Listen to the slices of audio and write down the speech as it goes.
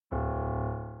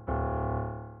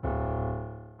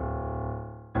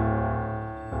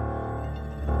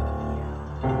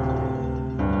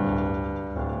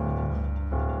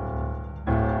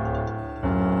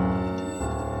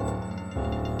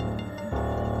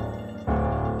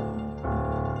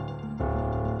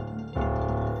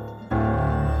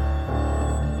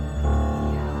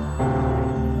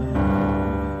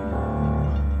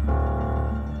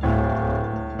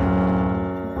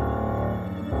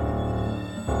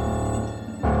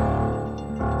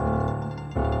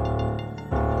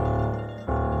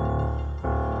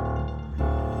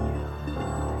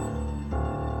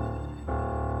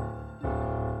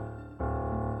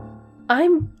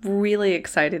I'm really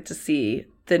excited to see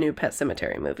the new Pet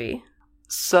Sematary movie.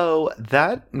 So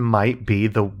that might be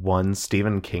the one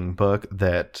Stephen King book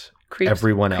that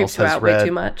everyone else has out read. Way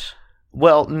too much.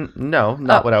 Well, no,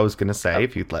 not what I was going to say,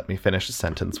 if you'd let me finish a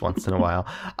sentence once in a while.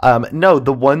 No,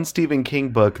 the one Stephen King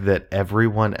book that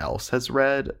everyone else has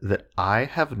read that I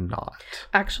have not.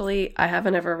 Actually, I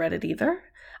haven't ever read it either.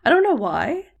 I don't know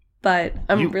why, but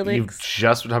I'm really... You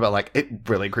just talk about, like, it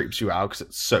really creeps you out because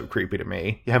it's so creepy to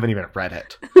me. You haven't even read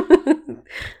it.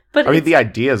 But I mean, the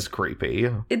idea is creepy.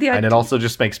 And it also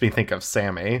just makes me think of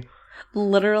Sammy.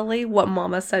 Literally what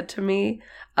Mama said to me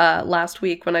last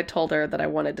week when I told her that I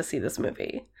wanted to see this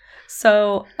movie.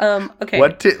 So, okay.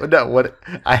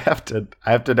 I have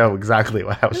to know exactly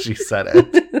how she said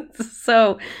it.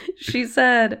 So she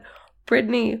said,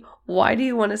 Brittany, why do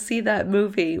you want to see that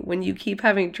movie when you keep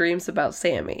having dreams about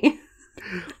Sammy?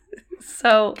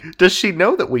 So, does she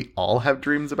know that we all have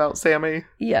dreams about Sammy?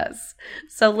 Yes.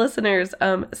 So listeners,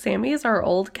 Sammy is our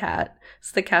old cat.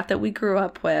 It's the cat that we grew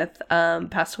up with,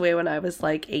 passed away when I was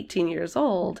like 18 years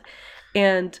old.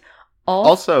 And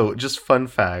also, just fun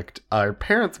fact, our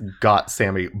parents got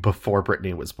Sammy before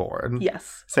Brittany was born.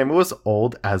 Yes. Sammy was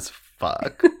old as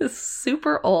fuck.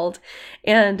 Super old.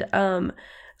 And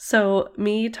so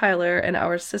me, Tyler, and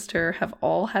our sister have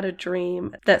all had a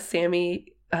dream that Sammy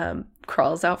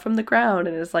crawls out from the ground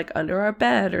and is like under our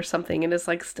bed or something and is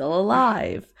like still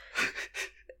alive.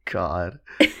 God.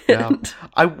 Yeah.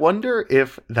 I wonder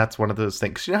if that's one of those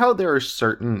things. You know how there are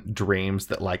certain dreams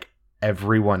that like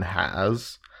everyone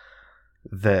has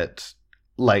that,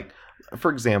 like,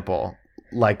 for example,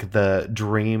 like the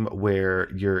dream where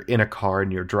you're in a car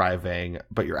and you're driving,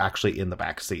 but you're actually in the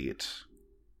back seat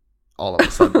all of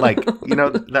a sudden. Like, you know,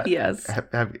 that. Yes.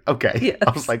 Okay. Yes.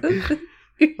 I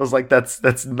was like,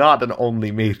 that's not an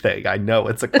only me thing. I know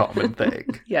it's a common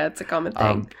thing. Yeah, it's a common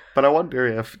thing. But I wonder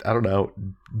if, I don't know,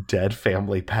 dead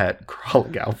family pet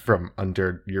crawling out from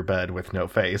under your bed with no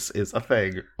face is a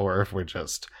thing, or if we're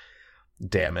just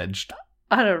damaged.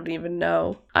 I don't even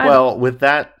know. With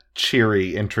that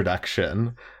cheery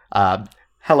introduction,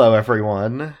 hello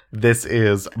everyone. This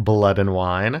is Blood and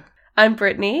Wine. I'm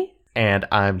Brittany. And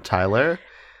I'm Tyler.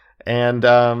 And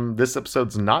this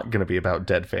episode's not going to be about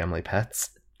dead family pets.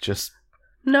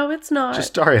 No, it's not.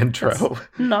 Just our intro.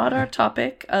 It's not our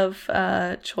topic of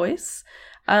choice.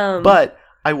 But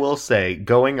I will say,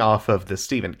 going off of the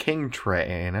Stephen King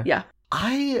train, yeah,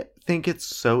 I think it's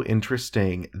so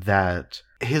interesting that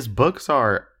his books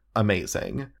are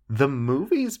amazing. The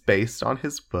movies based on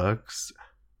his books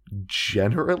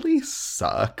generally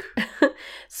suck.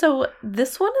 So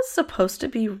this one is supposed to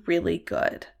be really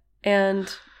good.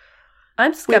 And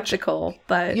I'm skeptical,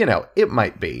 but... You know, it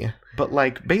might be. But,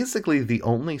 like, basically the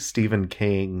only Stephen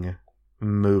King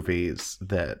movies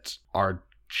that are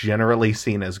generally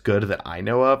seen as good that I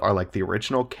know of are, like, the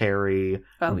original Carrie,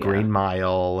 Green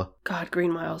Mile. God,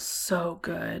 Green Mile's so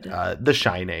good. The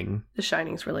Shining. The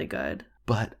Shining's really good.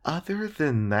 But other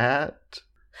than that,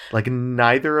 like,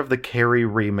 neither of the Carrie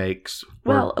remakes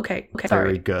were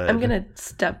very good. I'm going to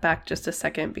step back just a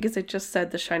second because I just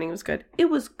said The Shining was good. It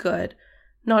was good.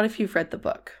 Not if you've read the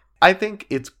book. I think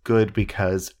it's good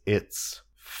because it's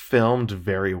filmed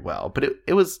very well. But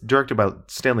it was directed by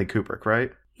Stanley Kubrick,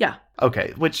 right? Yeah.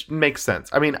 Okay, which makes sense.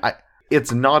 I mean,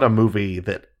 it's not a movie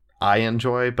that I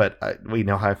enjoy, but we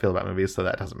know how I feel about movies, so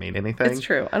that doesn't mean anything. It's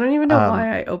true. I don't even know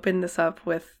why I opened this up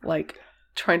with, like,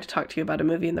 trying to talk to you about a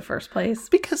movie in the first place.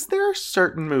 Because there are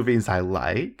certain movies I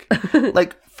like.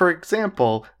 Like, for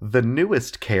example, the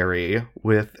newest Carrie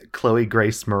with Chloe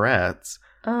Grace Moretz.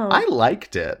 Oh. I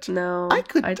liked it. No,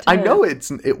 I know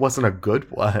it wasn't a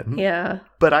good one. Yeah.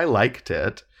 But I liked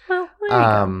it. Well, there you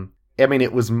go. I mean,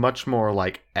 it was much more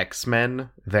like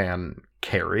X-Men than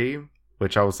Carrie,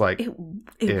 which I was like, it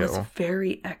was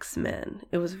very X-Men.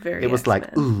 It was very It was X-Men.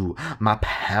 like, ooh, my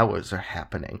powers are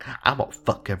happening. I'm gonna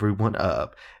fuck everyone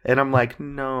up. And I'm like,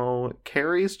 no,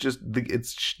 Carrie's just,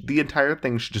 the entire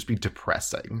thing should just be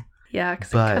depressing. Yeah, because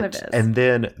it kind of is. And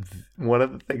then one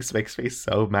of the things that makes me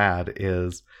so mad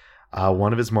is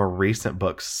one of his more recent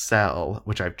books, Cell,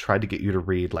 which I've tried to get you to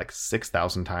read like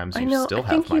 6,000 times. I know. Still I have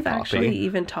think my you've copy. actually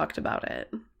even talked about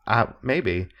it.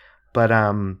 Maybe. But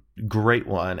great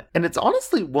one. And it's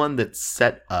honestly one that's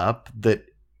set up that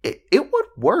it would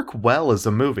work well as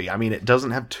a movie. I mean, it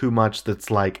doesn't have too much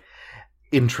that's like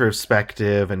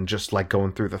introspective and just like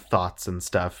going through the thoughts and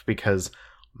stuff, because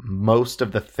most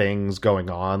of the things going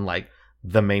on, like,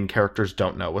 the main characters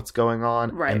don't know what's going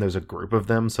on, right? And there's a group of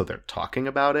them, so they're talking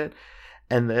about it,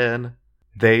 and then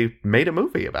they made a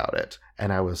movie about it,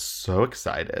 and I was so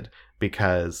excited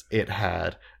because it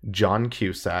had John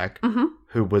Cusack, mm-hmm.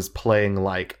 who was playing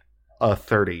like a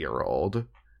 30-year-old.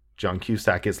 John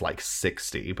Cusack is like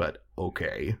 60, but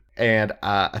okay. And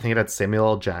I think it had Samuel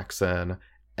L. Jackson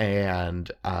and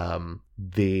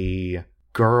the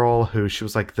girl who, she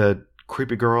was like the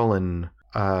creepy girl in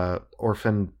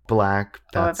Orphan Black.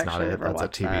 That's not it. That's a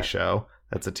TV show.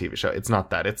 That's a TV show. It's not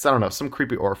that. It's, I don't know, some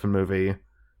creepy orphan movie.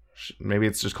 Maybe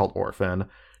it's just called Orphan.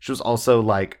 She was also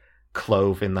like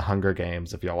Clove in the Hunger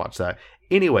Games, if y'all watch that.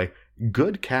 Anyway,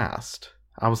 good cast.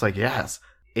 I was like, yes,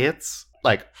 it's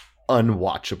like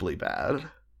unwatchably bad.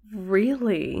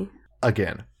 Really?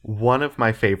 Again, one of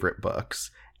my favorite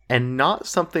books, and not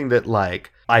something that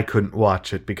like I couldn't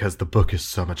watch it because the book is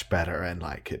so much better and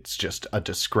like it's just a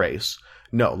disgrace.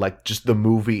 No, like just the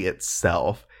movie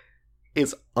itself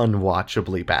is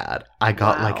unwatchably bad. I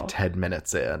got like 10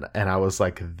 minutes in and I was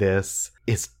like, this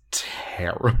is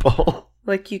terrible.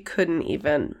 Like you couldn't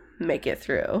even make it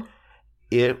through.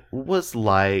 It was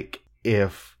like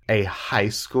if a high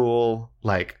school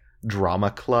like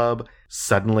drama club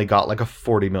suddenly got like a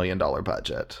 $40 million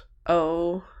budget.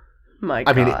 Oh my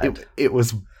God. I mean, it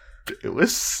was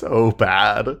so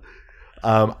bad.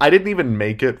 I didn't even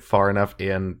make it far enough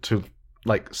in to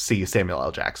like see Samuel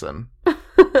L. Jackson.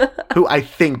 Who I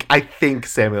think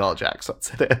Samuel L.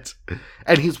 Jackson's in it.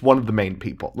 And he's one of the main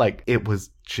people. Like, it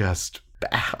was just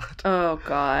bad. Oh,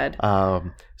 God.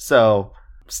 So,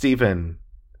 Stephen,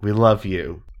 we love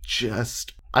you.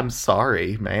 I'm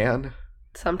sorry, man.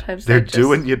 Sometimes they're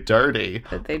doing you dirty.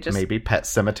 They just... Maybe Pet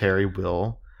Sematary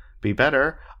will be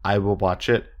better. I will watch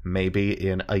it maybe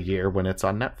in a year when it's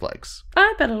on Netflix.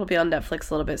 I bet it'll be on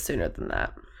Netflix a little bit sooner than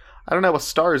that. I don't know. A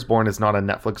Star is Born is not on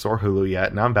Netflix or Hulu yet,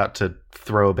 and I'm about to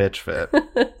throw a bitch fit.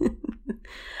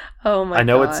 Oh my god! I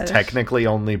know it's technically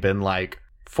only been like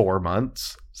 4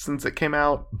 months since it came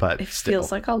out, but it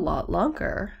feels like a lot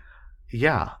longer.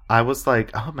 Yeah, I was like,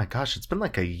 oh my gosh, it's been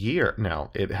like a year. No,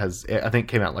 I think it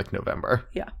came out like November.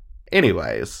 Yeah.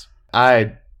 Anyways,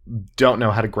 I don't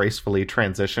know how to gracefully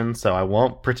transition, so I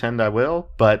won't pretend I will,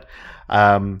 but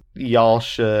y'all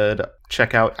should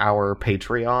check out our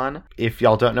Patreon. If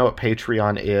y'all don't know what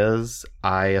Patreon is,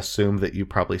 I assume that you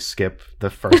probably skip the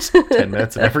first 10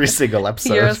 minutes of every single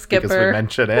episode. You're a skipper. Because we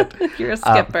mention it. You're a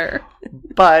skipper.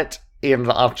 But in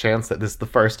the off chance that this is the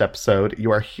first episode,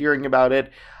 you are hearing about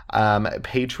it.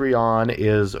 Patreon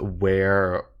is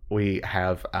where we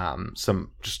have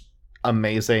some just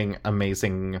amazing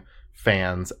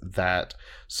fans that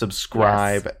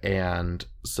subscribe and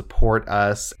support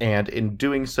us, and in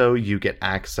doing so you get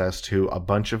access to a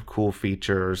bunch of cool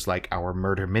features like our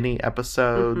Murder Mini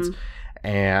episodes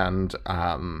and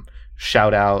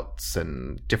shout outs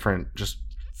and different just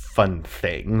fun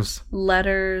things.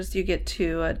 Letters, you get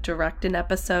to direct an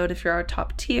episode if you're our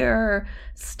top tier,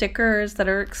 stickers that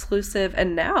are exclusive,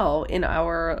 and now in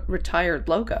our retired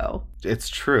logo. It's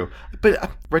true.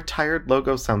 But retired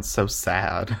logo sounds so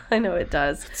sad. I know it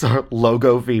does. It's our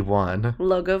Logo V1.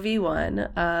 Logo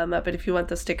V1. But if you want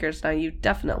the stickers now, you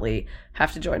definitely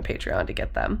have to join Patreon to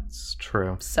get them. It's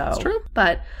true. So, it's true.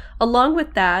 But along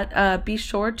with that, be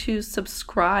sure to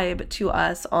subscribe to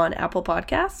us on Apple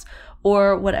Podcasts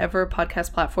or whatever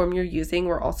podcast platform you're using.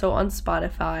 We're also on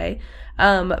Spotify,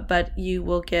 but you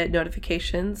will get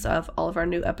notifications of all of our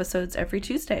new episodes every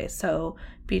Tuesday. So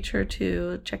be sure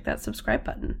to check that subscribe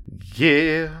button.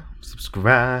 Yeah,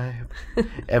 subscribe.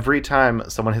 Every time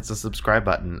someone hits a subscribe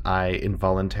button, I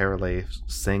involuntarily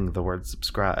sing the word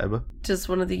subscribe. Does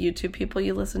one of the YouTube people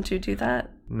you listen to do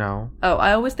that? No. Oh,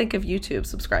 I always think of YouTube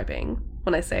subscribing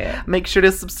when I say it. Make sure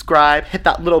to subscribe. Hit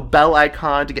that little bell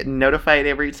icon to get notified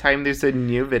every time there's a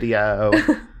new video.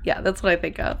 Yeah, that's what I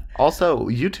think of. Also,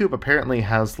 YouTube apparently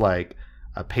has like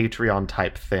a Patreon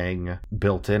type thing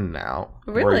built in now.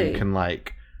 Really? Where you can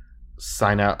like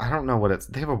sign out. I don't know what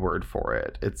they have a word for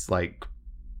it. It's like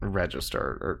register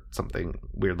or something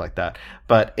weird like that.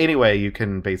 But anyway, you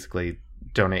can basically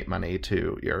donate money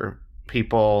to your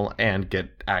people and get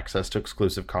access to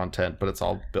exclusive content, but it's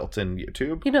all built in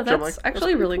YouTube. You know, that's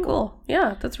actually really cool.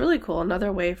 Yeah, that's really cool.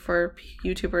 Another way for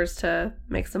YouTubers to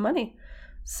make some money.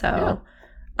 So,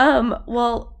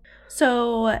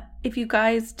 so if you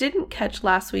guys didn't catch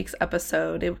last week's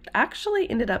episode, it actually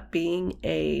ended up being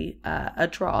a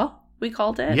draw. We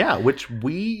called it. Yeah, which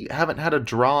we haven't had a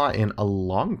draw in a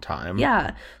long time.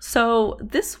 Yeah. So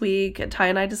this week, Ty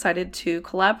and I decided to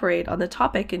collaborate on the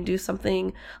topic and do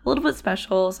something a little bit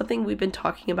special, something we've been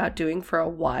talking about doing for a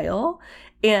while.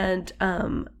 And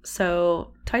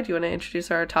so, Ty, do you want to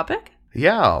introduce our topic?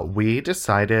 Yeah, we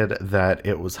decided that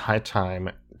it was high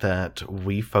time that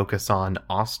we focus on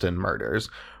Austin murders.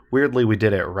 Weirdly, we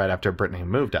did it right after Brittany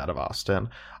moved out of Austin.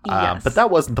 Yes. But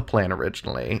that wasn't the plan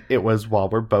originally. It was while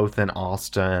we're both in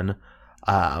Austin,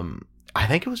 I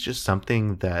think it was just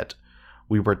something that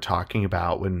we were talking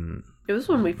about when... It was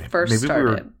when we first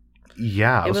started.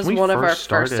 Yeah. It was one of our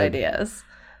first ideas.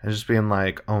 And just being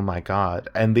like, oh my God.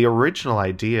 And the original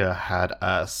idea had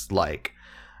us like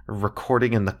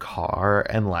recording in the car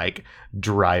and like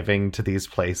driving to these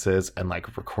places and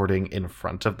like recording in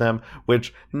front of them,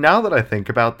 which now that I think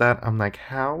about that, I'm like,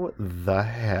 how the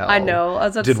hell I know, I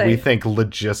was about to did say, we think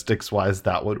logistics wise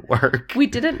that would work? We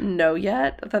didn't know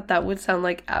yet that would sound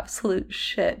like absolute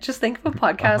shit. Just think of a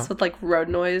podcast with like road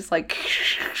noise, like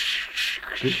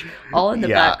all in the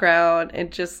background, and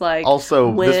just like also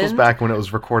wind. This was back when it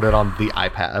was recorded on the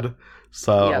iPad,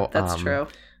 so yeah, that's true.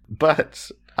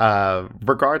 But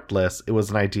regardless, it was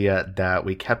an idea that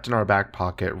we kept in our back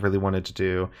pocket, really wanted to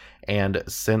do, and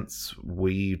since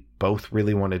we both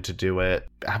really wanted to do it,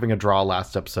 having a draw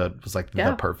last episode was like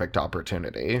the perfect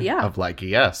opportunity of like,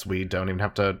 yes, we don't even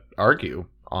have to argue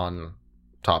on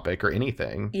topic or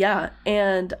anything. Yeah,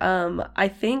 and I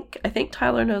think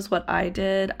Tyler knows what I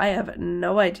did. I have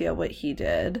no idea what he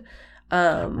did.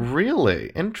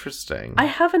 Really interesting. I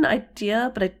have an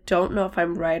idea, but I don't know if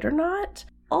I'm right or not.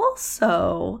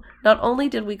 Also, not only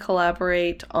did we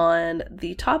collaborate on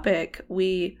the topic,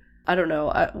 we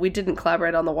didn't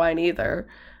collaborate on the wine either.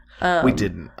 We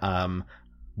didn't.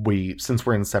 Since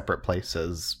we're in separate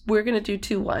places, we're gonna do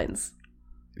 2 wines.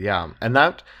 Yeah, and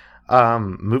that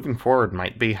moving forward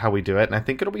might be how we do it, and I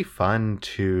think it'll be fun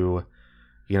to,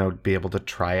 be able to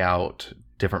try out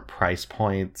different price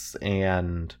points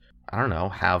and, I don't know,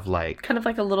 have like kind of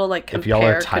like a little like compare, if y'all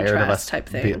are tired of us type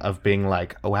thing of being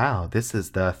like, oh, wow, this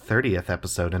is the 30th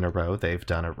episode in a row they've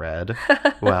done a red.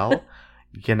 Well,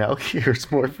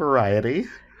 here's more variety.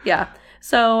 Yeah.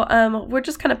 So we're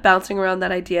just kind of bouncing around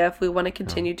that idea if we want to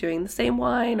continue doing the same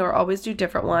wine or always do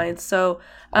different wines. So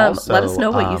also, let us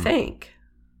know what you think.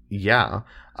 Yeah.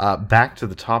 Back to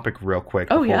the topic real quick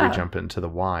before we jump into the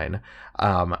wine.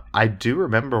 I do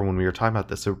remember when we were talking about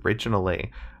this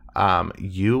originally,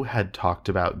 you had talked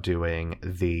about doing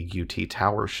the UT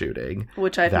Tower shooting.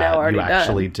 Which I've now already done. You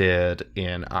actually did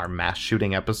in our mass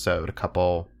shooting episode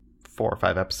 4 or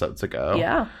 5 episodes ago.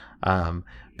 Yeah. But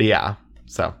yeah,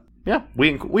 so yeah,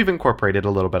 we've incorporated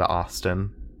a little bit of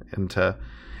Austin into,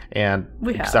 and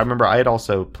because I remember I had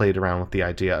also played around with the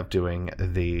idea of doing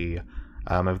the,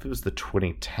 I think it was the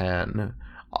 2010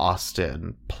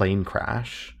 Austin plane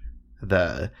crash,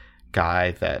 the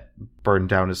guy that burned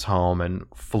down his home and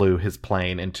flew his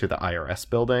plane into the IRS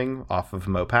building off of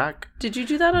Mopac. Did you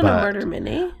do that on a Murder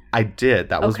Mini? I did.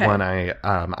 That was one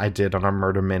I did on a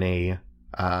Murder Mini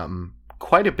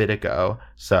quite a bit ago.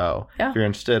 So if you're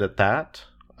interested at that,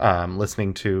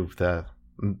 listening to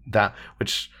that,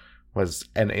 which was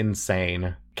an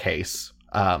insane case.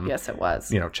 Yes, it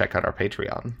was. Check out our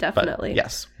Patreon. Definitely. But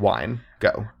yes, wine,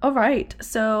 go. All right.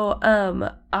 So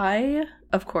I,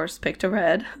 of course, picked a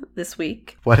red this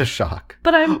week. What a shock.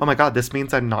 But oh my God, this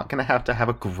means I'm not going to have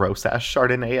a gross-ass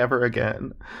Chardonnay ever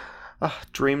again.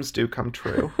 Dreams do come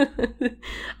true.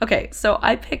 Okay, so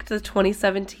I picked the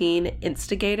 2017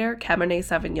 Instigator Cabernet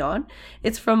Sauvignon.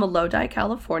 It's from Lodi,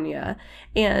 California,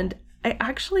 and I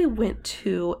actually went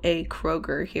to a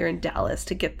Kroger here in Dallas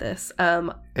to get this.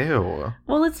 Ew.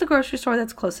 Well, it's the grocery store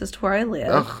that's closest to where I live.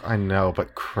 Ugh, I know,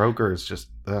 but Kroger is just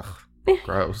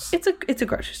gross. It's a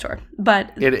grocery store,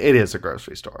 but it is a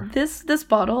grocery store. This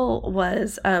bottle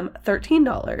was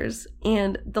 $13,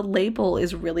 and the label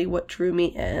is really what drew me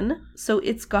in. So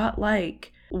it's got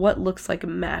like what looks like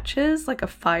matches, like a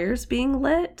fire's being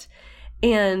lit,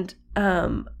 and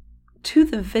to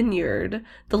the vineyard,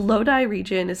 the Lodi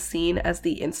region is seen as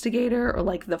the instigator or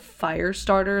like the fire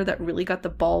starter that really got the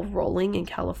ball rolling in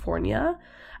California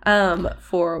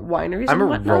for wineries. I'm and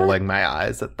whatnot. Rolling my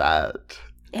eyes at that.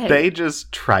 Hey. They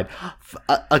just tried.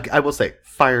 I will say,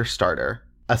 Firestarter,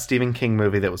 a Stephen King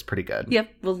movie that was pretty good. Yep,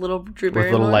 with little Drew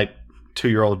Barrymore. With little like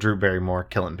 2-year-old Drew Barrymore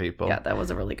killing people. Yeah, that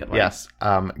was a really good one. Yes.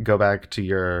 Go back to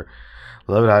your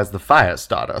Lodi's the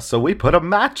Firestarter. So we put a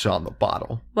match on the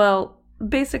bottle. Well,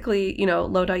 basically,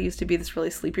 Lodi used to be this really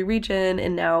sleepy region,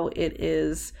 and now it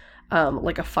is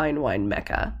like a fine wine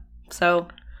mecca. So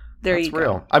there you go. That's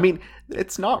real. I mean,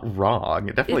 it's not wrong.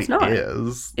 It definitely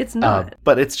is. It's not.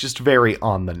 But it's just very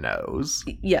on the nose.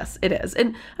 Yes, it is.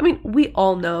 And I mean, we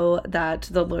all know that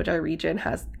the Lodi region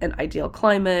has an ideal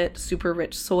climate, super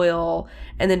rich soil,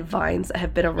 and then vines that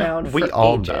have been around for ages. We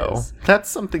all know. That's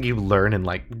something you learn in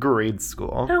like grade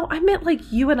school. No, I meant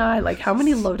like you and I, like how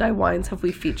many Lodi wines have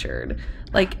we featured?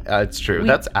 Like it's true.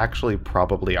 That's actually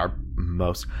probably our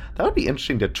most. That would be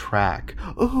interesting to track.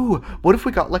 Ooh, what if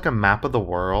we got like a map of the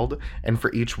world, and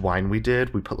for each wine we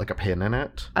did, we put like a pin in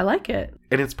it? I like it.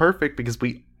 And it's perfect because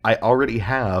we I already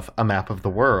have a map of the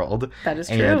world. That is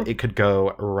true. And it could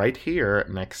go right here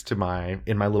next to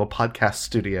in my little podcast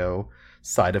studio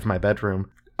side of my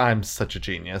bedroom. I'm such a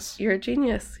genius. You're a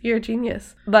genius. You're a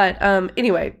genius. But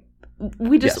anyway,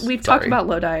 we've talked about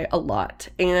Lodi a lot.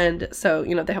 And so,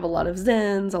 they have a lot of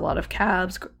Zins, a lot of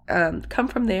cabs come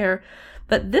from there.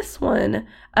 But this one,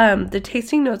 the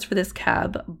tasting notes for this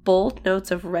cab, bold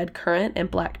notes of red currant and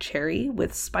black cherry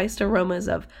with spiced aromas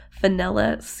of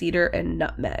vanilla, cedar, and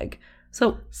nutmeg.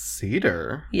 So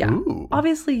cedar? Yeah. Ooh.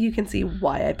 Obviously, you can see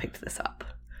why I picked this up.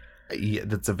 Yeah,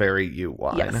 that's a very you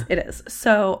wine. Yes, it is.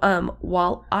 So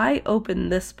while I open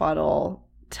this bottle,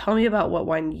 tell me about what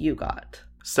wine you got.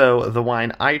 So the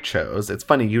wine I chose, it's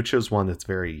funny, you chose one that's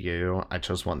very you. I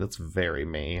chose one that's very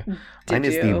me. Mine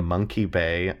is the Monkey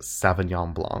Bay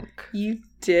Sauvignon Blanc. You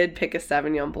did pick a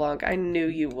Sauvignon Blanc. I knew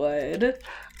you would.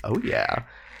 Oh, yeah.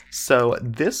 So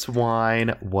this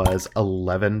wine was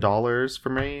 $11 for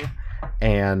me,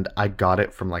 and I got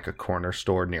it from like a corner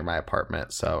store near my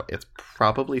apartment, so it's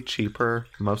probably cheaper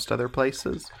most other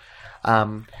places.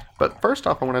 But first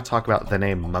off, I want to talk about the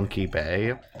name Monkey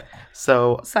Bay.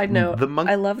 So, side note,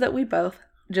 I love that we both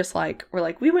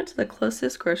we went to the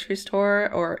closest grocery store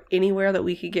or anywhere that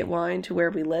we could get wine to where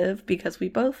we live because we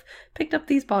both picked up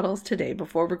these bottles today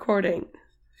before recording.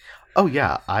 Oh,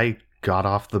 yeah. I got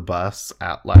off the bus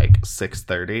at like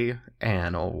 6:30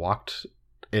 and walked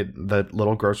the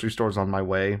little grocery stores on my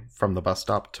way from the bus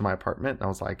stop to my apartment. And I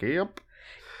was like, yep.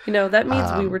 That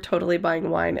means we were totally buying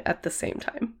wine at the same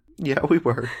time. Yeah, we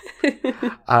were.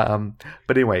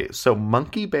 But anyway, so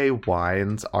Monkey Bay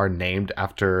wines are named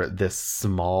after this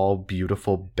small,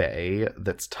 beautiful bay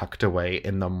that's tucked away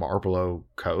in the Marlborough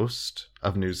coast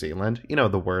of New Zealand. You know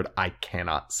the word I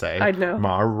cannot say. I know.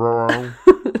 Marlborough.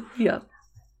 Yeah.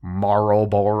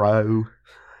 Marlborough.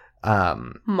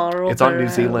 Marlborough. It's on New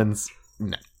Zealand's...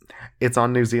 No. It's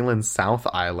on New Zealand's South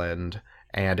Island,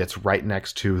 and it's right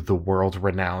next to the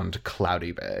world-renowned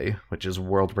Cloudy Bay, which is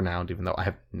world-renowned even though I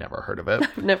have never heard of it.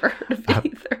 I've never heard of it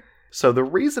either. So the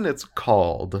reason it's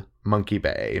called Monkey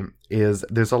Bay is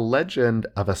there's a legend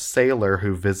of a sailor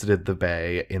who visited the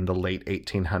bay in the late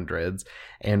 1800s,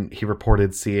 and he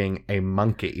reported seeing a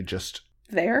monkey just...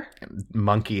 there?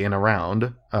 Monkeying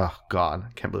around. Oh, God.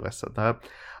 I can't believe I said that.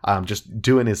 Just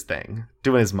doing his thing.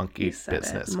 Doing his monkey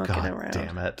business. God around.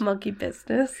 Damn it. Monkey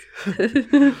business.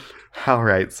 All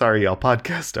right. Sorry, y'all.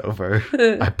 Podcast over.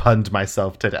 I punned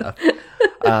myself to death.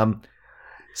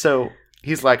 So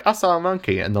he's like, I saw a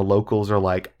monkey. And the locals are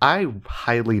like, I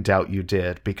highly doubt you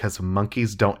did because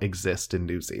monkeys don't exist in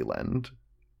New Zealand.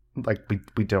 Like,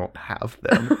 we don't have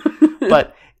them.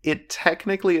 But it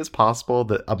technically is possible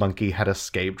that a monkey had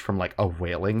escaped from like a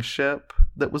whaling ship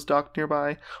that was docked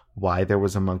nearby. Why there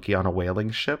was a monkey on a whaling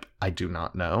ship, I do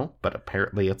not know, but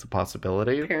apparently it's a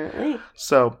possibility. Apparently.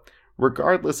 So,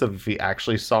 regardless of if he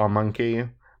actually saw a monkey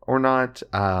or not,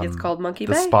 it's called Monkey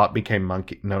Bay. The spot became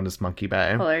known as Monkey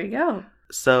Bay. Well, there you go.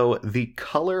 So, the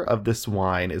color of this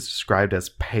wine is described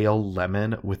as pale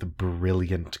lemon with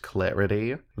brilliant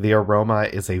clarity. The aroma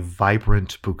is a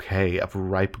vibrant bouquet of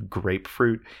ripe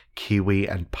grapefruit, kiwi,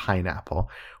 and pineapple,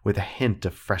 with a hint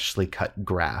of freshly cut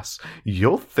grass.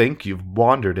 You'll think you've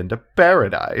wandered into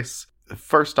paradise.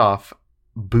 First off,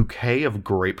 bouquet of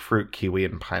grapefruit, kiwi,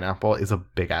 and pineapple is a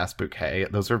big-ass bouquet.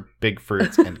 Those are big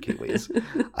fruits and kiwis.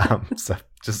 So,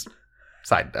 just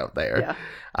side note there.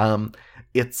 Yeah.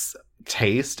 Its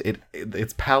taste,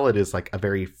 its palate is like a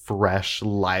very fresh,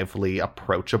 lively,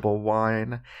 approachable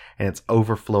wine, and it's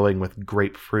overflowing with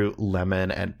grapefruit,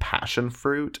 lemon, and passion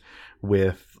fruit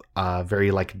with very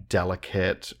like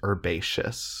delicate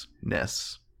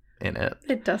herbaceousness in it.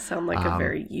 It does sound like a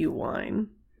very you wine.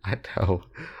 I know.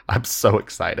 I'm so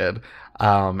excited.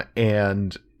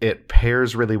 And it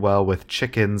pairs really well with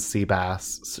chicken, sea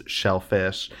bass,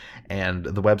 shellfish, and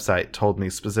the website told me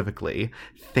specifically,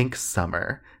 think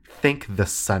summer. Think the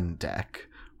sun deck,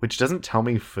 which doesn't tell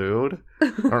me food.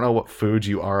 I don't know what food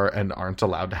you are and aren't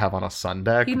allowed to have on a sun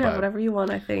deck. You know, whatever you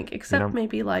want, I think, except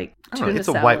maybe like tuna it's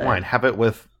salad. A white wine. Have it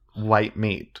with white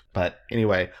meat. But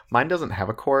anyway, mine doesn't have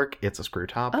a cork. It's a screw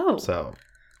top. Oh. So.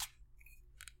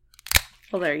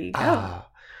 Well, there you go.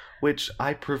 Which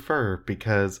I prefer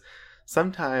because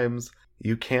sometimes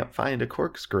you can't find a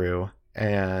corkscrew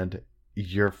and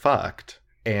you're fucked.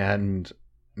 And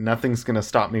nothing's going to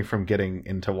stop me from getting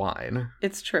into wine.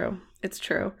 It's true. It's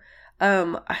true.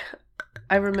 I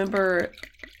remember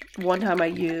one time I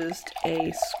used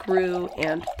a screw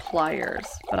and pliers,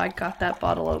 but I got that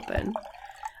bottle open.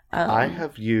 I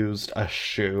have used a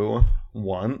shoe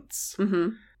once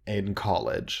in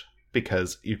college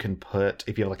because you can put,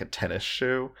 if you have like a tennis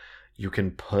shoe, you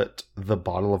can put the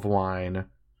bottle of wine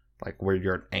like where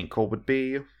your ankle would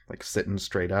be, like sitting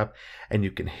straight up, and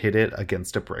you can hit it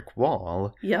against a brick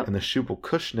wall. Yep. And the shoe will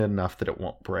cushion it enough that it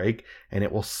won't break, and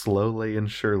it will slowly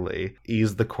and surely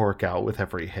ease the cork out with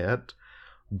every hit.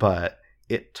 But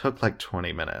it took like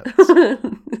 20 minutes.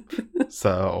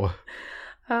 So,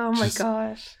 oh my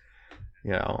gosh.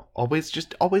 You know,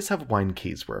 always have wine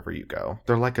keys wherever you go.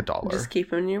 They're like $1. Just keep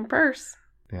them in your purse.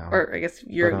 Yeah. Or I guess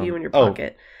you in your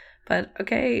pocket. But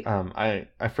okay.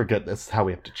 I forget this is how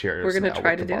we have to cheers. We're gonna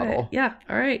try to do it. Yeah.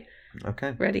 All right.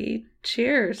 Okay. Ready?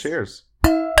 Cheers. Cheers.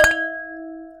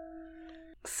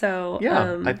 So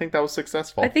yeah, I think that was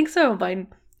successful. I think so. Mine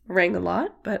rang a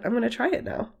lot, but I'm gonna try it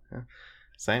now. Yeah.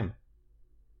 Same.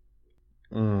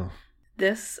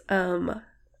 This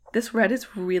red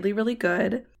is really, really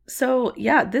good. So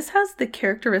yeah, this has the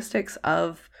characteristics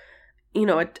of, you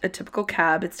know, a typical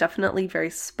cab. It's definitely very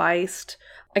spiced.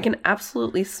 I can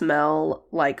absolutely smell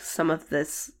like some of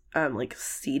this like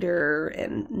cedar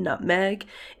and nutmeg.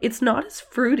 It's not as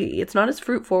fruity. It's not as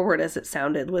fruit forward as it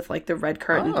sounded with like the red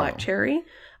currant and black cherry.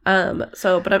 But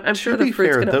I'm sure the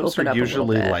fruit's going to open up a little bit. Those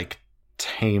are usually like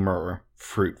tamer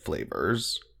fruit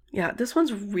flavors. Yeah, this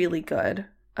one's really good.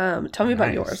 Tell me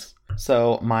about yours.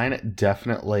 So mine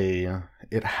definitely,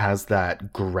 it has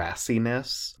that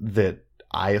grassiness that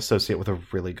I associate with a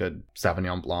really good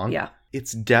Sauvignon Blanc. Yeah.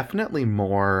 It's definitely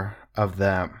more of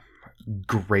that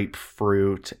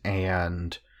grapefruit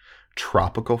and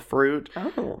tropical fruit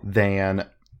than,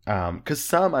 because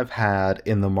some I've had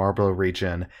in the Marlborough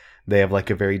region, they have like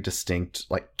a very distinct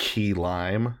like key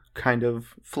lime kind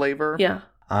of flavor. Yeah.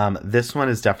 This one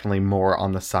is definitely more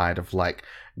on the side of like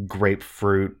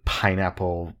grapefruit,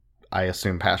 pineapple, I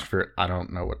assume passion fruit. I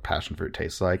don't know what passion fruit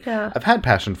tastes like. Yeah. I've had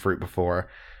passion fruit before,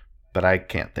 but I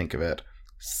can't think of it.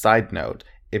 Side note,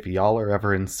 if y'all are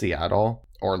ever in Seattle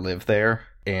or live there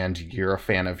and you're a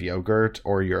fan of yogurt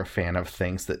or you're a fan of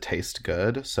things that taste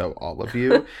good, so all of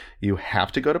you, you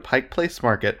have to go to Pike Place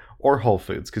Market or Whole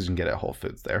Foods, because you can get it at Whole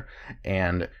Foods there,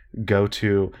 and go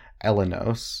to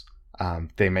Elenos.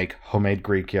 They make homemade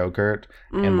Greek yogurt,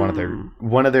 and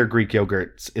one of their Greek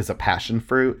yogurts is a passion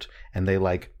fruit, and they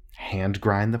like hand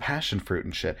grind the passion fruit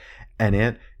and shit, and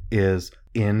it is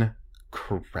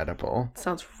incredible.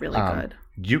 Sounds really good.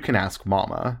 You can ask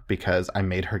Mama, because I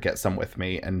made her get some with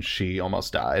me and she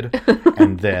almost died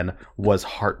and then was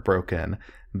heartbroken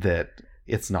that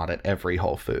it's not at every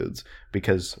Whole Foods,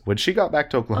 because when she got back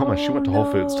to Oklahoma, she went to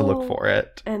Whole Foods to look for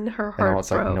it. And her heart and I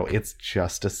was like, no, it's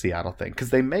just a Seattle thing, because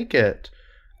they make it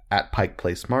at Pike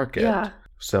Place Market. Yeah.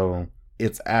 So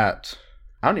it's at,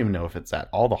 I don't even know if it's at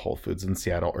all the Whole Foods in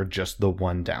Seattle or just the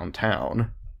one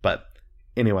downtown. But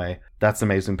anyway, that's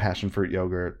amazing passion fruit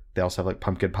yogurt. They also have like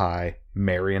pumpkin pie.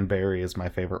 Marionberry is my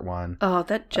favorite one. Oh,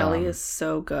 that jelly is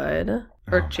so good.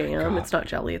 Or jam. It's not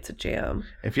jelly, it's a jam.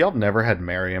 If y'all have never had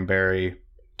Marionberry,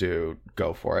 dude,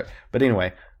 go for it. But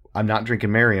anyway, I'm not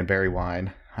drinking Marionberry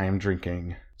wine. I am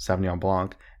drinking Sauvignon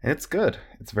Blanc. And it's good.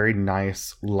 It's very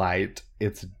nice, light.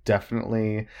 I'm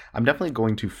definitely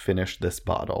going to finish this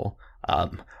bottle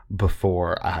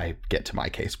before I get to my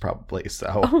case, probably.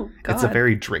 So it's a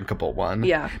very drinkable one.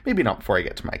 Yeah. Maybe not before I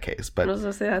get to my case, but I was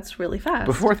going to say, that's really fast.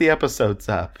 Before the episode's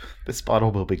up, this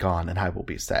bottle will be gone and I will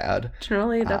be sad.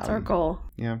 Generally, that's our goal.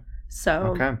 Yeah.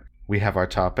 So. Okay. We have our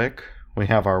topic. We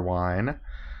have our wine.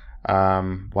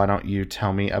 Why don't you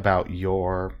tell me about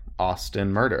your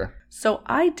Austin murder? So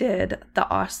I did the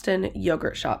Austin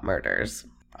Yogurt Shop murders.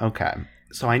 Okay.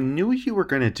 So I knew you were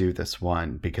going to do this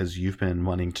one because you've been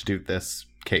wanting to do this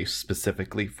case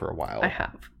specifically for a while. I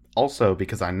have. Also,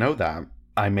 because I know that,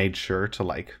 I made sure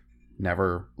to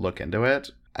never look into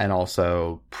it, and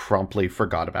also promptly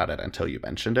forgot about it until you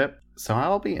mentioned it. So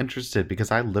I'll be interested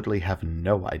because I literally have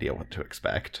no idea what to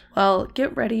expect. Well,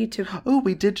 get ready to... Oh,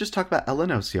 we did just talk about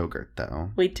Elenos yogurt,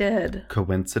 though. We did.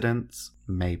 Coincidence?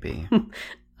 Maybe.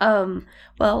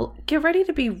 Well, get ready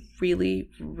to be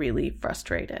really, really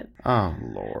frustrated. Oh,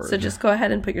 Lord. So just go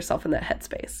ahead and put yourself in that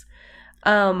headspace.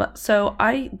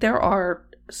 There are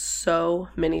so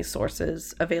many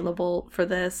sources available for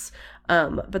this,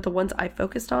 but the ones I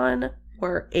focused on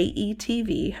were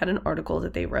AETV had an article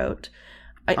that they wrote.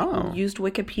 I used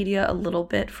Wikipedia a little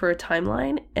bit for a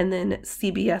timeline, and then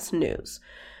CBS News.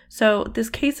 So this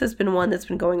case has been one that's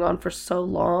been going on for so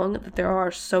long that there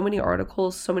are so many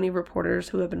articles, so many reporters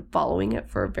who have been following it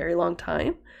for a very long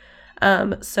time.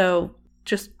 So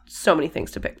just so many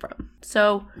things to pick from.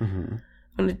 So I'm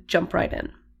going to jump right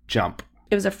in. Jump.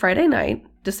 It was a Friday night,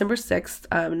 December 6th,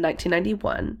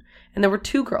 1991, and there were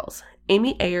two girls,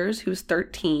 Amy Ayers, who was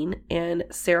 13, and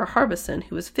Sarah Harbison,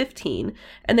 who was 15,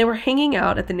 and they were hanging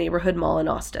out at the neighborhood mall in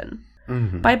Austin.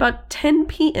 Mhm. By about 10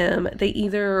 p.m., they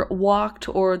either walked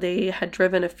or they had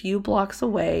driven a few blocks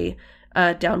away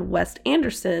down West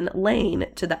Anderson Lane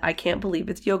to the I Can't Believe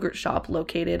It's yogurt shop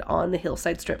located on the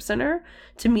Hillside Strip Center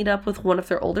to meet up with one of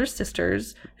their older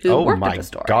sisters who worked at the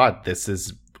store. Oh my God, this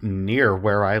is near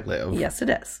where I live. Yes, it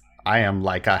is. I am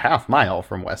like a half mile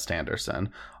from West Anderson.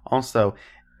 Also,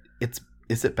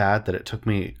 is it bad that it took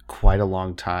me quite a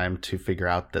long time to figure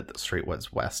out that the street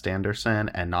was West Anderson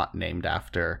and not named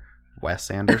after Wes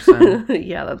Anderson?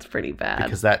 Yeah, that's pretty bad.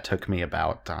 Because that took me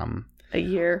about a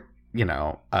year.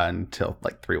 Until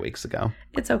like 3 weeks ago.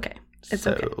 It's okay. It's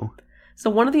okay. So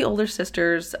one of the older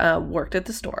sisters worked at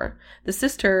the store. The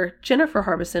sister, Jennifer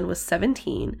Harbison, was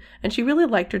 17, and she really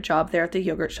liked her job there at the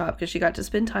yogurt shop because she got to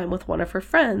spend time with one of her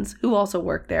friends who also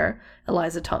worked there,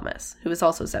 Eliza Thomas, who was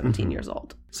also 17 years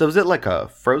old. So is it like a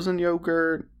frozen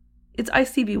yogurt? It's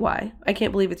ICBY. I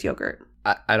Can't Believe It's yogurt.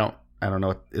 I don't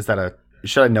know.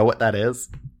 Should I know what that is?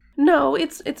 No,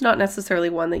 it's not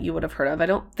necessarily one that you would have heard of. I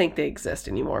don't think they exist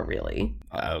anymore, really.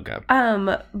 Okay.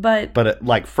 But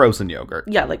like frozen yogurt.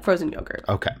 Yeah, like frozen yogurt.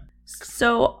 Okay.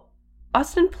 So,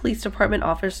 Austin Police Department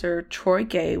officer Troy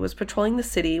Gay was patrolling the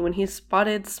city when he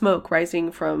spotted smoke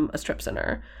rising from a strip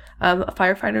center. A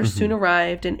firefighter soon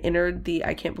arrived and entered the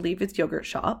I Can't Believe It's yogurt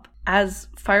shop. As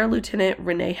Fire Lieutenant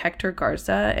Renee Hector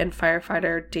Garza and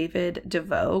firefighter David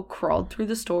DeVoe crawled through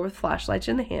the store with flashlights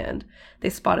in the hand,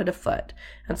 they spotted a foot.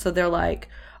 And so they're like,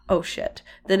 oh shit,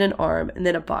 then an arm, and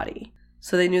then a body.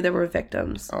 So they knew there were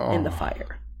victims in the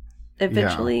fire.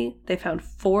 Eventually, they found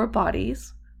 4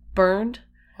 bodies, burned,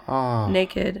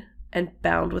 naked, and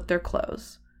bound with their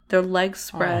clothes. Their legs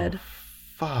spread,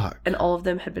 fuck. And all of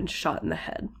them had been shot in the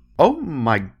head. Oh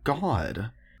my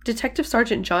God. Detective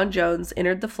Sergeant John Jones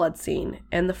entered the flood scene,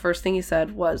 and the first thing he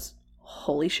said was,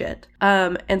 holy shit.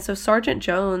 And so Sergeant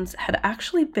Jones had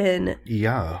actually been...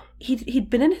 Yeah. He'd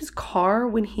been in his car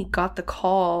when he got the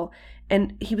call,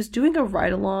 and he was doing a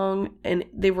ride-along, and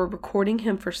they were recording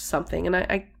him for something, and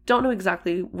I don't know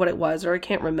exactly what it was, or I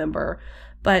can't remember,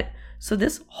 but... So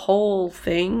this whole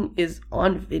thing is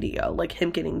on video, like him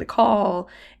getting the call,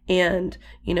 and,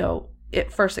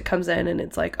 at first it comes in and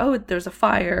it's like, oh, there's a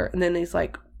fire. And then he's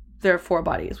like, there are 4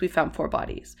 bodies. We found 4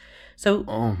 bodies. So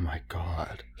oh my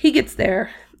God. He gets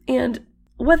there, and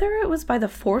whether it was by the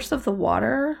force of the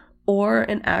water or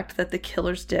an act that the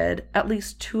killers did, at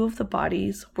least 2 of the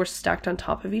bodies were stacked on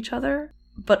top of each other.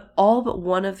 But all but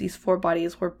one of these 4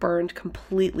 bodies were burned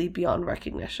completely beyond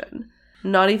recognition.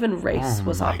 Not even race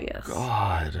was obvious. Oh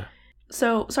my God.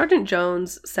 So Sergeant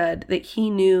Jones said that he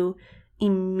knew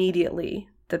immediately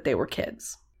that they were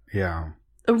kids. Yeah.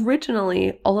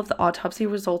 Originally, all of the autopsy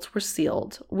results were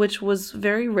sealed, which was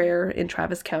very rare in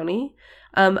Travis County.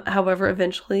 However,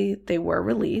 eventually they were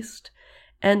released.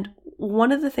 And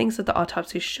one of the things that the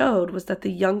autopsy showed was that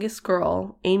the youngest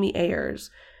girl, Amy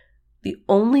Ayers, the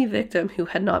only victim who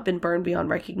had not been burned beyond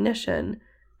recognition,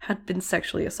 had been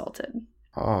sexually assaulted.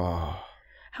 Oh.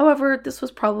 However, this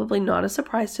was probably not a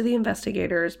surprise to the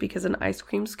investigators because an ice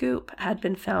cream scoop had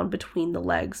been found between the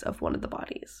legs of one of the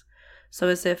bodies. So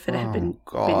as if it had been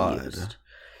used.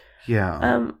 Yeah.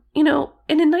 And in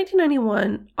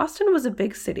 1991, Austin was a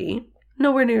big city.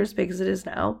 Nowhere near as big as it is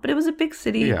now, but it was a big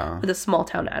city with a small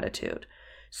town attitude.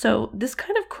 So this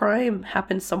kind of crime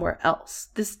happened somewhere else.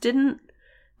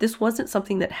 This wasn't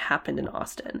something that happened in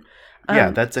Austin.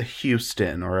 That's a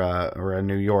Houston or a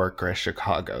New York or a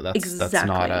Chicago. That's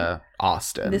not a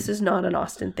Austin. This is not an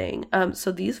Austin thing.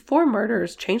 So these 4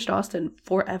 murders changed Austin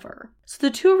forever. So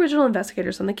the 2 original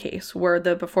investigators on the case were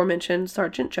the before-mentioned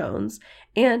Sergeant Jones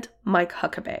and Mike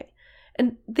Huckabee.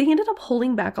 And they ended up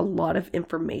holding back a lot of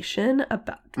information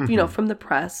about, from the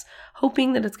press,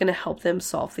 hoping that it's going to help them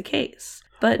solve the case.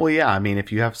 But well, yeah, I mean,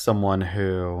 if you have someone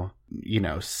who,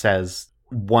 says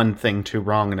one thing too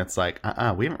wrong and it's like,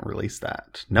 we haven't released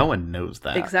that. No one knows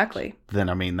that. Exactly. Then,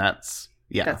 I mean, that's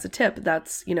a tip.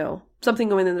 That's, something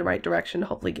going in the right direction to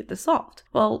hopefully get this solved.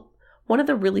 Well, one of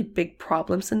the really big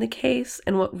problems in the case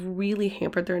and what really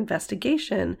hampered their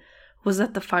investigation was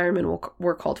that the firemen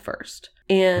were called first.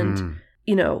 And,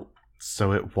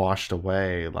 so it washed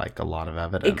away, like, a lot of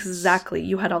evidence. Exactly.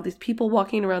 You had all these people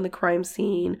walking around the crime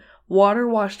scene. Water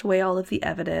washed away all of the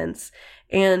evidence.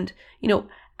 And,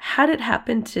 had it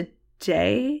happened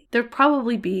today, there'd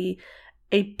probably be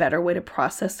a better way to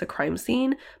process the crime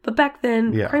scene. But back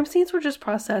then, crime scenes were just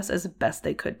processed as best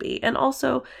they could be. And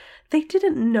also, they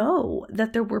didn't know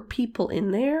that there were people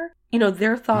in there.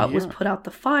 Their thought was put out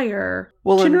the fire.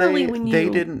 Well, generally, they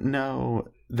didn't know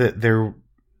that they're...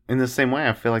 In the same way,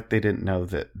 I feel like they didn't know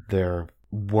that their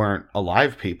weren't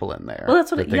alive people in there. Well,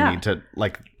 that's what that they need to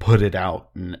like put it out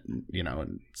and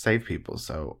and save people.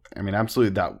 So I mean,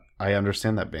 absolutely, that I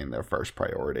understand that being their first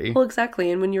priority. Well,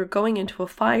 exactly. And when you're going into a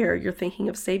fire, you're thinking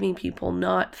of saving people,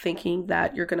 not thinking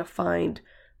that you're going to find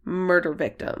murder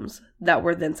victims that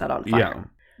were then set on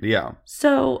fire. Yeah.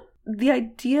 So the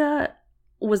idea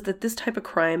was that this type of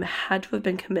crime had to have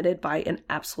been committed by an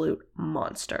absolute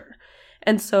monster.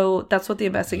 And so that's what the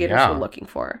investigators were looking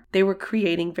for. They were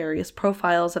creating various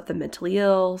profiles of the mentally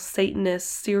ill, Satanists,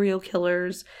 serial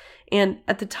killers. And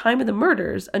at the time of the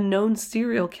murders, a known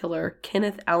serial killer,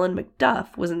 Kenneth Allen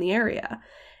McDuff, was in the area.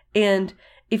 And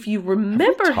if you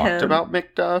remember him... talked about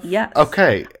McDuff? Yes.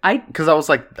 Okay. Because I was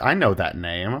like, I know that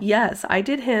name. Yes, I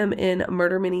did him in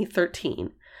Murder Mini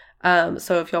 13.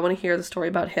 So if y'all want to hear the story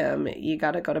about him, you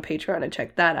got to go to Patreon and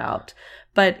check that out.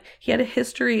 But he had a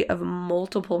history of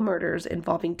multiple murders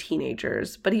involving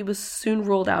teenagers, but he was soon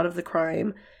ruled out of the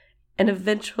crime. And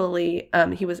eventually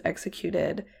he was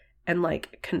executed and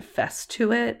confessed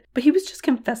to it. But he was just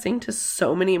confessing to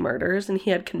so many murders, and he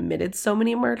had committed so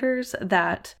many murders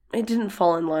that it didn't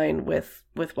fall in line with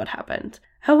what happened.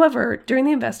 However, during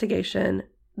the investigation,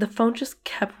 the phone just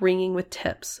kept ringing with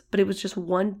tips, but it was just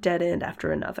one dead end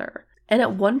after another. And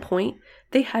at one point,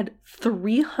 they had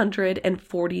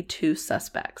 342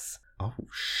 suspects. Oh,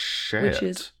 shit. Which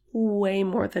is way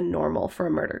more than normal for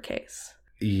a murder case.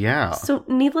 Yeah. So,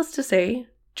 needless to say,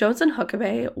 Jones and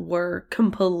Huckabee were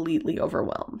completely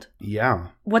overwhelmed. Yeah.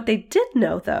 What they did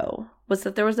know, though, was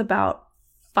that there was about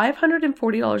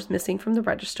 $540 missing from the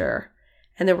register,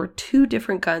 and there were 2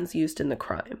 different guns used in the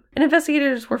crime. And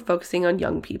investigators were focusing on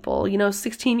young people,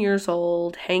 16 years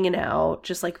old, hanging out,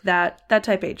 just like that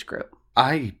type age group.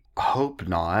 I hope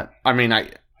not. I mean,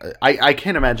 I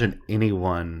can't imagine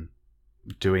anyone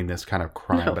doing this kind of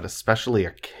crime, but especially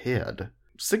a kid.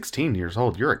 16 years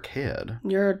old, you're a kid.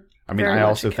 I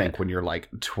also think when you're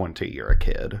 20, you're a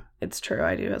kid. It's true,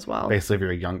 I do as well. Basically, if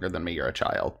you're younger than me, you're a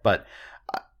child. But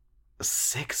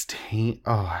 16,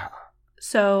 oh...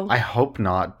 So I hope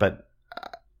not, but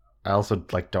I also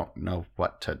don't know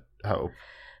what to hope.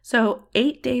 So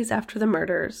 8 days after the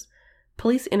murders,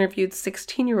 police interviewed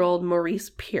 16-year-old Maurice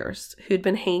Pierce, who'd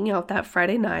been hanging out that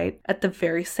Friday night at the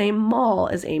very same mall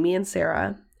as Amy and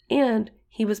Sarah, and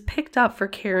he was picked up for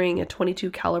carrying a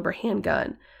 .22 caliber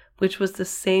handgun, which was the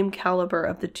same caliber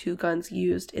of the 2 guns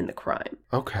used in the crime.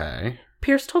 Okay.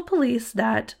 Pierce told police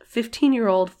that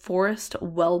 15-year-old Forrest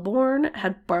Wellborn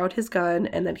had borrowed his gun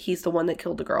and that he's the one that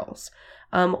killed the girls.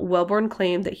 Wellborn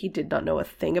claimed that he did not know a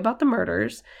thing about the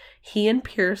murders. He and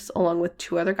Pierce, along with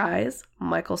 2 other guys,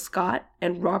 Michael Scott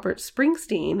and Robert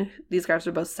Springsteen, these guys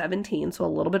are both 17, so a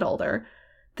little bit older,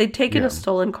 they'd taken a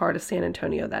stolen car to San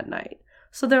Antonio that night.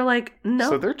 So they're like, no.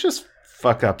 So they're just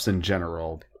fuck-ups in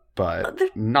general, but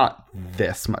not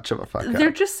this much of a fuck-up. They're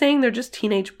just saying they're just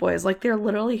teenage boys. They're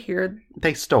literally here.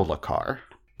 They stole a car.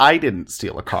 I didn't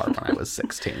steal a car when I was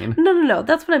 16. No.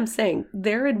 That's what I'm saying.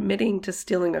 They're admitting to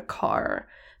stealing a car.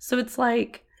 So it's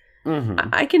mm-hmm.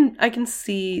 I can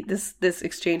see this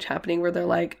exchange happening where they're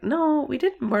like, no, we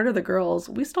didn't murder the girls.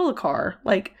 We stole a car.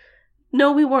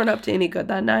 No, we weren't up to any good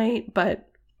that night, but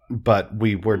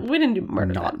we didn't do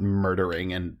murder. Not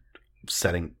murdering and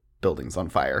setting buildings on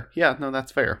fire. Yeah, no,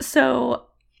 that's fair. So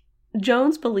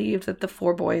Jones believed that the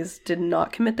 4 boys did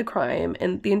not commit the crime,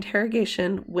 and the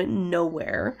interrogation went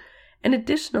nowhere. And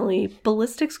additionally,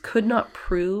 ballistics could not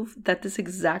prove that this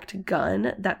exact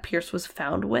gun that Pierce was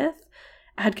found with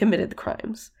had committed the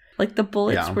crimes. The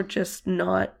bullets were just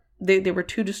not, they were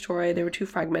too destroyed, they were too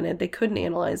fragmented, they couldn't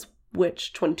analyze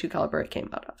which .22 caliber it came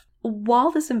out of. While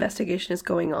this investigation is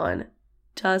going on,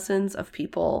 dozens of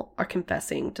people are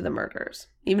confessing to the murders,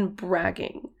 even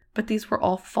bragging. But these were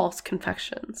all false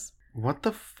confessions. What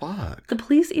the fuck? The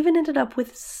police even ended up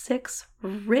with 6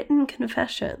 written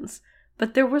confessions,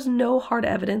 but there was no hard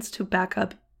evidence to back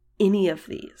up any of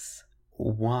these.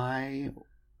 Why?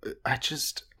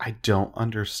 I don't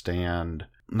understand.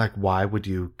 Why would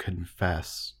you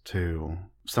confess to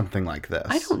something like this?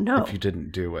 I don't know. If you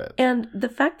didn't do it. And the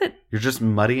fact that... You're just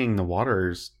muddying the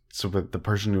waters so that the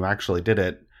person who actually did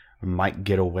it might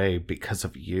get away because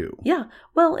of you. Yeah.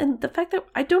 Well, and the fact that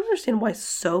I don't understand why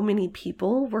so many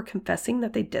people were confessing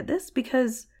that they did this,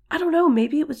 because, I don't know,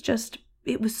 maybe it was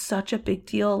such a big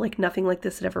deal. Nothing like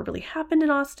this had ever really happened in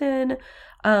Austin.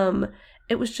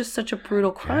 It was just such a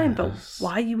brutal crime, but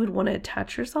why you would want to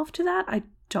attach yourself to that, I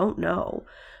don't know.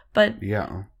 But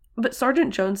yeah. But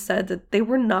Sergeant Jones said that they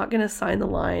were not going to sign the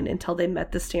line until they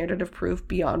met the standard of proof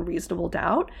beyond reasonable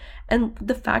doubt. And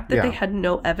the fact that they had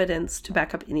no evidence to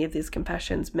back up any of these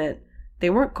confessions meant they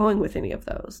weren't going with any of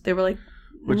those. They were like,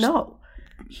 no.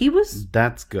 He was...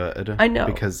 That's good. I know.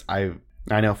 Because I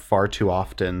I know far too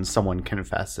often someone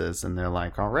confesses and they're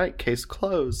like, all right, case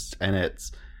closed. And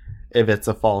if it's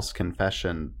a false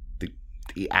confession,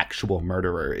 the actual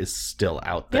murderer is still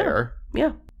out there.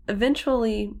 Yeah.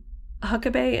 Eventually,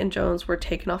 Huckabee and Jones were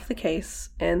taken off the case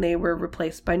and they were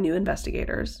replaced by new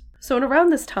investigators. So around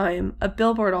this time, a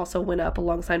billboard also went up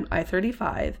alongside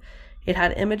I-35. It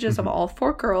had images of all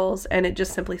 4 girls and it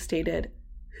just simply stated,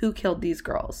 "Who killed these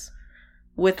girls?"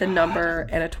 with a number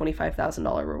and a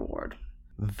 $25,000 reward.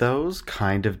 Those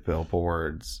kind of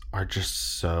billboards are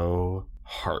just so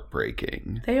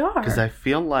heartbreaking. They are. Because I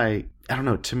feel like, I don't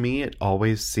know, to me it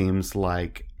always seems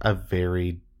like a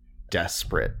very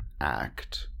desperate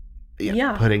act.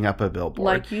 Yeah. Putting up a billboard.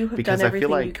 Like you have done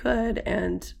everything you could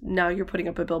and now you're putting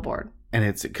up a billboard. And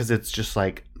it's because it's just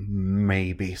like,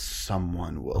 maybe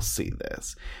someone will see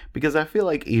this. Because I feel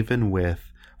like even with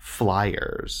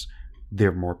flyers,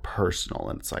 they're more personal,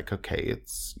 and it's like, okay,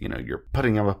 it's, you know, you're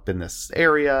putting them up in this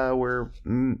area where,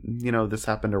 you know, this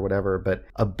happened or whatever, but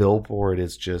a billboard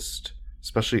is just,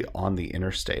 especially on the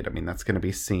interstate, I mean, that's going to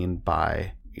be seen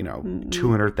by, you know,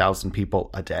 200,000 people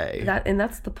a day.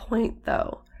 That's the point,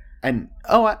 though. And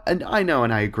I know,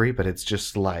 and I agree, but it's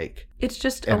just like, it's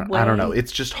just a way. I don't know,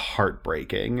 it's just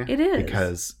heartbreaking. It is,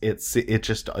 because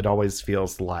it always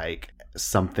feels like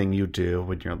something you do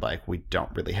when you're like, we don't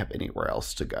really have anywhere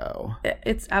else to go.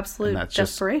 It's absolute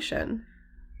desperation.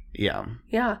 Yeah.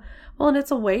 Well, and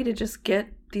it's a way to just get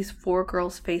these 4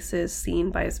 girls' faces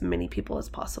seen by as many people as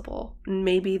possible.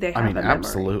 Maybe they have a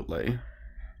memory.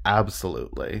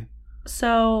 Absolutely.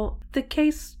 So the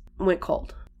case went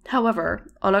cold. However,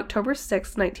 on October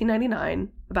 6,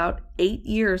 1999, about 8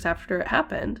 years after it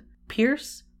happened,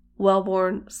 Pierce,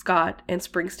 Wellborn, Scott, and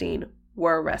Springsteen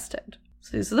were arrested.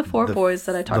 So these are the 4 boys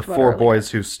that I talked about earlier. The 4 boys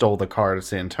who stole the car to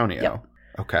San Antonio. Yep.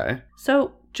 Okay.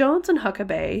 So Jones and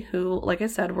Huckabee, who, like I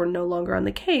said, were no longer on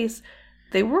the case,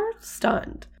 they were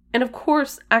stunned. And of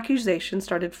course, accusations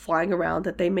started flying around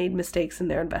that they made mistakes in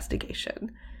their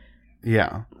investigation.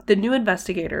 Yeah. The new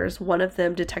investigators, one of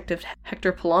them Detective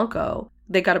Hector Polanco,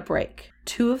 they got a break.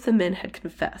 2 of the men had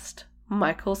confessed,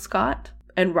 Michael Scott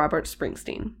and Robert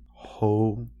Springsteen.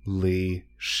 Holy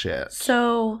shit.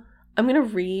 So I'm going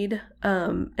to read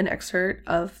an excerpt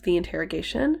of the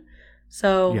interrogation.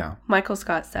 So Michael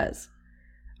Scott says,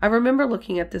 "I remember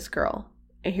looking at this girl.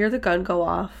 I hear the gun go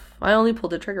off. I only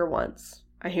pulled the trigger once.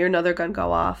 I hear another gun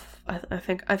go off. I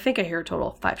think I hear a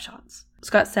total of 5 shots.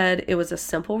 Scott said it was a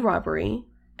simple robbery,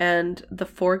 and the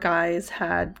 4 guys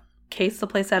had cased the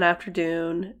place that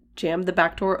afternoon, jammed the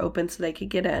back door open so they could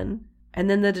get in. And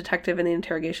then the detective in the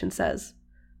interrogation says,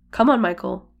 'Come on,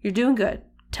 Michael. You're doing good.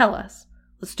 Tell us.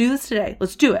 Let's do this today.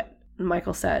 Let's do it.' And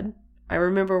Michael said, 'I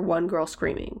remember one girl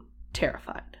screaming,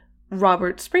 terrified.'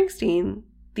 Robert Springsteen,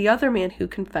 the other man who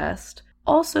confessed,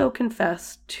 also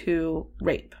confessed to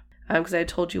rape. Because I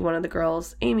told you one of the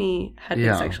girls, Amy, had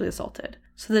been sexually assaulted.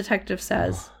 So the detective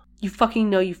says, 'You fucking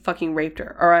know you fucking raped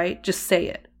her, all right? Just say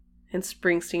it.' And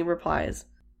Springsteen replies,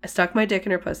 'I stuck my dick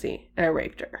in her pussy and I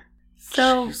raped her.'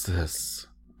 So Jesus.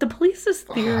 The police's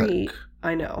theory,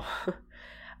 I know.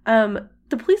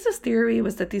 The police's theory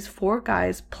was that these 4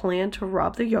 guys planned to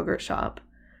rob the yogurt shop.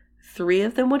 3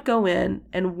 of them would go in,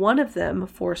 and one of them,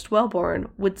 Forrest Wellborn,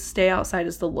 would stay outside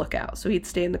as the lookout, so he'd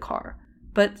stay in the car.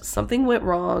 But something went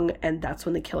wrong, and that's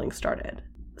when the killing started.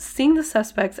 Seeing the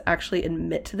suspects actually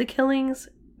admit to the killings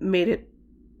made it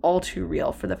all too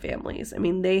real for the families. I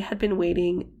mean, they had been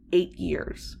waiting 8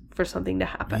 years for something to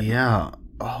happen. Yeah.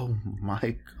 Oh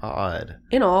my God.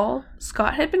 In all,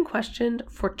 Scott had been questioned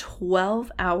for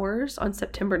 12 hours on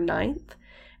September 9th,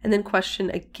 and then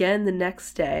questioned again the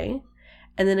next day,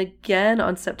 and then again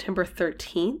on September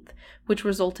 13th, which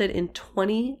resulted in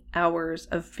 20 hours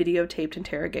of videotaped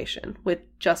interrogation with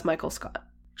just Michael Scott.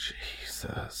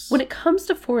 Jesus. When it comes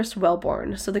to Forrest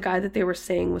Wellborn, so the guy that they were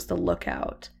saying was the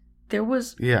lookout, there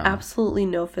was absolutely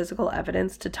no physical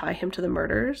evidence to tie him to the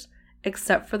murders,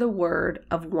 except for the word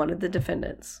of one of the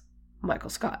defendants, Michael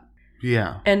Scott.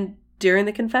 Yeah. And during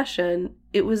the confession,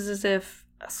 it was as if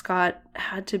Scott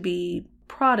had to be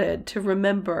prodded to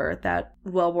remember that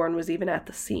Wellborn was even at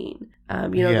the scene.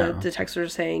 The detectives were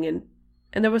saying,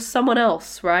 and there was someone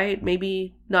else, right?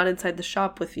 Maybe not inside the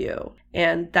shop with you.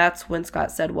 And that's when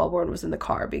Scott said Wellborn was in the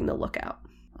car being the lookout.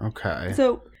 Okay.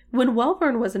 So when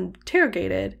Wellborn was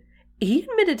interrogated, he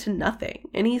admitted to nothing,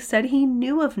 and he said he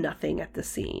knew of nothing at the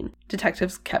scene.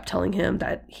 Detectives kept telling him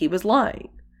that he was lying.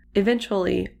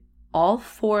 Eventually, all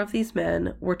 4 of these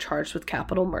men were charged with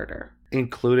capital murder.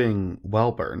 Including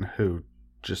Wellborn, who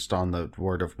just on the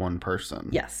word of one person.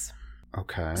 Yes.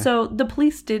 Okay. So the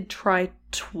police did try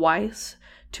twice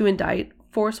to indict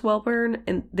Forrest Wellborn,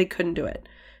 and they couldn't do it.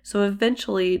 So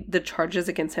eventually the charges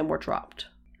against him were dropped.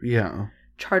 Yeah.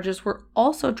 Charges were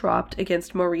also dropped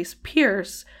against Maurice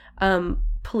Pierce.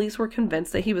 Police were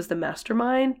convinced that he was the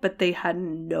mastermind, but they had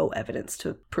no evidence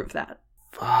to prove that.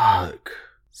 Fuck.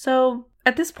 So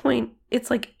at this point,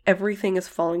 it's like everything is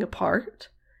falling apart,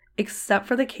 except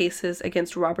for the cases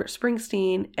against Robert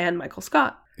Springsteen and Michael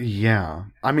Scott. Yeah.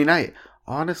 I mean,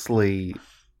 honestly,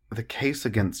 the case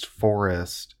against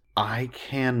Forrest, I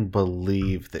can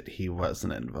believe that he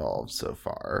wasn't involved so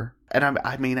far. And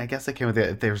I mean, I guess I can with it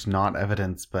if there's not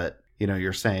evidence, but, you know,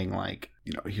 you're saying, like,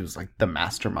 you know, he was, like, the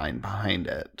mastermind behind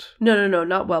it. No,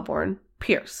 not Wellborn.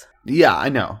 Pierce. Yeah, I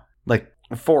know. Like,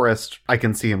 Forrest, I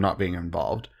can see him not being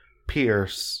involved.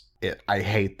 Pierce, I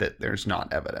hate that there's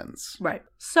not evidence. Right.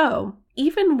 So,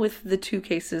 even with the two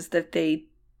cases that they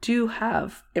do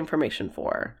have information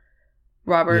for,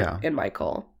 Robert and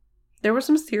Michael, there were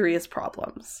some serious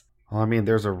problems. Well, I mean,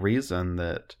 there's a reason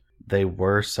that they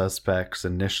were suspects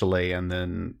initially, and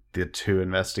then the two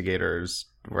investigators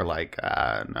were like,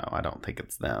 no, I don't think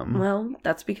it's them. Well,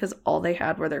 that's because all they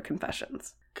had were their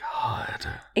confessions. God.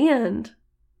 And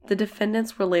the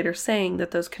defendants were later saying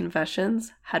that those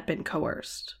confessions had been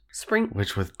coerced.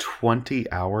 Which with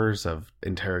 20 hours of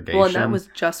interrogation. Well, and that was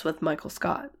just with Michael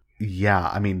Scott. Yeah,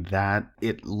 I mean,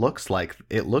 it looks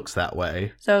that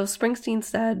way. So Springsteen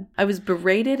said, I was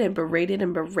berated and berated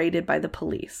and berated by the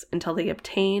police until they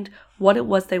obtained what it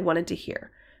was they wanted to hear.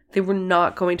 They were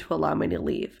not going to allow me to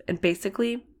leave. And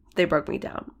basically, they broke me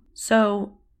down.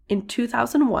 So in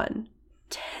 2001,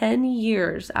 10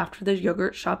 years after the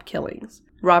yogurt shop killings,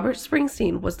 Robert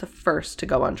Springsteen was the first to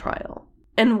go on trial.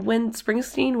 And when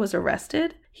Springsteen was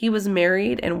arrested, he was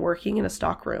married and working in a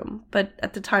stockroom. But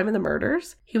at the time of the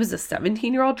murders, he was a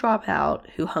 17-year-old dropout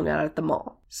who hung out at the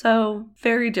mall. So,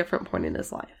 very different point in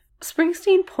his life.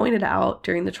 Springsteen pointed out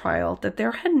during the trial that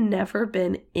there had never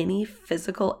been any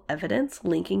physical evidence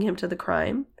linking him to the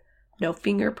crime. No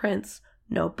fingerprints,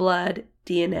 no blood,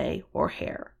 DNA, or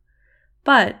hair.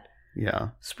 But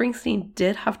Springsteen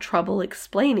did have trouble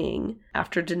explaining,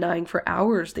 after denying for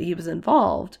hours that he was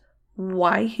involved,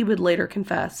 why he would later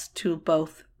confess to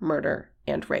both murder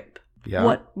and rape. Yeah.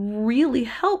 What really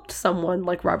helped someone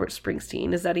like Robert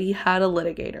Springsteen is that he had a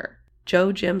litigator,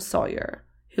 Joe Jim Sawyer,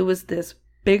 who was this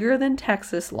bigger than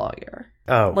Texas lawyer.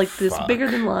 Oh, like this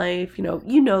bigger than life,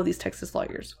 you know these Texas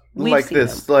lawyers. We've like seen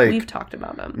this, them. like we've talked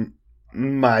about them.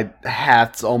 My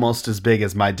hat's almost as big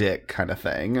as my dick kind of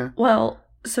thing. Well,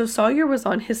 so Sawyer was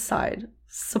on his side,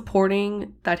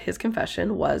 supporting that his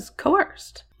confession was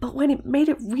coerced. But what it made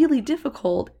it really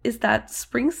difficult is that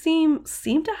Springsteen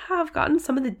seemed to have gotten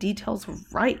some of the details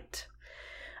right.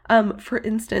 For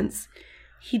instance,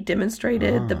 he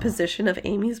demonstrated the position of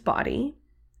Amy's body,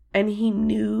 and he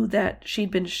knew that she'd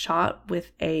been shot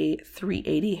with a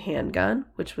 .380 handgun,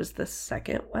 which was the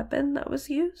second weapon that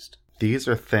was used. These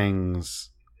are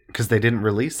things, because they didn't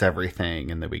release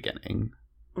everything in the beginning.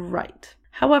 Right.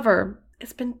 However,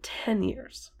 it's been 10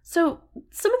 years. So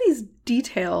some of these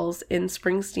details in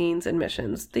Springsteen's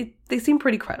admissions, they seem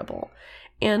pretty credible.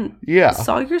 And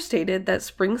Sawyer stated that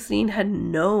Springsteen had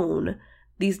known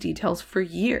these details for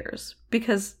years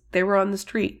because they were on the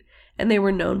street and they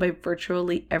were known by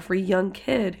virtually every young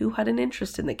kid who had an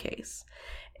interest in the case.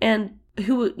 And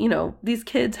who, these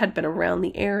kids had been around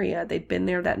the area. They'd been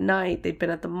there that night. They'd been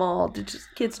at the mall.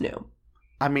 Kids knew.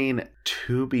 I mean,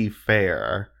 to be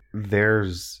fair,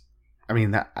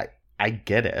 I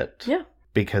get it. Yeah.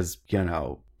 Because,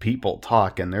 people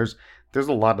talk and there's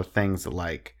a lot of things that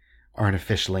like aren't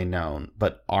officially known,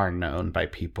 but are known by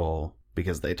people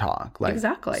because they talk. Like,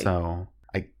 exactly. So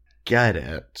I get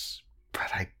it,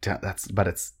 but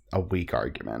it's a weak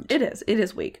argument. It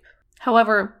is weak.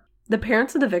 However, the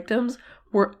parents of the victims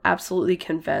were absolutely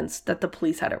convinced that the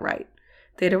police had it right.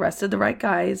 They'd arrested the right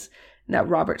guys, and that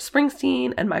Robert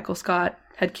Springsteen and Michael Scott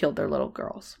had killed their little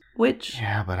girls. Which...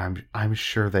 Yeah, but I'm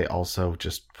sure they also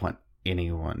just want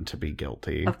anyone to be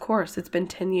guilty. Of course, it's been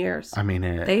 10 years. I mean,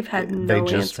 they've had no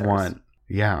answers. They just want...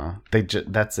 Yeah,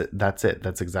 that's it.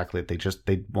 That's exactly it.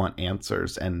 They want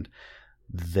answers, and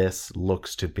this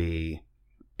looks to be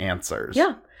answers.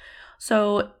 Yeah.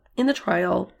 So... in the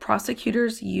trial,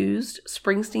 prosecutors used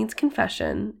Springsteen's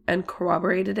confession and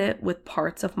corroborated it with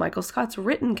parts of Michael Scott's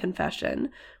written confession,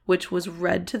 which was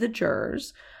read to the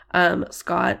jurors.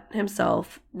 Scott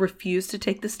himself refused to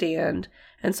take the stand,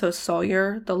 and so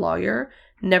Sawyer, the lawyer,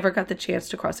 never got the chance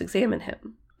to cross-examine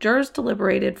him. Jurors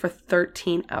deliberated for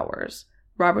 13 hours.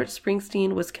 Robert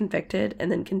Springsteen was convicted and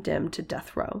then condemned to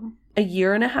death row. A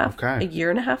year and a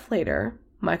half later,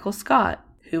 Michael Scott,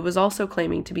 who was also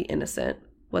claiming to be innocent,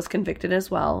 was convicted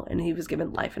as well, and he was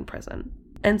given life in prison.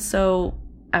 And so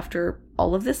after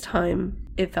all of this time,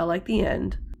 it felt like the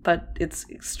end, but it's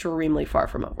extremely far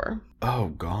from over. Oh,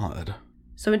 God.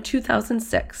 So in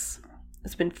 2006,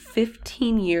 it's been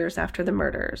 15 years after the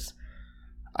murders.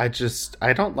 I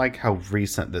don't like how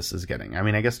recent this is getting. I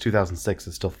mean, I guess 2006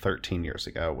 is still 13 years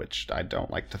ago, which I don't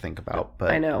like to think about,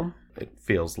 but I know. It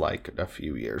feels like a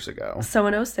few years ago. So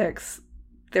in 2006,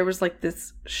 there was like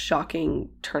this shocking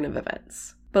turn of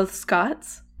events. Both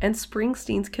Scott's and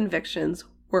Springsteen's convictions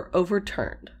were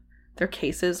overturned. Their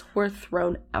cases were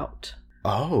thrown out.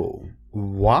 Oh,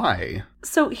 why?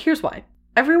 So here's why.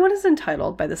 Everyone is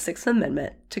entitled by the Sixth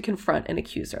Amendment to confront an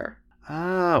accuser.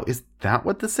 Oh, is that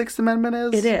what the Sixth Amendment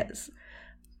is? It is.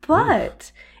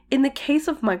 But in the case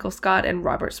of Michael Scott and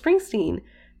Robert Springsteen,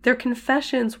 their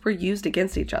confessions were used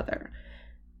against each other.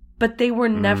 But they were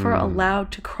never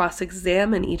allowed to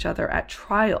cross-examine each other at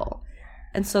trial.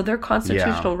 And so their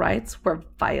constitutional rights were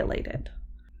violated.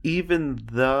 Even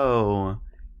though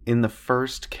in the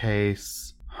first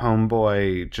case,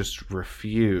 Homeboy just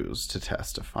refused to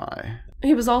testify.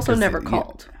 He was also never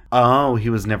called. Oh, he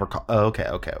was never called. Oh,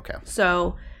 okay.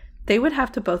 So they would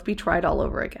have to both be tried all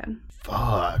over again.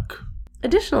 Fuck.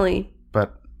 Additionally...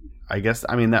 But I guess,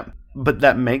 I mean,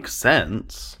 that makes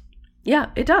sense.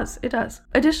 Yeah, it does. It does.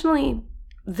 Additionally,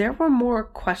 there were more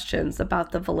questions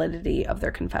about the validity of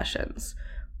their confessions.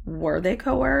 Were they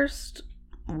coerced?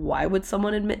 Why would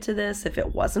someone admit to this if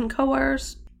it wasn't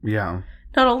coerced? Yeah.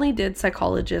 Not only did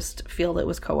psychologists feel it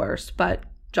was coerced, but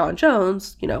John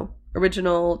Jones,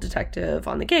 original detective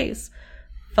on the case,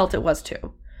 felt it was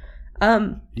too.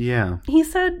 Yeah. He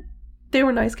said they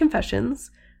were nice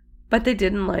confessions, but they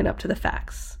didn't line up to the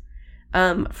facts.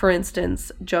 For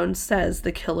instance, Jones says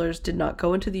the killers did not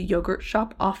go into the yogurt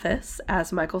shop office,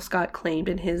 as Michael Scott claimed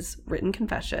in his written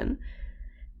confession.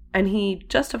 And he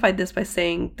justified this by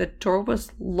saying the door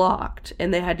was locked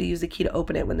and they had to use a key to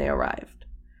open it when they arrived.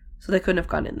 So they couldn't have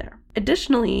gone in there.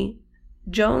 Additionally,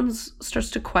 Jones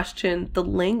starts to question the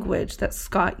language that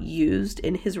Scott used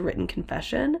in his written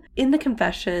confession. In the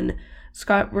confession,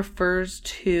 Scott refers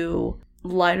to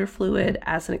lighter fluid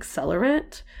as an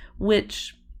accelerant,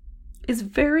 which is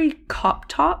very cop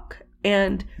talk,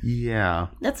 and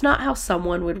that's not how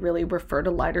someone would really refer to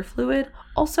lighter fluid.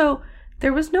 Also,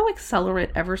 there was no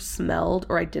accelerant ever smelled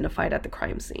or identified at the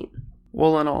crime scene.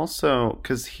 Well, and also,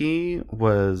 because he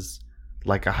was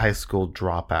like a high school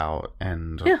dropout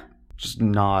and just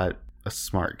not a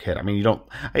smart kid. I mean, I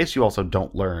guess you also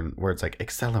don't learn words like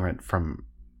accelerant from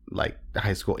like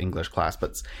high school English class,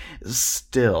 but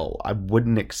still, I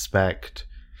wouldn't expect...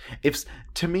 If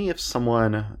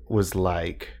someone was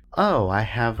like, oh, I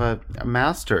have a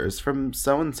master's from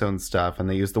so-and-so and stuff, and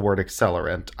they use the word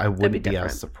accelerant, I wouldn't be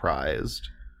as surprised.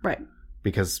 Right.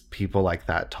 Because people like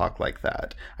that talk like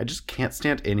that. I just can't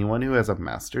stand anyone who has a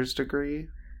master's degree.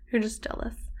 You're just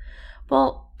jealous.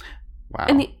 Well... Wow,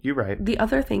 you're right. The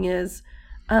other thing is,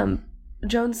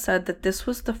 Jones said that this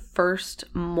was the first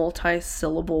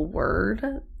multi-syllable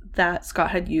word that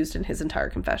Scott had used in his entire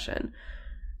confession.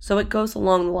 So it goes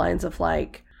along the lines of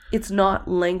like, it's not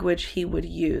language he would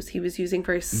use. He was using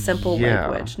very simple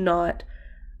language, not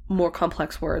more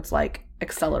complex words like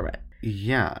accelerant.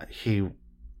 Yeah, he'd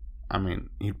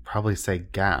probably say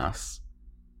gas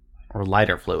or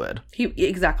lighter fluid.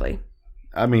 Exactly.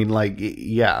 I mean, like,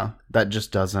 yeah, that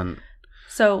just doesn't...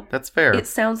 So that's fair. It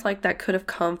sounds like that could have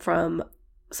come from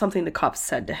something the cops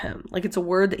said to him. Like it's a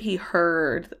word that he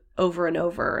heard over and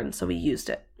over, and so he used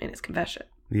it in his confession.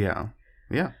 Yeah.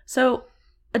 Yeah. So,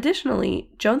 additionally,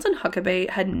 Jones and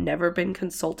Huckabee had never been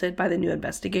consulted by the new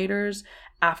investigators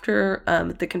after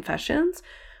the confessions,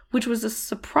 which was a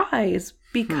surprise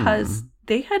because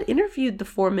they had interviewed the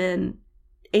four men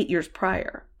 8 years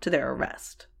prior to their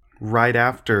arrest. Right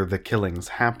after the killings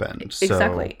happened.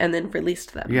 Exactly, and then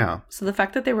released them. Yeah. So the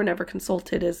fact that they were never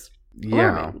consulted is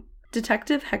alarming.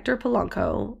 Detective Hector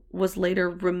Polanco was later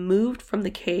removed from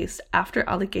the case after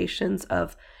allegations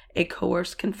of a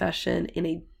coerced confession in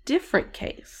a different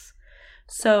case.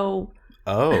 So,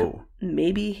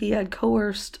 maybe he had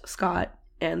coerced Scott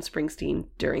and Springsteen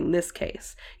during this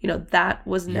case. That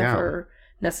was never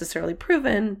necessarily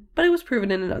proven, but it was proven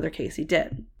in another case he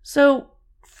did. So,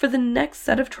 for the next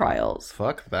set of trials...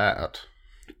 Fuck that.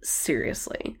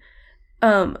 Seriously.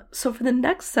 So for the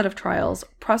next set of trials,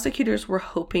 prosecutors were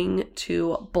hoping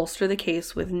to bolster the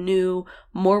case with new,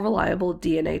 more reliable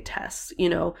DNA tests.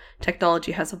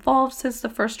 Technology has evolved since the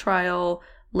first trial.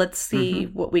 Let's see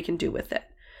what we can do with it.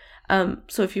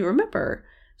 So if you remember,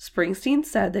 Springsteen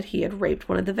said that he had raped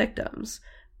one of the victims.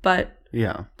 But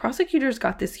prosecutors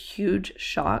got this huge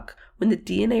shock when the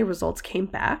DNA results came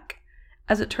back.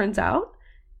 As it turns out,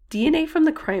 DNA from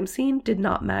the crime scene did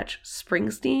not match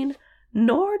Springsteen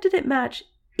nor did it match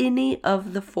any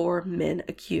of the 4 men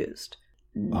accused.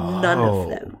 None of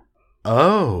them.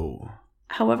 Oh.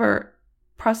 However,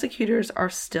 prosecutors are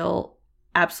still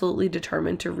absolutely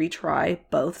determined to retry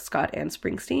both Scott and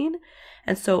Springsteen.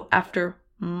 And so after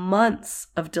months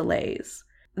of delays,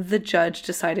 the judge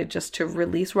decided just to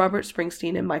release Robert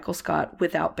Springsteen and Michael Scott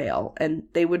without bail, and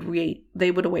they would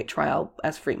await trial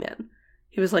as free men.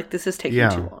 He was like, this is taking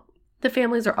too long. The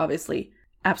families are obviously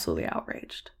absolutely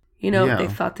outraged. They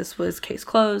thought this was case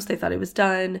closed. They thought it was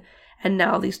done. And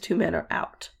now these 2 men are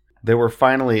out. They were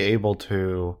finally able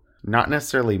to not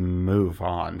necessarily move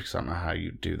on, because I don't know how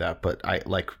you do that, but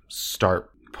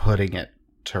start putting it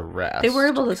to rest. They were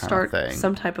able to start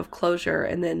some type of closure,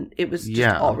 and then it was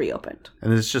just all reopened.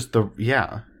 And it's just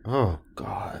oh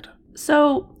God.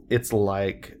 So it's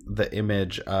like the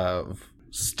image of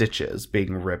stitches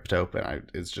being ripped open.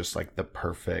 It's just like the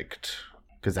perfect,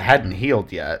 because it hadn't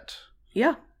healed yet.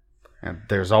 Yeah. And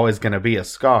there's always going to be a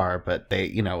scar, but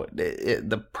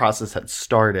the process had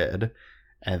started,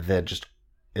 and then just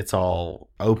it's all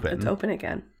open. It's open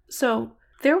again. So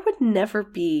there would never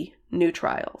be new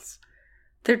trials.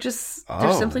 There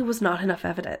simply was not enough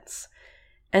evidence.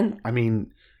 And I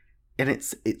mean, and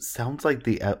it sounds like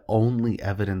the only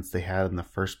evidence they had in the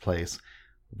first place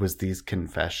was these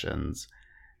confessions.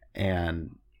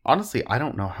 And honestly, I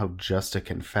don't know how just a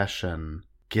confession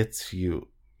gets you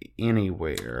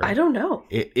anywhere. I don't know.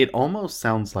 It almost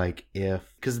sounds like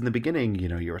because in the beginning,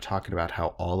 you were talking about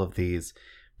how all of these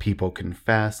people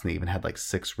confessed, and they even had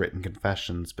 6 written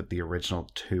confessions, but the original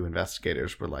 2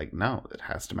 investigators were like, no, it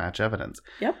has to match evidence.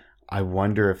 Yep. I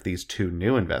wonder if these 2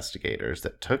 new investigators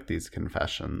that took these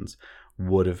confessions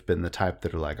would have been the type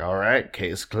that are like, all right,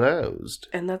 case closed.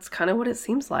 And that's kind of what it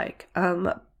seems like.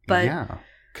 But yeah.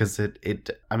 Because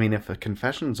if a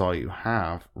confession's all you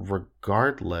have,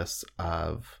 regardless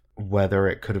of whether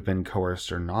it could have been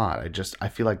coerced or not, I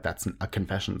feel like that's a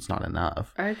confession's not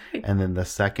enough. I agree. And then the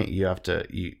second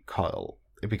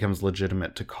it becomes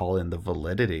legitimate to call in the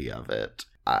validity of it.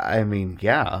 I mean,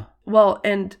 yeah. Well,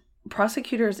 and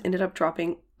prosecutors ended up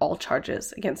dropping all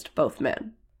charges against both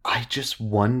men. I just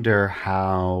wonder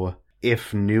how,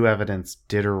 if new evidence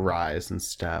did arise and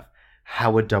stuff,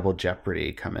 how would double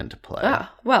jeopardy come into play?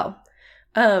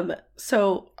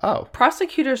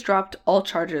 Prosecutors dropped all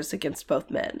charges against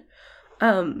both men.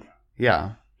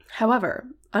 Yeah. However,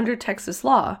 under Texas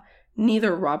law,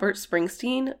 neither Robert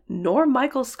Springsteen nor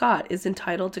Michael Scott is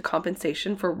entitled to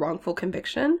compensation for wrongful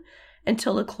conviction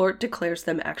until a court declares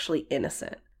them actually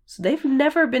innocent. So they've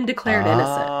never been declared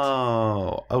innocent.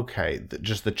 Oh, okay.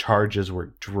 Just the charges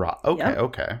were dropped. Okay, yep.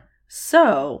 Okay.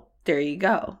 So, there you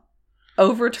go.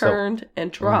 Overturned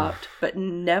and dropped, but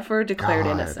never declared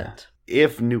innocent.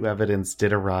 If new evidence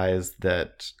did arise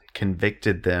that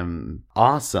convicted them,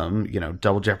 awesome,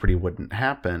 double jeopardy wouldn't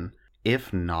happen.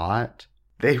 If not,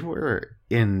 they were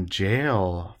in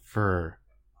jail for,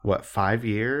 5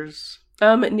 years?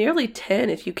 Nearly 10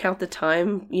 if you count the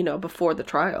time, before the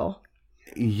trial.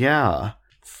 Yeah,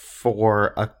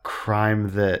 for a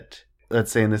crime that,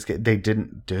 let's say in this case, they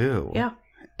didn't do. Yeah.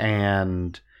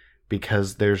 And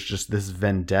because there's just this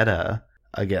vendetta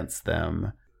against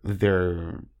them,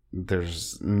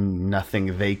 there's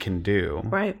nothing they can do.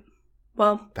 Right.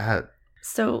 Well,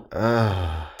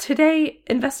 today,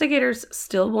 investigators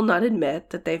still will not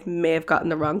admit that they may have gotten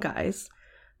the wrong guys.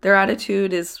 Their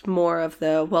attitude is more of if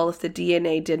the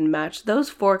DNA didn't match those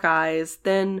 4 guys,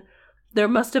 then there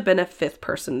must have been a 5th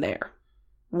person there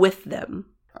with them.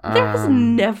 There has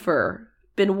never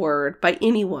been word by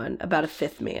anyone about a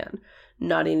 5th man.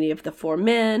 Not any of the 4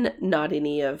 men, not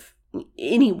any of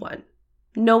anyone.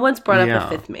 No one's brought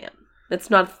up a 5th man. It's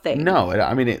not a thing. No,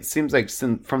 it seems like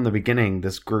from the beginning,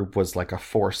 this group was like a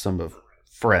foursome of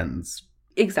friends.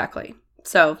 Exactly.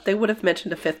 So they would have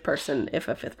mentioned a 5th person if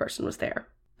a 5th person was there.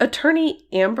 Attorney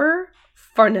Amber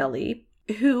Farnelli,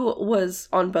 who was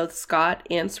on both Scott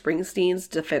and Springsteen's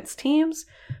defense teams,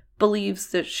 believes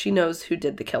that she knows who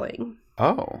did the killing.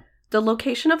 Oh. The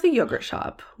location of the yogurt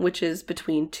shop, which is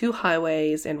between 2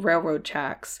 highways and railroad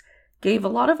tracks, gave a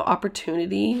lot of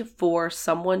opportunity for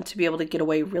someone to be able to get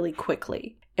away really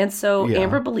quickly. And so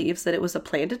Amber believes that it was a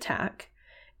planned attack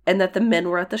and that the men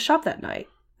were at the shop that night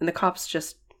and the cops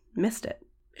just missed it.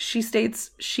 She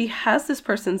states she has this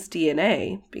person's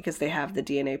DNA because they have the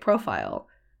DNA profile,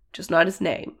 just not his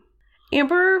name.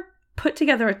 Amber put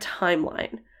together a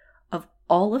timeline of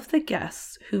all of the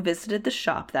guests who visited the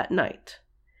shop that night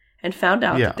and found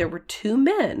out that there were 2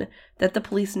 men that the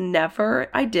police never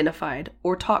identified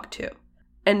or talked to.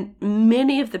 And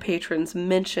many of the patrons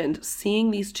mentioned seeing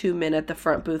these two men at the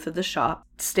front booth of the shop,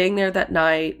 staying there that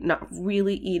night, not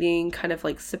really eating, kind of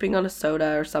like sipping on a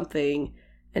soda or something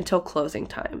until closing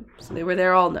time. So they were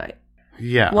there all night.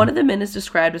 Yeah. One of the men is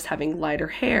described as having lighter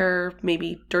hair,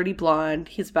 maybe dirty blonde.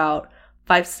 He's about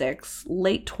 5'6",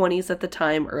 late 20s at the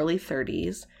time, early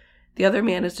 30s. The other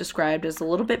man is described as a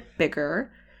little bit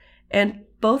bigger, and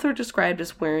both are described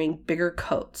as wearing bigger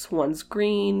coats. One's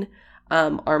green,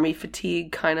 army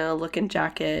fatigue kind of looking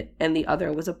jacket, and the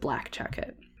other was a black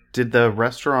jacket. Did the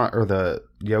restaurant or the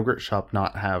yogurt shop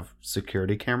not have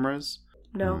security cameras?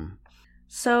 No.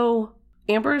 So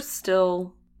Amber's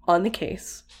still on the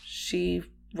case. She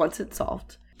wants it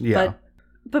solved. Yeah.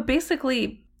 But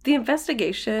basically, the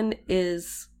investigation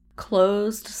is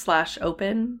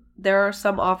closed/open. There are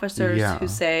some officers who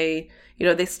say,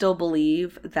 they still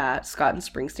believe that Scott and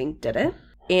Springsteen did it.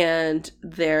 And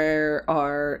there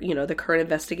are, the current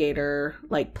investigator,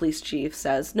 like police chief,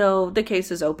 says, no, the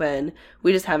case is open.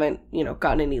 We just haven't,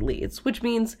 gotten any leads, which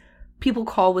means people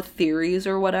call with theories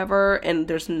or whatever, and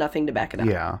there's nothing to back it up.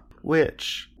 Yeah.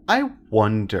 Which I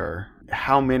wonder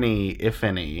how many, if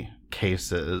any,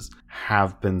 cases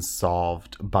have been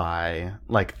solved by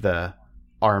like the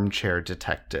armchair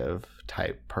detective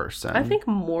type person. I think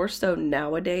more so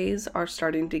nowadays are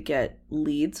starting to get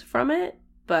leads from it,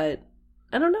 but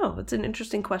I don't know. It's an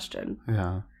interesting question.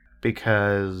 Yeah.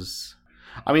 Because,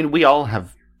 we all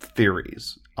have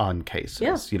theories on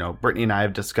cases. Yeah. Brittany and I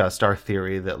have discussed our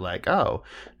theory that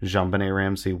JonBenet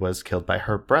Ramsey was killed by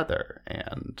her brother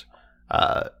and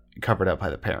covered up by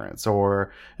the parents,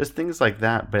 or just things like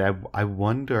that. But I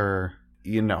wonder,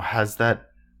 has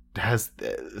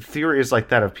theories like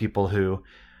that of people who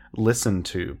listen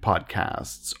to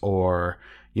podcasts or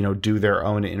do their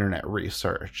own internet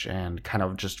research and kind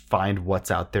of just find what's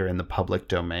out there in the public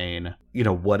domain,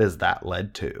 what has that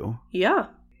led to? Yeah.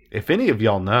 If any of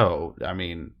y'all know,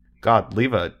 God,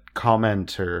 leave a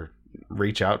comment or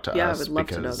reach out to us. Yeah, I would love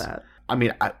to know that.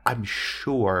 I'm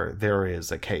sure there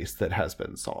is a case that has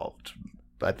been solved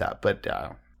by that, but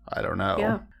I don't know.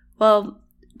 Yeah. Well,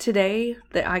 today,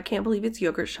 the I Can't Believe It's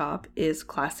Yogurt Shop is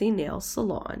Classy Nails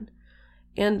Salon.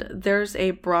 And there's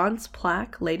a bronze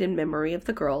plaque laid in memory of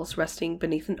the girls resting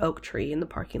beneath an oak tree in the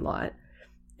parking lot.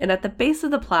 And at the base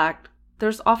of the plaque,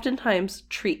 there's oftentimes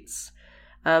treats,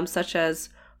 such as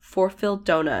 4 filled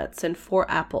donuts and 4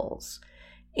 apples.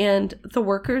 And the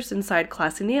workers inside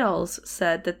Classy Nails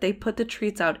said that they put the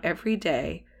treats out every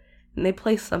day, and they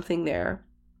place something there,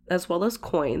 as well as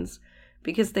coins,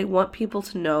 because they want people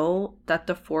to know that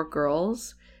the 4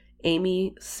 girls,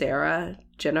 Amy, Sarah,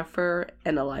 Jennifer,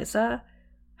 and Eliza,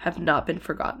 have not been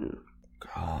forgotten.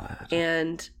 God.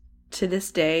 And to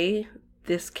this day,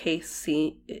 this case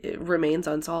remains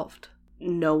unsolved.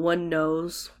 No one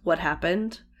knows what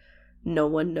happened. No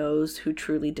one knows who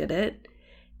truly did it.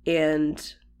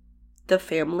 And the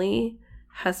family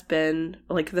has been,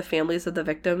 the families of the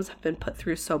victims have been put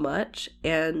through so much.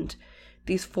 And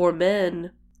these 4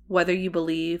 men, whether you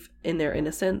believe in their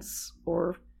innocence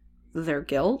or their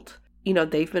guilt,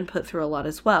 they've been put through a lot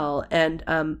as well. And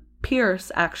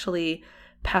Pierce actually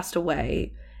passed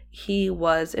away. He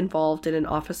was involved in an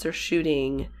officer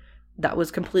shooting that was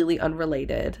completely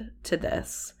unrelated to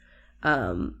this.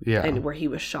 And where he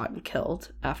was shot and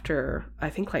killed after, I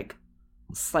think,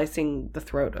 slicing the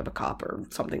throat of a cop or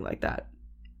something like that.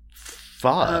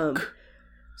 Fuck.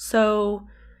 So,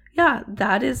 yeah,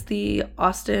 that is the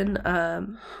Austin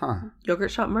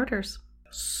Yogurt Shop murders.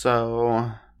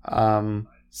 So,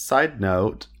 side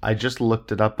note, I just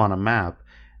looked it up on a map.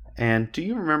 And do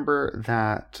you remember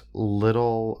that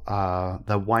little,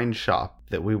 the wine shop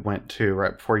that we went to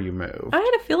right before you moved? I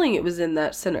had a feeling it was in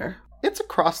that center. It's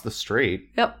across the street.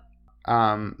 Yep.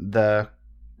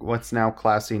 What's now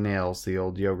Classy Nails, the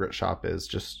old yogurt shop, is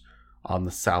just on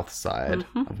the south side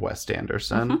of West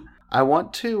Anderson.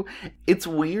 Mm-hmm. It's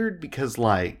weird because,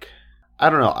 I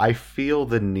don't know, I feel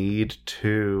the need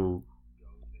to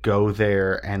go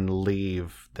there and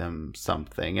leave them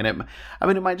something. And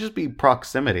it might just be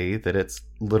proximity, that it's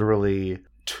literally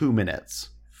 2 minutes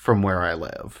from where I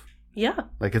live. Yeah.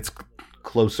 It's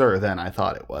closer than I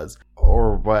thought it was.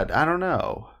 Or what? I don't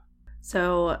know.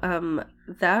 So,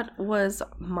 that was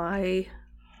my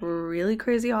really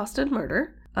crazy Austin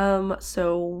murder.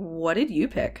 So what did you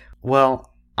pick?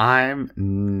 Well, I'm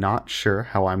not sure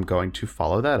how I'm going to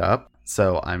follow that up.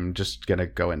 So I'm just going to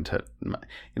go into... You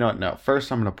know what? No,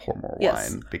 first I'm going to pour more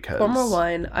wine. Because pour more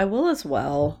wine. I will as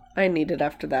well. I need it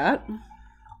after that.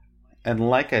 And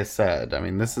like I said,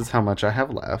 this is how much I have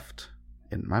left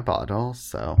in my bottle.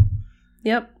 So...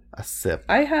 Yep. A sip.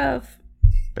 I have...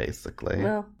 Basically.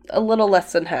 Well, a little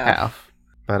less than half.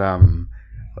 But,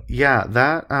 Yeah,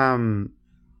 that,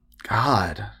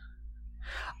 God.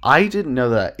 I didn't know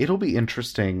that. It'll be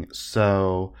interesting.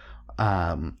 So,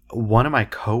 one of my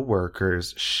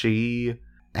coworkers, she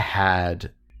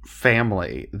had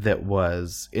family that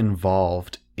was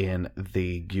involved in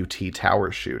the UT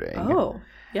Tower shooting. Oh,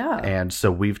 yeah. And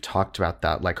so we've talked about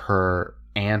that. Like, her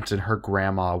aunt and her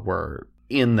grandma were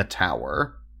in the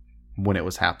tower when it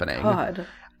was happening. God.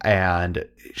 And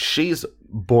she's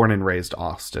born and raised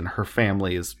Austin. Her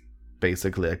family is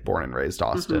basically like born and raised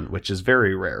Austin, which is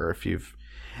very rare if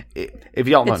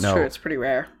y'all don't know. It's true, it's pretty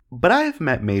rare. But I have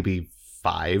met maybe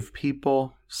 5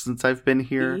 people since I've been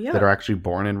here that are actually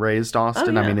born and raised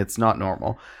Austin. I mean, it's not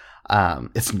normal.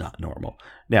 It's not normal.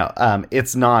 No,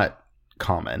 it's not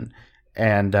common.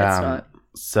 And It's not.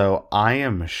 so I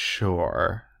am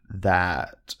sure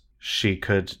that she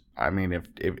could, I mean,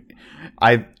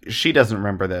 she doesn't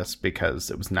remember this because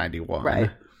it was 91.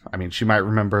 Right. I mean, she might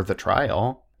remember the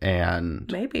trial, and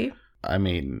Maybe. I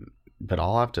mean, but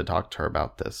I'll have to talk to her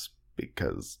about this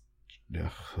because...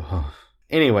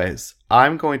 Anyways,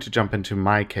 I'm going to jump into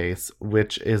my case,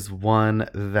 which is one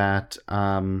that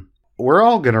we're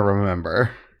all going to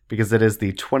remember because it is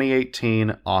the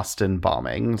 2018 Austin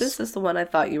bombings. This is the one I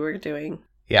thought you were doing.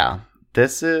 Yeah,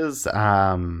 this is...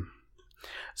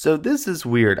 So this is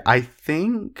weird. I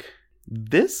think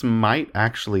this might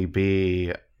actually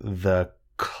be the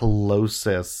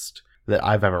closest that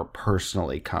I've ever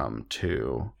personally come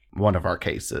to one of our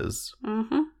cases.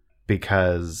 Mm-hmm.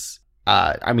 Because,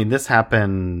 I mean, this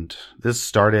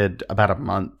started about a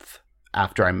month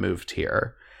after I moved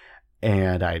here.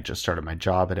 And I just started my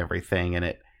job and everything.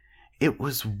 And it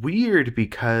was weird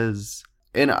because,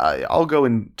 and I'll go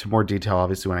into more detail,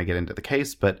 obviously, when I get into the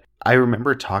case. But I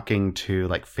remember talking to,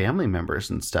 like, family members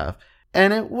and stuff.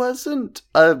 And it wasn't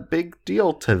a big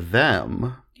deal to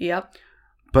them. Yep.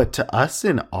 But to us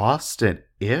in Austin,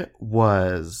 it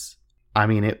was, I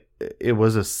mean, it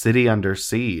was a city under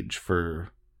siege for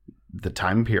the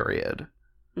time period.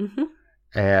 Mm-hmm.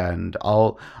 And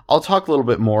I'll talk a little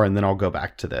bit more and then I'll go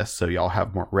back to this so y'all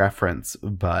have more reference.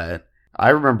 But I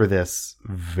remember this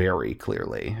very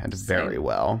clearly and very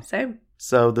well. Same.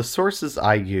 So the sources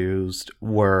I used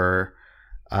were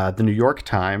the New York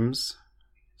Times,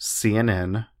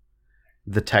 CNN,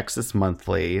 the Texas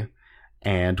Monthly,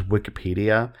 and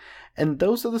Wikipedia. And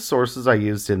those are the sources I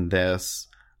used in this.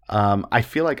 I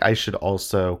feel like I should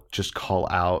also just call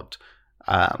out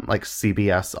like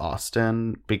CBS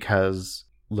Austin, because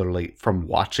literally from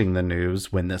watching the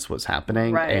news when this was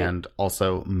happening, and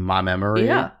also my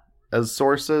memory as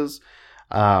sources,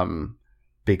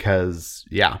 because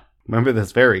remember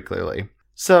this very clearly.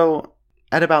 So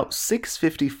at about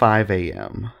 6:55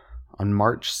 a.m. on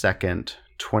March 2nd,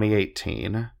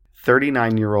 2018,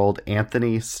 39-year-old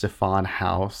Anthony Stefan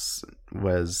House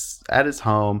was at his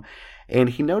home, and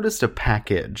he noticed a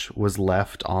package was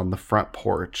left on the front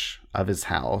porch of his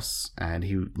house, and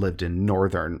he lived in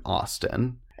northern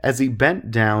Austin. As he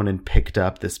bent down and picked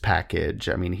up this package,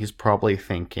 I mean, he's probably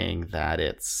thinking that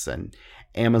it's an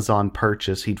Amazon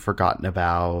purchase he'd forgotten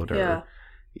about, or,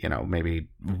 you know, maybe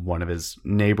one of his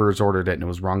neighbors ordered it and it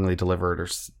was wrongly delivered or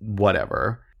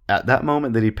whatever. At that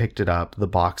moment that he picked it up, the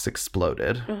box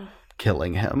exploded,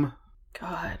 killing him.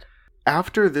 God.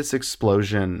 After this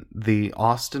explosion, the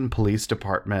Austin Police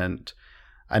Department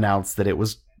announced that it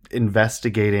was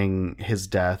investigating his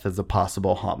death as a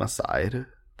possible homicide,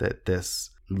 that this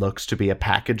looks to be a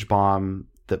package bomb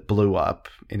that blew up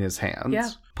in his hands. Yeah.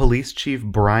 Police Chief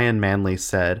Brian Manley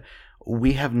said,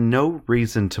 "We have no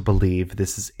reason to believe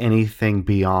this is anything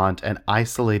beyond an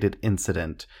isolated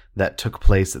incident that took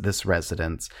place at this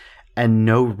residence, and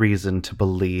no reason to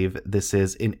believe this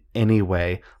is in any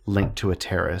way linked to a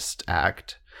terrorist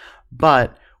act.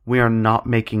 But we are not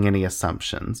making any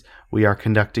assumptions. We are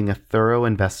conducting a thorough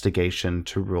investigation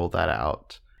to rule that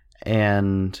out."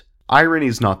 And irony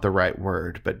is not the right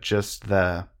word, but just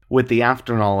with the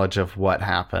afterknowledge of what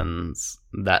happens,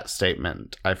 that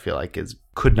statement, I feel like,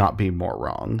 could not be more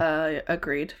wrong.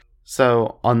 Agreed.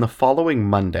 So, on the following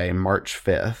Monday, March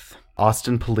 5th,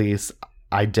 Austin police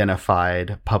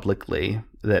identified publicly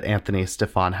that Anthony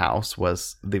Stefan House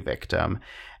was the victim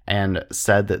and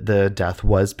said that the death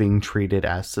was being treated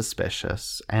as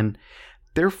suspicious. And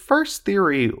their first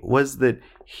theory was that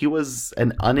he was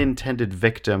an unintended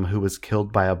victim who was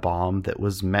killed by a bomb that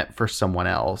was meant for someone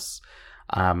else.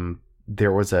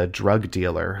 There was a drug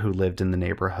dealer who lived in the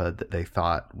neighborhood that they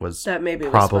thought was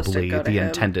probably the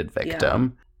intended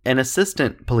victim. An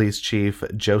assistant police chief,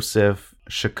 Joseph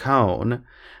Chacon,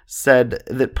 said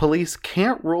that police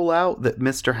can't rule out that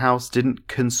Mr. House didn't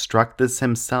construct this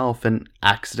himself and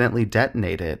accidentally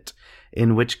detonate it.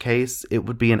 in which case it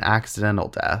would be an accidental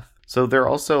death. So they're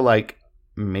also like,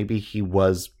 maybe he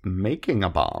was making a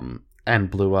bomb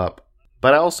and blew up.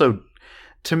 But also,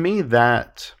 to me,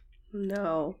 that...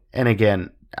 No. And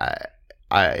again,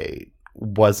 I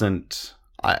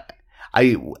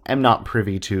am not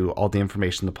privy to all the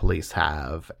information the police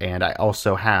have, and I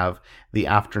also have the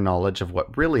after knowledge of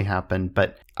what really happened,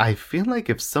 but I feel like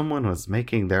if someone was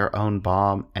making their own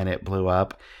bomb and it blew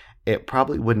up, it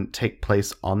probably wouldn't take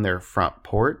place on their front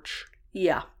porch.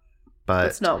 Yeah. But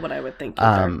that's not what I would think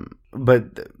either.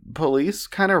 But police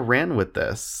kind of ran with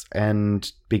this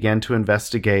and began to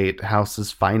investigate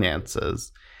House's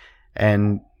finances.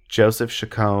 And Joseph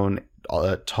Chacon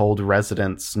told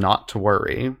residents not to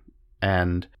worry.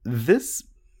 And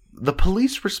the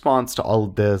police response to all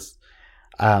of this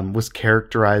was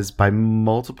characterized by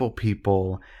multiple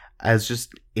people as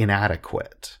just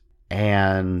inadequate.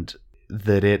 And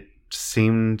that it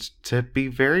seemed to be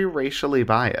very racially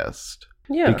biased.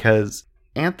 Yeah. Because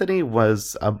Anthony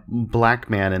was a black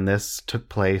man, and this took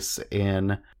place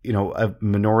in, a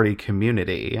minority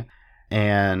community.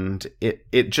 And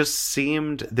it just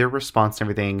seemed, their response to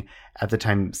everything at the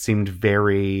time seemed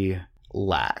very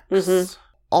lax. Mm-hmm.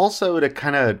 Also, to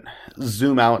kind of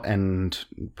zoom out and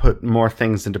put more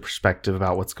things into perspective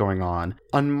about what's going on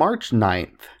March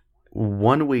 9th,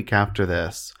 1 week after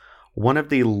this, one of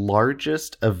the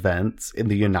largest events in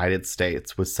the United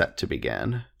States was set to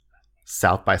begin.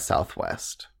 South by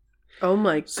Southwest. Oh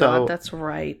my God, that's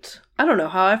right. I don't know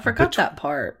how I forgot that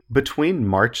part. Between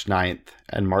March 9th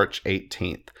and March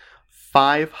 18th,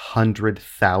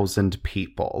 500,000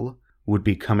 people would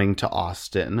be coming to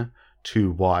Austin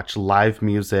to watch live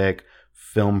music,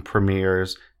 film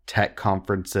premieres, tech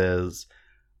conferences.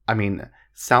 I mean,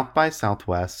 South by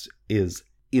Southwest is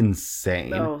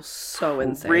insane. Oh, so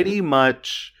insane. Pretty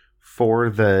much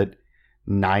for the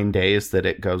 9 days that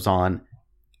it goes on,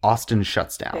 Austin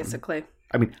shuts down. Basically.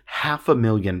 I mean,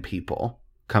 500,000 people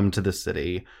come to the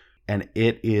city, and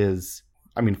it is,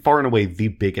 far and away the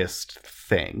biggest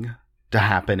thing to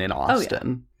happen in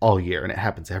Austin all year, and it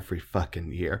happens every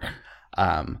fucking year.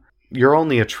 You're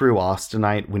only a true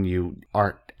Austinite when you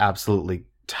are absolutely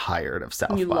tired of South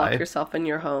by. You lock yourself in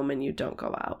your home and you don't go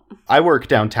out. I work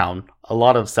downtown. A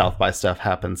lot of South by stuff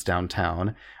happens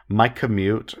downtown. My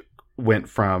commute went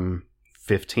from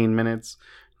 15 minutes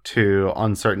to,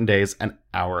 on certain days, an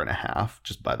hour and a half,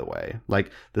 just by the way.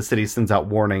 Like, the city sends out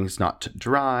warnings not to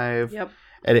drive. Yep.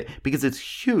 And because it's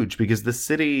huge, because the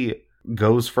city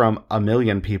goes from 1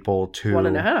 million people to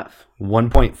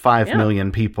 1.5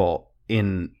 million people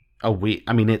in a week.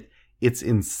 I mean, it's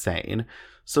insane.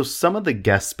 So some of the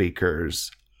guest speakers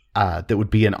that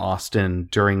would be in Austin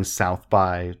during South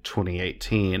by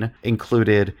 2018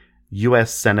 included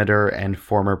U.S. Senator and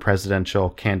former presidential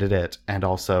candidate, and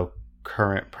also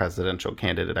current presidential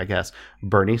candidate, I guess,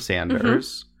 Bernie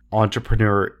Sanders,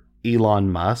 entrepreneur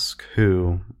Elon Musk,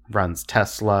 who runs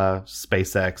Tesla,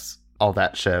 SpaceX, all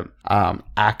that shit,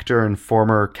 actor and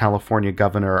former California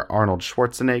Governor Arnold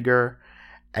Schwarzenegger,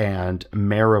 and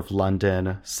Mayor of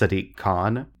London Sadiq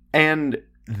Khan. And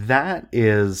that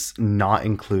is not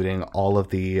including all of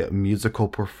the musical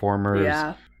performers.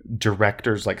 Yeah.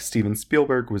 Directors like Steven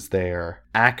Spielberg was there,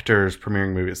 actors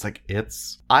premiering movies.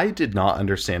 I did not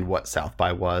understand what South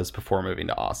by was before moving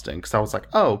to Austin, because I was like,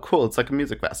 oh, cool, it's like a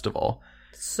music festival.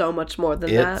 So much more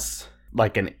than that. It's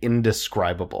like an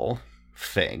indescribable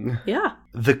thing. Yeah.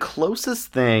 The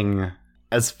closest thing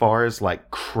as far as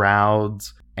like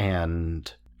crowds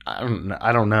and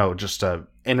I don't know, just a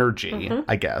energy,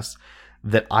 I guess,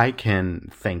 that I can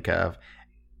think of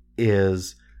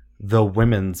is the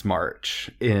Women's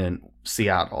March in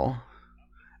Seattle.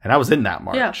 And I was in that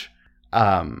march.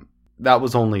 Yeah. That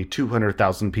was only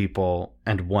 200,000 people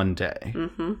and 1 day.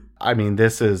 Mm-hmm. I mean,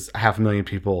 this is 500,000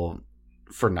 people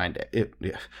for 9 days.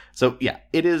 So, yeah,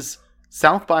 it is.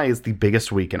 South by is the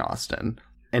biggest week in Austin.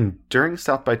 And during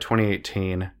South by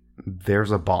 2018,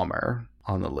 there's a bomber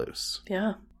on the loose.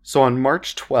 Yeah. So on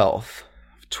March 12th,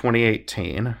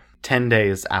 2018, 10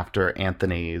 days after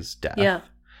Anthony's death,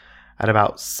 at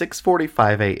about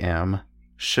 6:45 a.m.,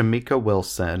 Shamika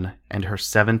Wilson and her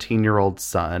 17-year-old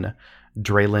son,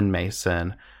 Draylon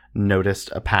Mason,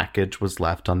 noticed a package was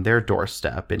left on their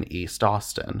doorstep in East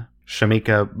Austin.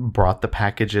 Shamika brought the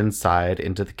package inside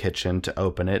into the kitchen to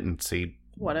open it and see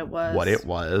what it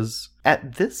was.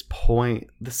 At this point,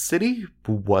 the city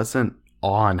wasn't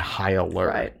on high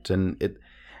alert. Right. And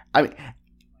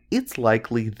it's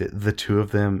likely that the two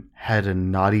of them had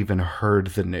not even heard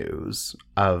the news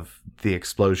of the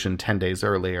explosion 10 days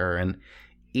earlier. And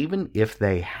even if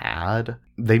they had,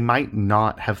 they might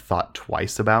not have thought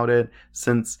twice about it,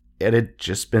 since it had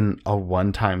just been a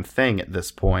one-time thing at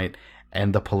this point,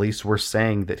 and the police were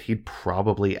saying that he'd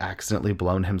probably accidentally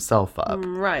blown himself up.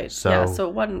 Right. So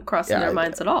it wasn't crossing their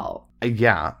minds at all.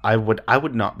 Yeah, I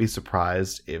would not be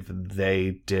surprised if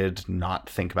they did not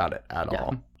think about it at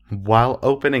all. While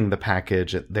opening the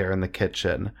package there in the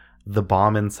kitchen, the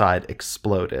bomb inside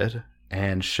exploded,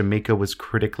 and Shamika was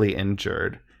critically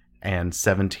injured, and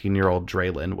 17-year-old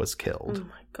Draylen was killed. Oh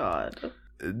my God.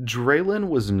 Draylen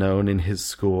was known in his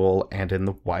school and in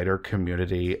the wider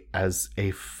community as a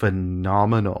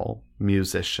phenomenal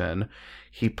musician.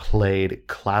 He played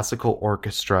classical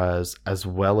orchestras as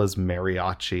well as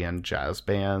mariachi and jazz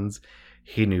bands.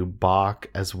 He knew Bach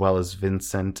as well as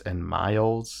Vincent and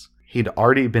Miles. He'd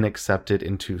already been accepted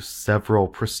into several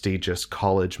prestigious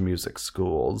college music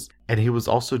schools, and he was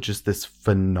also just this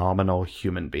phenomenal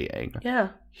human being. Yeah.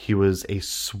 He was a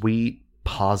sweet,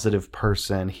 positive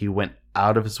person. He went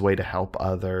out of his way to help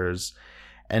others.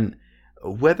 And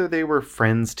whether they were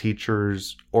friends,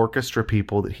 teachers, orchestra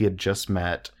people that he had just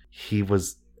met, he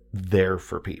was there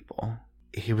for people.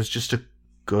 He was just a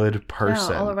good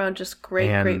person. Yeah, all around just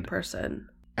great person.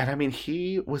 And I mean,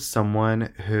 he was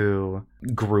someone who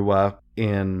grew up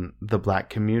in the Black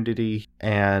community,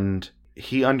 and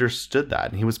he understood that.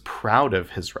 And he was proud of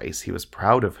his race. He was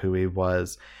proud of who he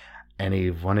was. And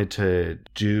he wanted to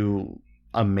do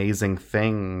amazing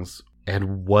things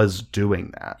and was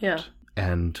doing that. Yeah.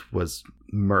 And was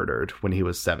murdered when he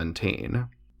was 17.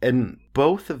 And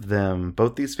both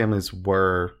these families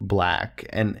were Black.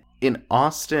 And in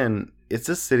Austin, it's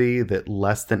a city that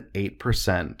less than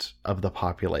 8% of the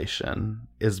population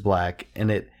is Black.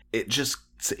 And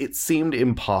it seemed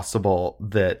impossible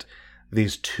that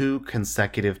these 2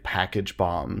 consecutive package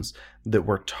bombs that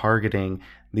were targeting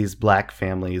these Black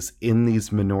families in these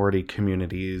minority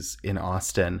communities in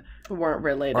Austin weren't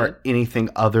related, or anything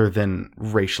other than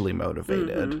racially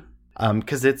motivated.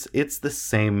 Because it's the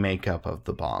same makeup of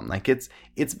the bomb. Like it's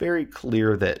very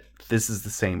clear that this is the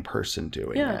same person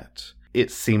doing it. It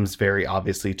seems very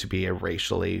obviously to be a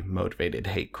racially motivated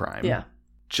hate crime. Yeah.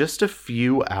 Just a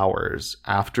few hours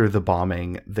after the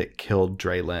bombing that killed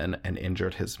Draylen and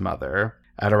injured his mother,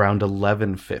 at around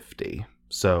 11:50,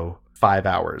 so 5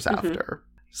 hours after,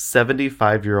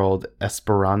 75-year-old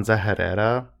Esperanza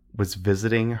Herrera was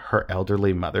visiting her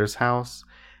elderly mother's house,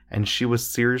 and she was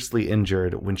seriously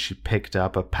injured when she picked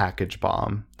up a package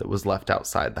bomb that was left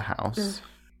outside the house.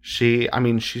 She's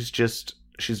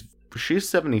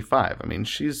 75. I mean,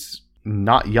 she's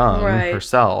not young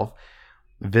herself,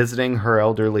 visiting her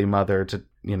elderly mother to,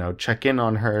 check in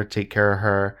on her, take care of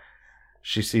her.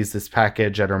 She sees this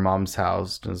package at her mom's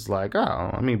house and is like, oh,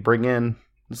 let me bring in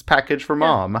this package for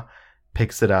mom.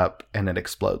 Picks it up and it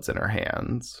explodes in her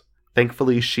hands.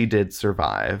 Thankfully, she did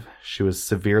survive. She was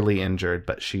severely injured,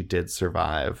 but she did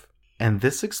survive. And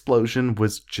this explosion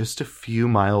was just a few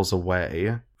miles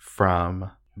away from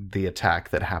the attack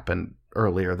that happened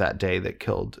earlier that day that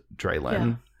killed Draylen.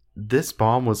 Yeah. This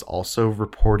bomb was also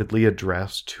reportedly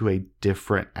addressed to a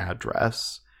different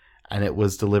address, and it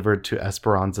was delivered to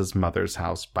Esperanza's mother's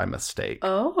house by mistake.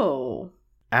 Oh.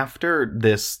 After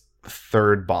this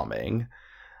third bombing,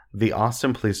 the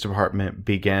Austin Police Department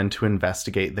began to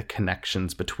investigate the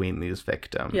connections between these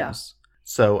victims. Yeah.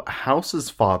 So House's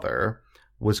father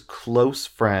was close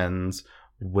friends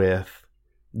with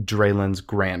Draylen's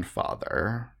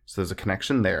grandfather. So there's a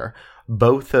connection there.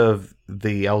 Both of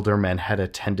the elder men had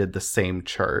attended the same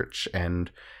church, and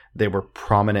they were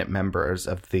prominent members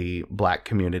of the Black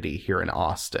community here in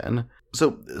Austin.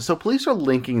 So police are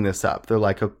linking this up. They're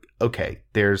like, okay,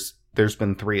 there's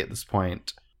been 3 at this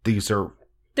point.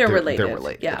 They're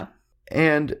related. Yeah.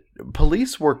 And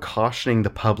police were cautioning the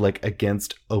public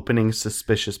against opening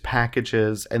suspicious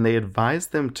packages, and they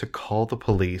advised them to call the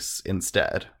police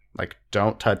instead. Like,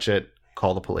 don't touch it,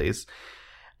 call the police.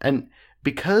 And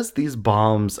because these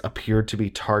bombs appeared to be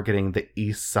targeting the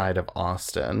east side of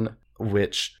Austin,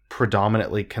 which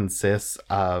predominantly consists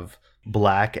of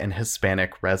Black and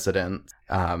Hispanic residents,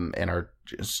 and are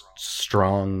just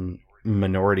strong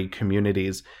minority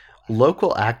communities,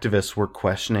 local activists were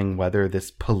questioning whether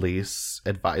this police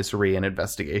advisory and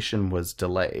investigation was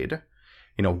delayed.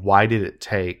 Why did it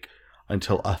take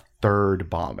until a third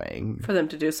bombing for them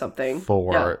to do something?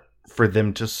 For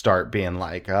them to start being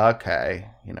like, okay,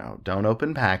 don't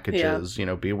open packages,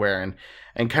 beware,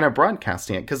 and kind of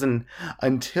broadcasting it. Because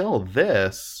until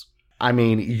this, I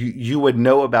mean, you would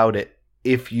know about it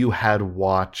if you had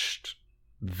watched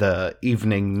the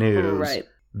evening news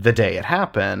the day it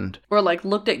happened. Or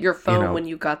looked at your phone when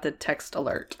you got the text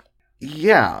alert.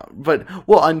 Yeah, but,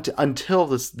 until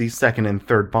these second and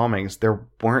third bombings, there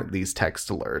weren't these text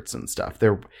alerts and stuff.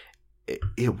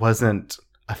 It wasn't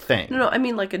a thing. No, I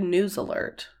mean like a news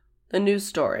alert. The news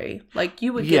story. Like,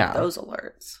 you would get those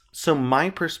alerts. So my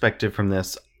perspective from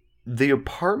this, the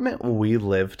apartment we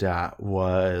lived at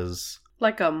was...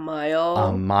 like a mile?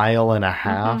 A mile and a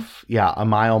half. Mm-hmm. Yeah, a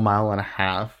mile and a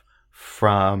half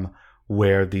from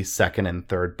where the second and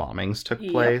third bombings took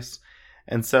place.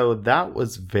 And so that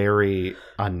was very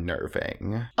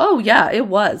unnerving. Oh, yeah, it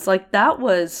was. Like, that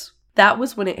was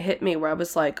when it hit me, where I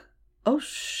was like, oh,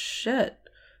 shit.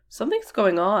 Something's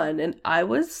going on. And I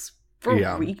was...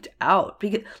 freaked out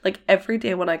because like every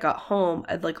day when I got home,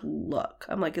 I'd like look.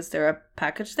 I'm like, is there a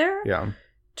package there? Yeah.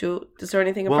 Is there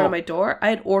anything in front of my door? I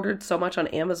had ordered so much on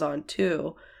Amazon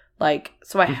too, like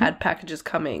so I had packages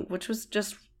coming, which was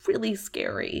just really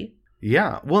scary.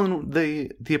 Yeah. Well,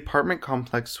 the apartment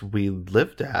complex we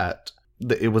lived at,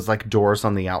 it was like doors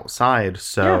on the outside,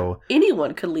 so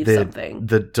anyone could leave something.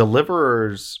 The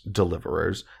deliverers,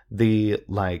 the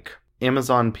like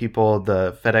Amazon people,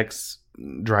 the FedEx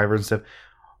driver and stuff,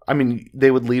 I mean, they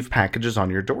would leave packages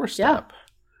on your doorstep.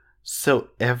 So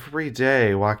every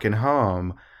day walking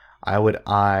home, I would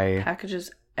eye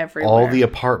packages everywhere, all the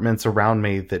apartments around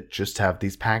me that just have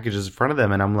these packages in front of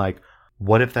them, and I'm like,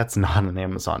 what if that's not an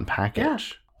Amazon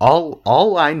package?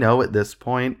 All I know at this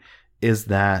point is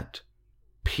that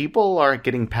people are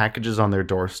getting packages on their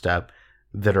doorstep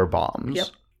that are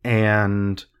bombs.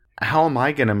 And how am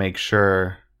I going to make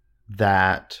sure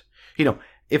that,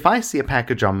 if I see a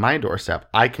package on my doorstep,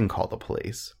 I can call the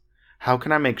police. How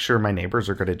can I make sure my neighbors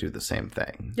are going to do the same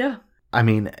thing? Yeah. I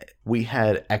mean, we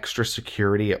had extra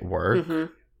security at work.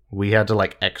 Mm-hmm. We had to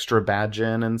like extra badge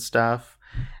in and stuff.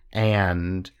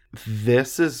 And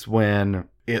this is when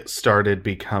it started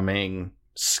becoming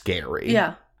scary.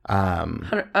 Yeah. I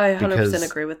 100%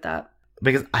 agree with that.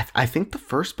 Because I think the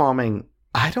first bombing,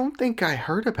 I don't think I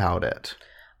heard about it.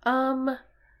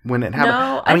 When it happened.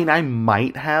 No, I mean, I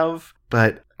might have,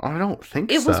 but I don't think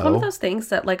so. It was one of those things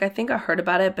that, like, I think I heard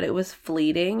about it, but it was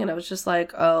fleeting, and I was just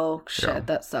like, oh, shit,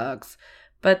 that sucks.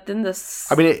 But then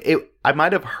I mean, I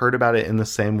might have heard about it in the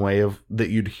same way of that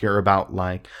you'd hear about,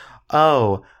 like,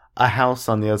 oh, a house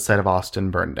on the other side of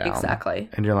Austin burned down. Exactly.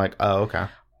 And you're like, oh, okay.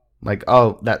 Like,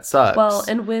 oh, that sucks. Well,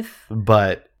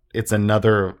 But it's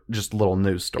another just little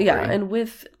news story. Yeah, and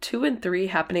with 2 and 3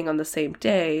 happening on the same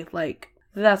day, like,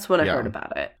 that's when I heard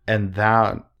about it. And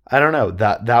that, I don't know,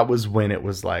 that was when it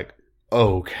was like,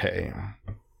 okay,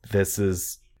 this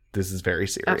is very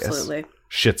serious. Absolutely.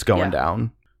 Shit's going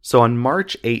down. So on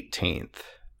March 18th,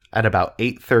 at about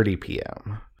 8:30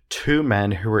 p.m., 2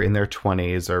 men who were in their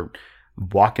 20s are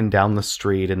walking down the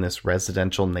street in this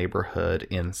residential neighborhood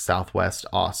in southwest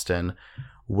Austin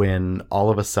when all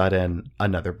of a sudden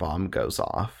another bomb goes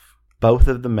off. Both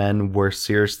of the men were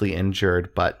seriously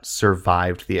injured but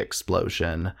survived the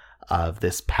explosion of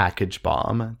this package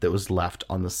bomb that was left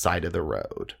on the side of the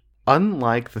road.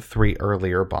 Unlike the 3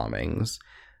 earlier bombings,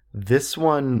 this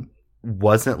one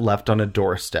wasn't left on a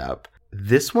doorstep.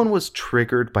 This one was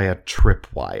triggered by a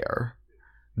tripwire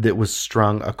that was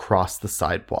strung across the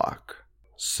sidewalk.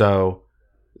 So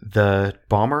the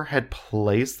bomber had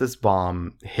placed this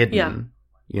bomb hidden,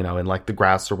 in like the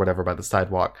grass or whatever by the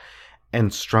sidewalk,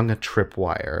 and strung a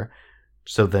tripwire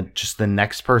so that just the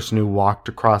next person who walked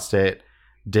across it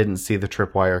didn't see the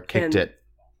tripwire, kicked it,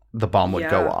 the bomb would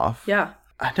go off. Yeah.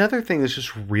 Another thing that's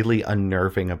just really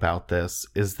unnerving about this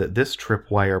is that this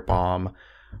tripwire bomb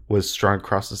was strung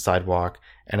across the sidewalk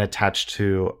and attached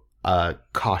to a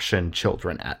caution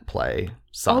children at play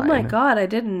sign. Oh my God, I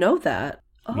didn't know that.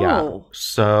 Oh. Yeah.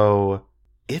 So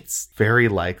it's very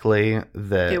likely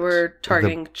that they were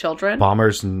targeting children.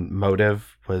 Bomber's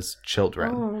motive was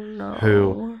children. Oh no.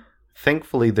 Who,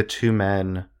 thankfully, the 2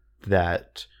 men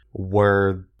that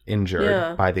were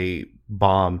injured by the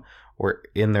bomb were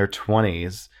in their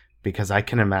 20s, because I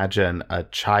can imagine a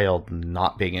child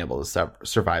not being able to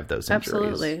survive those injuries.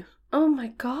 Absolutely. Oh my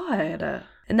God.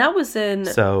 And that was in...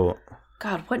 So...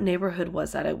 God, what neighborhood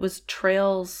was that? It was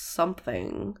Trails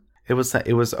something. It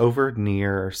was over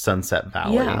near Sunset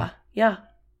Valley. Yeah.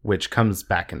 Which comes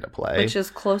back into play. Which is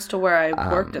close to where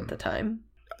I worked at the time.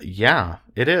 Yeah,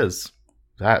 it is.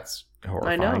 That's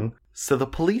horrifying. I know. So the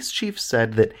police chief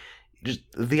said that just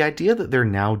the idea that they're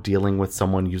now dealing with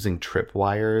someone using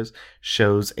tripwires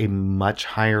shows a much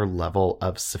higher level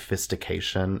of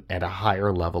sophistication and a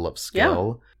higher level of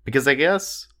skill. Yeah. Because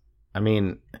I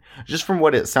mean, just from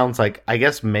what it sounds like, I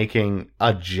guess making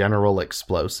a general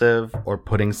explosive or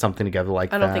putting something together like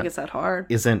that... I don't think it's that hard.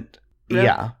 ...isn't...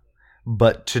 Yeah.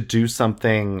 But to do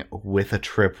something with a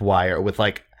tripwire, with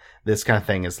like this kind of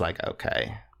thing is like,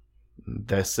 okay,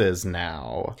 this is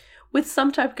now... With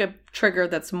some type of trigger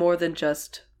that's more than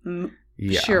just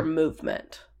sheer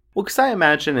movement. Well, because I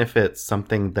imagine if it's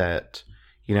something that,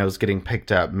 is getting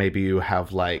picked up, maybe you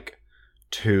have like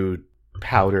 2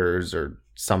 powders or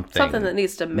something that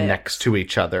needs to mix next to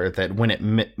each other that when it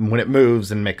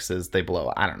moves and mixes, they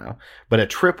blow. I don't know. But a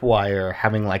tripwire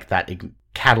having like that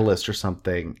catalyst or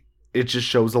something, it just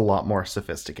shows a lot more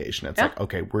sophistication. It's like,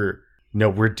 okay,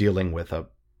 we're dealing with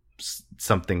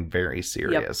something very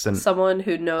serious. And someone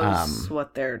who knows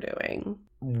what they're doing.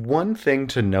 One thing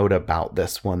to note about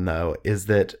this one, though, is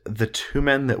that the 2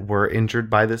 men that were injured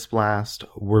by this blast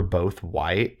were both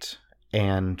white,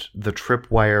 and the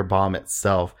tripwire bomb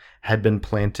itself had been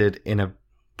planted in a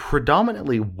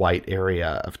predominantly white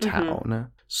area of town. Mm-hmm.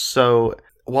 So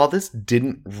while this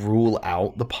didn't rule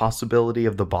out the possibility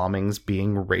of the bombings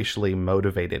being racially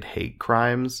motivated hate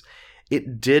crimes,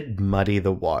 it did muddy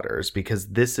the waters,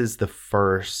 because this is the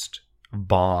first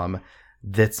bomb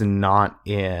that's not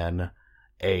in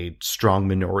a strong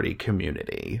minority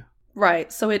community.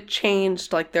 Right. So it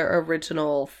changed like their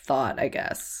original thought, I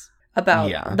guess,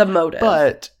 about the motive.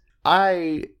 But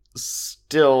I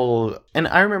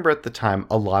remember at the time,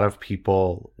 a lot of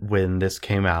people, when this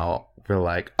came out, were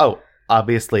like, oh,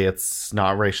 obviously it's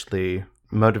not racially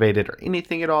motivated or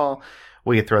anything at all.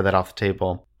 We could throw that off the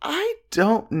table. I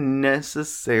don't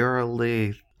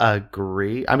necessarily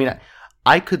agree. I mean,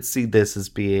 I could see this as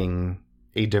being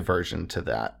a diversion to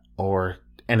that, or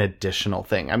an additional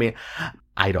thing. I mean,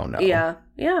 I don't know. Yeah.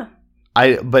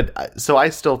 I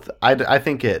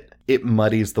think it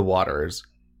muddies the waters,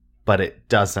 but it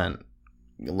doesn't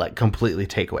like completely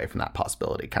take away from that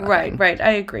possibility kind of thing. Right.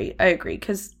 I agree.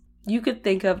 Because you could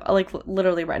think of, like,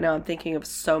 literally right now, I'm thinking of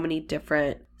so many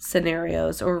different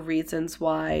scenarios or reasons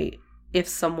why, if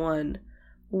someone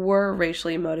were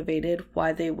racially motivated,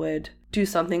 why they would do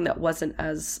something that wasn't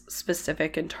as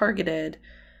specific and targeted.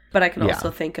 But I can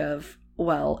also think of,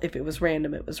 well, if it was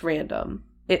random, it was random.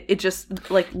 It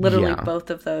just, like, literally both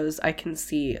of those, I can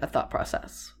see a thought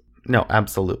process. No,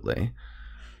 absolutely.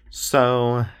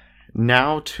 So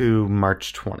now to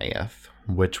March 20th,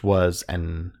 which was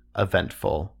an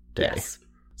eventful day. Yes.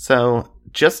 So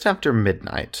just after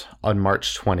midnight on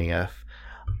March 20th,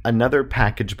 another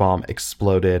package bomb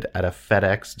exploded at a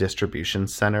FedEx distribution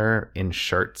center in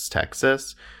Schertz,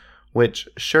 Texas, which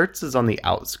Schertz is on the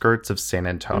outskirts of San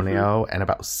Antonio and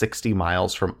about 60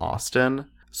 miles from Austin.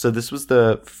 So this was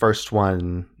the first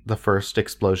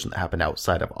explosion that happened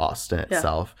outside of Austin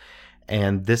itself.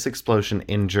 And this explosion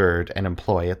injured an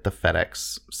employee at the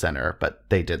FedEx center, but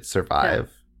they did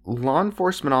survive. Yeah. Law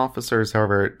enforcement officers,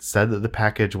 however, said that the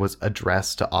package was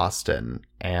addressed to Austin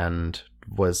and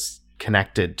was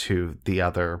connected to the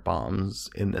other bombs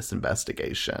in this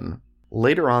investigation.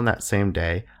 Later on that same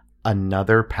day,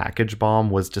 another package bomb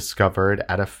was discovered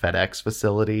at a FedEx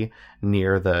facility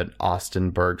near the Austin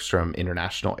Bergstrom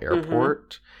International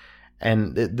Airport.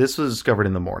 And this was discovered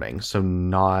in the morning, so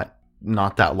not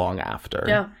that long after.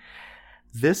 Yeah.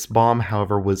 This bomb,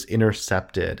 however, was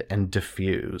intercepted and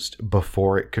defused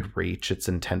before it could reach its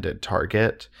intended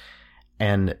target.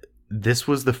 And this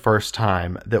was the first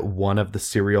time that one of the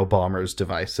serial bomber's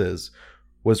devices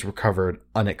was recovered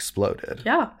unexploded.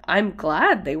 Yeah, I'm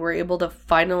glad they were able to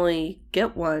finally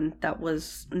get one that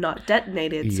was not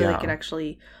detonated, so they could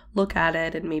actually look at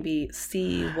it and maybe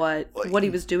see what he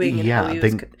was doing and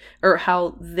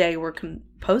how they were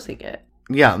composing it.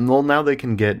 Yeah, well, now they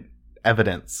can get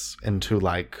evidence into,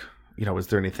 like, is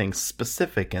there anything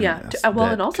specific in this?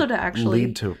 And also to actually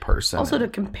lead to a person. Also to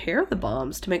compare the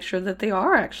bombs to make sure that they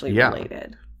are actually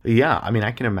related. Yeah, I mean,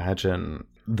 I can imagine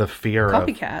the fear of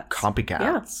copycats.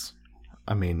 Yeah.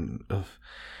 I mean,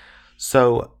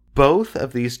 so both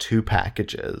of these 2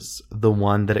 packages, the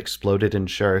one that exploded in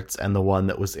Schertz and the one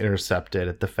that was intercepted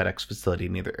at the FedEx facility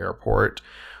near the airport,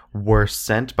 were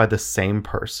sent by the same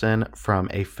person from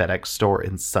a FedEx store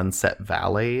in Sunset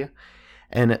Valley.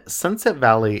 And Sunset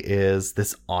Valley is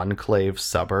this enclave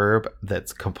suburb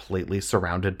that's completely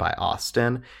surrounded by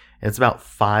Austin. It's about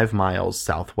 5 miles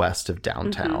southwest of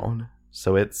downtown.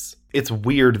 So it's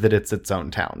weird that it's its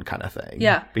own town kind of thing.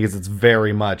 Yeah. Because it's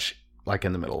very much like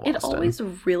in the middle of Austin. It always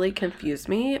really confused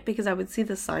me because I would see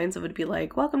the signs that would be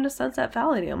like, welcome to Sunset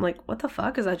Valley. I'm like, what the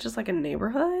fuck? Is that just like a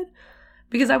neighborhood?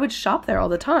 Because I would shop there all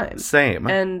the time. Same.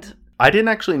 And I didn't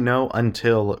actually know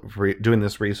until doing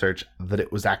this research that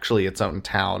it was actually its own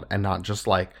town and not just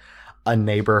like a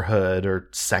neighborhood or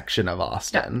section of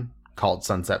Austin called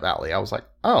Sunset Valley. I was like,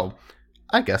 oh,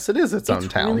 I guess it is its own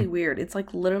town. It's really weird. It's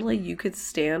like literally you could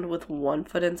stand with 1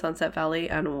 foot in Sunset Valley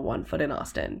and 1 foot in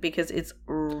Austin because it's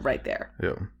right there.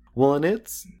 Yeah. Well, and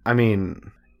it's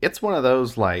one of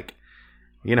those like,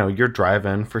 you're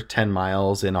driving for 10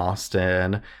 miles in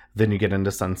Austin, then you get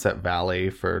into Sunset Valley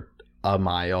for a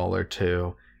mile or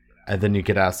 2, And then you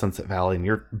get out of Sunset Valley and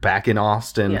you're back in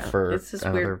Austin for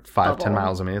another 5-10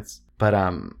 miles. I mean,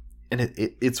 and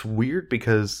it's weird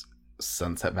because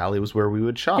Sunset Valley was where we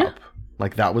would shop. Yeah.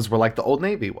 Like, that was where, like, the Old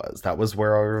Navy was. That was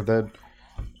where the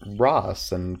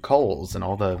Ross and Kohl's and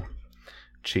all the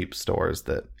cheap stores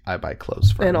that I buy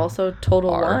clothes from. And also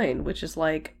Total Wine, which is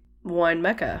like wine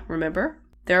mecca, remember?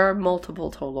 There are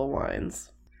multiple Total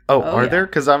Wines. Oh, are there?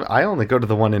 Because I only go to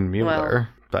the one in Mueller,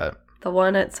 but... The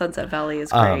one at Sunset Valley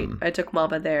is great. I took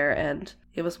Mama there, and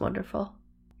it was wonderful.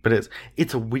 But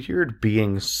it's weird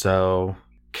being so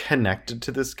connected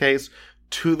to this case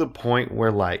to the point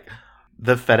where, like,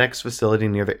 the FedEx facility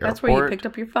near the airport... That's where you picked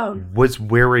up your phone. ...was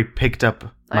where we picked up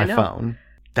my phone.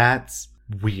 That's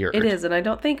weird. It is, and I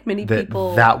don't think many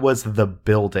people... That was the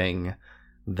building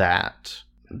that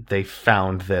they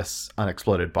found this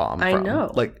unexploded bomb from. I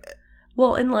know. Like...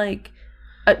 Well, and, like...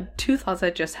 two thoughts I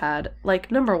just had.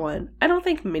 Like, number one, I don't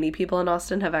think many people in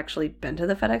Austin have actually been to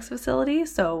the FedEx facility,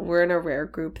 so we're in a rare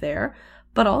group there.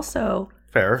 But also,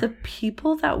 fair. The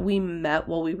people that we met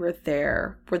while we were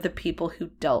there were the people who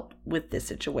dealt with this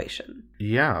situation.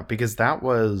 Yeah, because that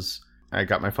was... I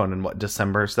got my phone in,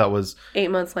 December? So that was... 8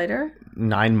 months later?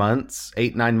 9 months.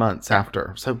 8-9 months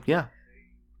after. So, yeah.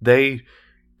 They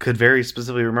could very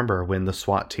specifically remember when the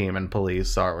SWAT team and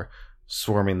police are...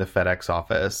 swarming the FedEx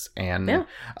office. And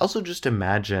also just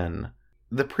imagine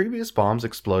the previous bombs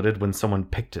exploded when someone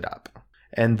picked it up,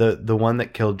 and the one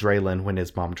that killed Draylen when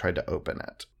his mom tried to open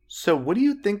it. So what do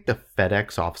you think the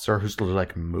FedEx officer who's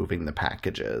like moving the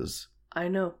packages? I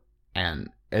know. And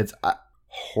it's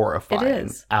horrifying. It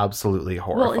is. Absolutely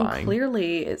horrifying. Well, and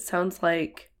clearly it sounds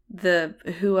like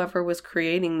whoever was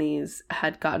creating these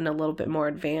had gotten a little bit more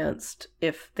advanced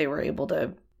if they were able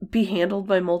to be handled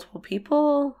by multiple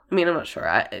people. I mean, I'm not sure.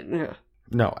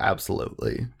 No,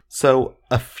 absolutely. So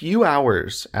a few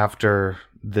hours after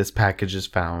this package is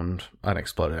found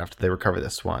unexploded, after they recover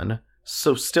this one,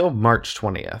 so still March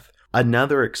 20th,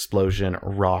 another explosion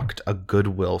rocked a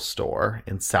Goodwill store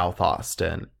in South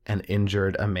Austin and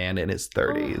injured a man in his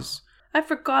 30s. Oh, I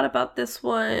forgot about this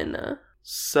one.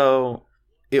 So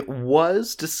it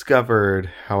was discovered,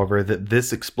 however, that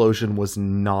this explosion was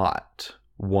not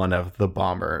one of the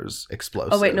bomber's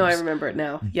explosives. Oh, wait, no, I remember it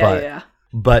now. Yeah.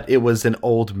 But it was an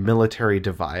old military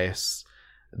device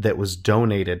that was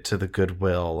donated to the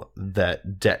Goodwill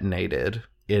that detonated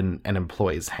in an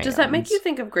employee's hands. Does that make you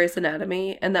think of Grey's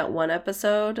Anatomy and that one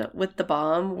episode with the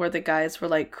bomb where the guys were,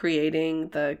 like, creating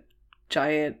the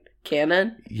giant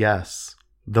cannon? Yes.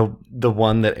 The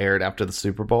one that aired after the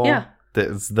Super Bowl? Yeah. That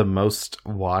is the most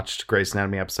watched Grey's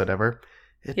Anatomy episode ever?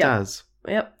 It does.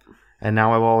 Yep. And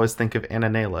now I will always think of Anna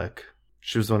Nalick.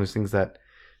 She was the one who sings that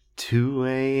 2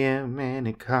 a.m. and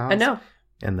it calls. I know.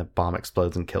 And the bomb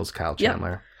explodes and kills Kyle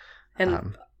Chandler. Yep.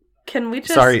 And can we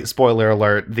just... Sorry, spoiler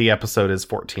alert. The episode is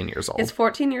 14 years old. It's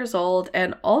 14 years old.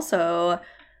 And also,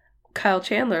 Kyle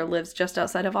Chandler lives just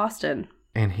outside of Austin.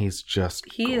 And he's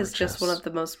just He gorgeous. is just one of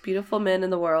the most beautiful men in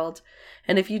the world.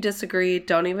 And if you disagree,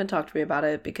 don't even talk to me about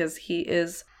it because he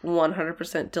is 100%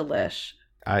 delish.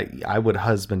 I would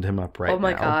husband him up right now. Oh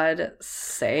my God.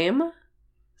 Same.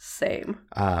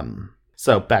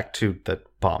 So back to the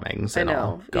bombings and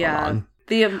all going on.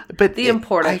 The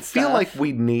important I feel stuff. like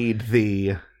we need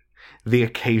the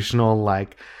occasional,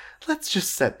 like, let's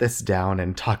just set this down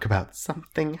and talk about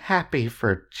something happy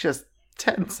for just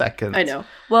 10 seconds. I know.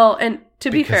 Well, and to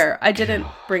be fair, I didn't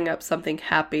bring up something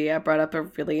happy. I brought up a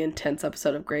really intense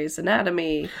episode of Grey's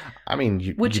Anatomy. I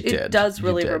mean, which you did. It does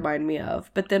really remind me of.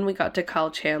 But then we got to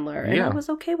Kyle Chandler, and I was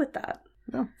okay with that.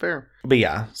 No, fair. But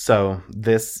yeah, so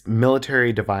this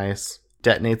military device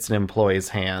detonates in an employee's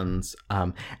hands.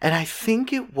 And I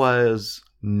think it was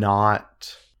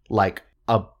not like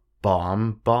a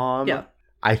bomb. Yeah.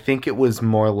 I think it was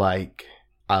more like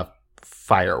a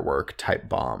firework type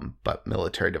bomb, but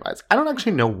military device. I don't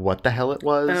actually know what the hell it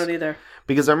was. I don't either.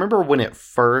 Because I remember when it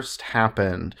first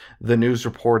happened, the news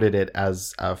reported it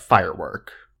as a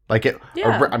firework. Like it,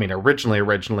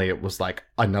 originally it was like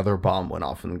another bomb went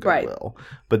off in the Goodwill. Right.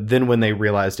 But then when they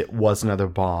realized it was another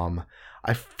bomb,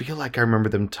 I feel like I remember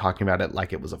them talking about it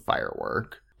like it was a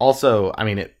firework. Also, I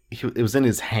mean, it was in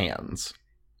his hands,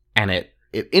 and it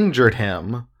injured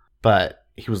him, but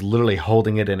he was literally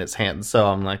holding it in his hands. So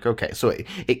I'm like, okay, so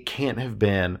it can't have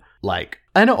been like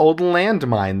an old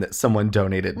landmine that someone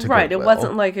donated to Right, Goodwill. It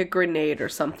wasn't like a grenade or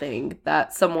something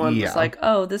that someone was like,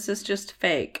 oh, this is just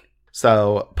fake.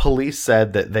 So police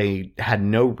said that they had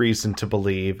no reason to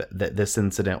believe that this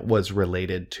incident was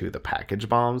related to the package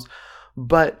bombs.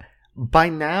 But by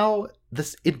now,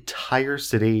 this entire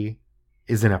city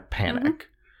is in a panic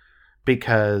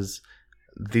because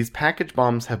these package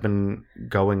bombs have been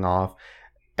going off.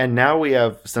 And now we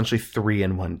have essentially 3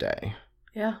 in one day.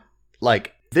 Yeah.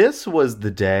 Like, this was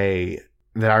the day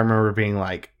that I remember being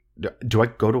like, do I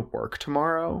go to work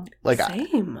tomorrow? Like,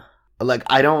 Same.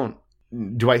 I don't,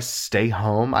 do I stay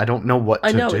home? I don't know what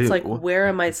to do. I know, it's like, where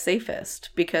am I safest?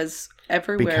 Because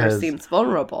everywhere seems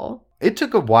vulnerable. It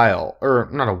took a while, or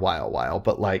not a while,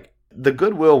 but like, the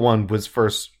Goodwill one was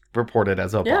first reported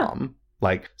as a bomb.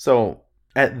 Like, so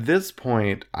at this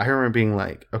point, I remember being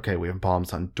like, okay, we have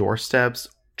bombs on doorsteps,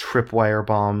 tripwire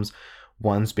bombs,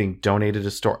 ones being donated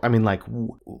to store. I mean, like,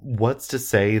 what's to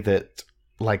say that,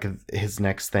 like, his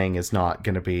next thing is not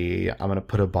going to be, I'm going to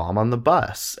put a bomb on the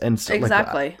bus and stuff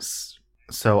exactly. Like that.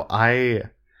 So I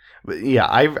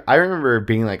remember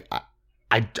being like,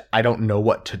 I don't know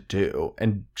what to do,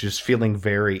 and just feeling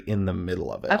very in the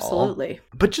middle of it. Absolutely. All.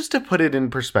 But just to put it in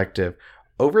perspective,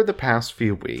 over the past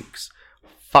few weeks,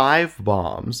 5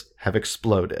 bombs have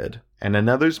exploded, and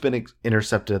another's been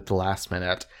intercepted at the last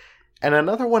minute, and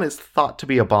another one is thought to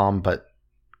be a bomb, but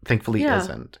thankfully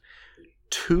isn't.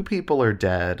 2 people are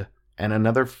dead, and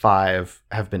another 5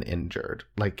 have been injured.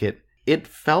 Like, it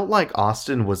felt like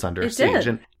Austin was under siege.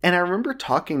 And I remember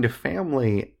talking to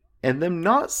family and them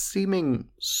not seeming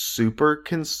super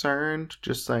concerned,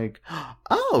 just like,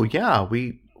 oh yeah,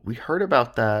 we heard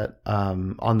about that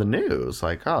on the news,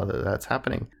 like, oh, that's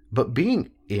happening. But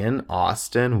being in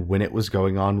Austin when it was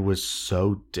going on was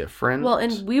so different. Well,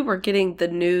 and we were getting the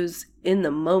news in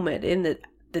the moment, in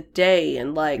the day,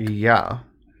 and like... Yeah.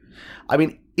 I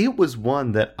mean, it was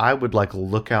one that I would, like,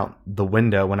 look out the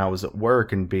window when I was at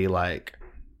work and be like,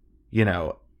 you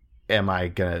know, am I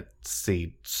gonna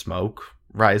see smoke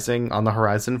rising on the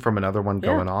horizon from another one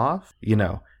going off? You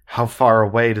know, how far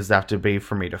away does that have to be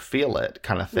for me to feel it,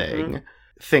 kind of thing? Mm-hmm.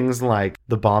 Things like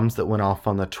the bombs that went off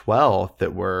on the 12th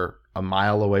that were a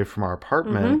mile away from our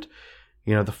apartment. Mm-hmm.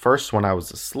 You know, the first one I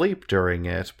was asleep during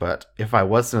it, but if I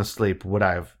wasn't asleep, would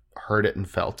I have heard it and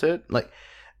felt it? Like,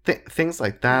 things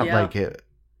like that. Yeah. Like,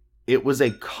 it was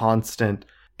a constant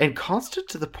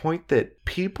to the point that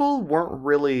people weren't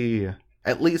really,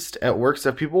 at least at work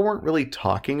stuff, people weren't really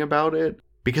talking about it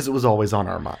because it was always on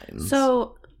our minds.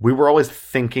 So we were always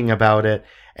thinking about it,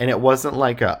 and it wasn't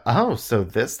like so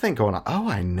this thing going on. Oh,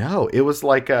 I know. It was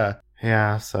like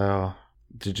yeah, so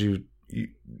did you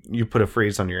put a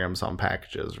freeze on your Amazon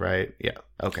packages, right? Yeah.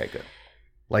 Okay, good.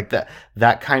 Like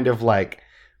that kind of like,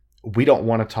 we don't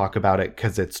want to talk about it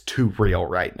because it's too real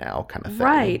right now kind of thing.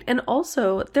 Right. And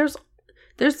also, there's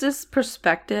this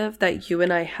perspective that you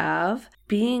and I have,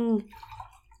 being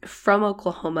from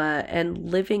Oklahoma and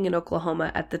living in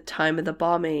Oklahoma at the time of the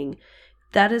bombing.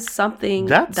 That is something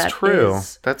that's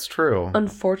true.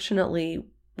 Unfortunately,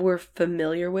 we're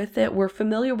familiar with it. We're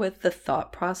familiar with the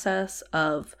thought process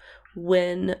of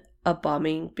when a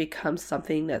bombing becomes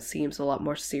something that seems a lot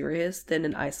more serious than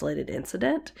an isolated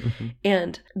incident. Mm-hmm.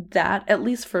 And that, at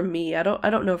least for me, I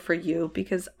don't know for you,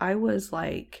 because I was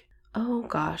like, oh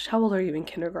gosh, how old are you in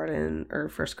kindergarten or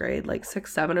first grade? Like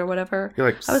 6, 7 or whatever? You're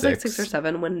like I was like 6 or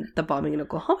 7 when the bombing in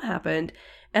Oklahoma happened.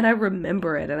 And I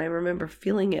remember it, and I remember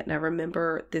feeling it, and I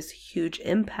remember this huge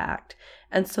impact.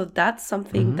 And so that's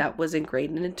something mm-hmm. that was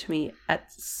ingrained into me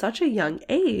at such a young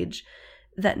age,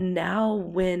 that now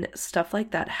when stuff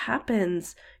like that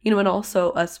happens, you know, and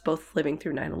also us both living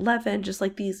through 9/11, just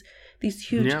like these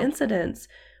huge incidents,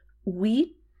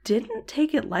 we didn't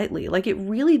take it lightly. Like, it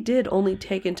really did only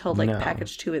take until like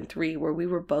package 2 and 3 where we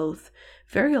were both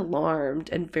very alarmed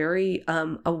and very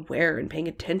aware and paying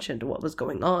attention to what was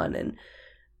going on, and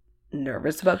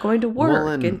nervous about going to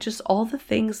work, and just all the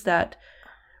things that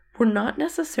were not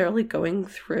necessarily going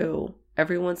through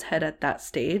everyone's head at that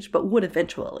stage, but would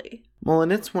eventually. Well,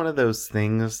 and it's one of those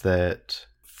things that,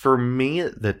 for me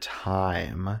at the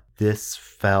time, this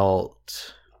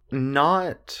felt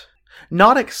not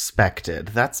expected.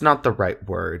 That's not the right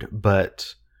word,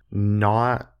 but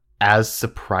not as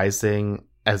surprising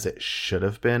as it should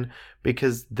have been,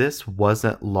 because this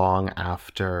wasn't long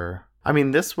after. I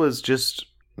mean, this was just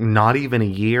not even a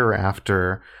year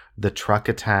after the truck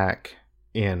attack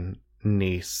in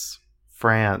Nice,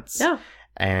 France. Yeah.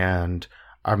 And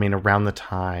I mean, around the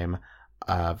time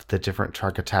of the different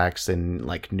truck attacks in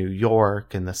like New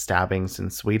York and the stabbings in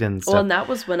Sweden and stuff. Well, and that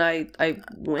was when I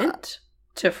went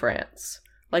to France.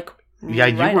 Like,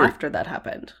 right after that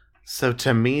happened. So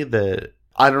to me,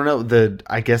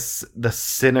 I guess the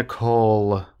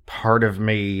cynical part of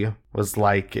me was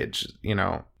like,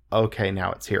 okay,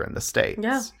 now it's here in the States.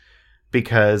 Yeah.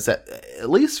 Because at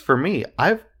least for me,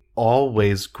 I've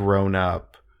always grown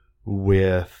up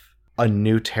with a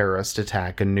new terrorist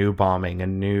attack, a new bombing, a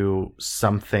new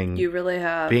something. You really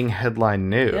have. Being headline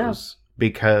news. Yeah.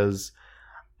 Because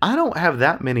I don't have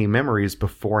that many memories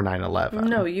before 9/11.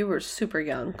 No, you were super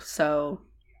young, so...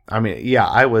 I mean, yeah,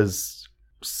 I was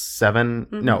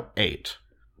 8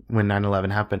 when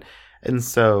 9/11 happened. And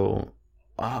so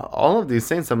all of these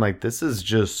things, I'm like, this is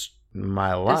just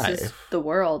my life. This is the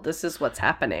world. This is what's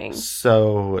happening.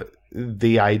 So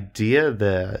the idea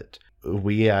that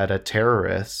we had a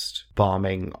terrorist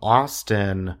bombing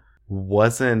Austin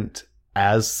wasn't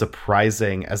as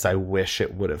surprising as I wish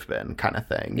it would have been, kind of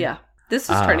thing. Yeah. This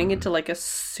is turning into like a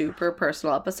super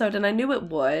personal episode, and I knew it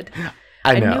would.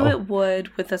 I know. I knew it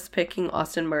would with us picking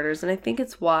Austin Murders, and I think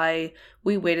it's why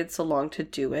we waited so long to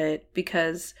do it,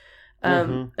 because,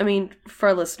 I mean, for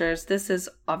our listeners, this is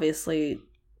obviously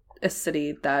a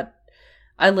city that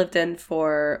I lived in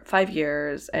for 5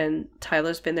 years, and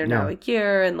Tyler's been there now a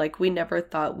year, and like we never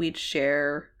thought we'd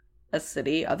share a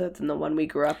city other than the one we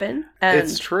grew up in. And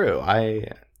it's true. So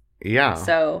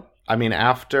I mean,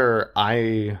 after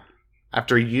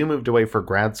you moved away for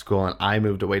grad school and I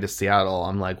moved away to Seattle,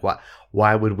 I'm like,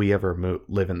 why would we ever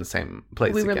live in the same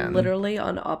place again? We were literally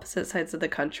on opposite sides of the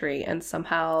country, and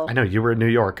somehow... I know, you were in New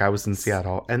York, I was in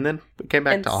Seattle, and then we came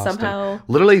back to Austin. Somehow...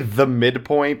 Literally the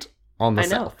midpoint on the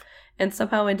south. And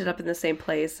somehow ended up in the same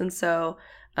place. And so,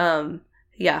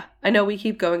 yeah, I know we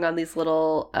keep going on these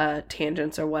little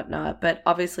tangents or whatnot, but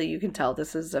obviously you can tell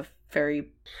this is a very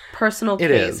personal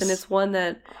case. And it's one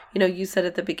that, you know, you said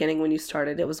at the beginning when you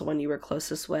started, it was the one you were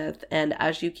closest with. And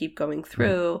as you keep going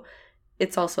through,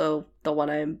 it's also the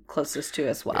one I'm closest to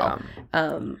as well.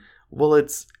 Yeah. Well,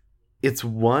 it's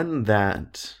one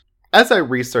that, as I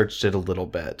researched it a little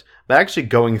bit, but actually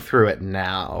going through it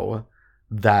now,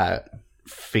 that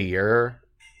fear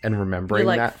and remembering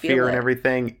that fear and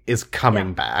everything is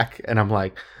coming back. And I'm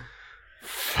like,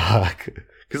 fuck.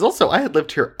 Because also, I had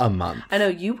lived here a month. I know,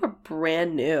 you were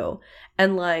brand new.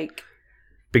 And like...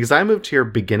 Because I moved here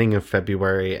beginning of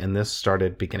February, and this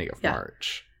started beginning of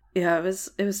March. Yeah, it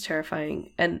was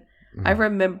terrifying. And I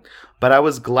remember... But I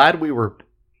was glad we were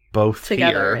both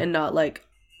together here. And not, like,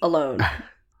 alone.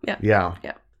 Yeah.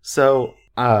 So,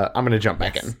 I'm going to jump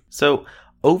back in. So,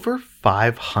 over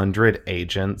 500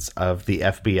 agents of the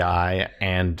FBI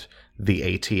and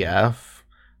the ATF,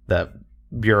 the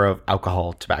Bureau of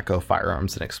Alcohol, Tobacco,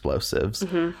 Firearms, and Explosives,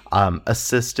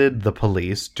 assisted the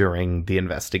police during the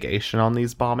investigation on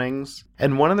these bombings.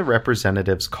 And one of the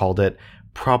representatives called it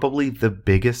probably the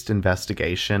biggest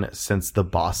investigation since the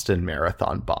Boston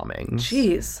Marathon bombings.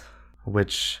 Jeez.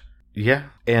 Which, yeah.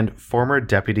 And former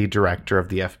Deputy Director of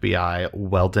the FBI,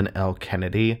 Weldon L.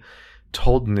 Kennedy,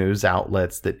 told news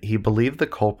outlets that he believed the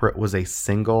culprit was a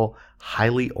single,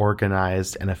 highly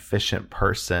organized and efficient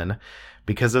person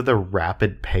because of the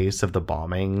rapid pace of the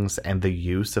bombings and the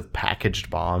use of packaged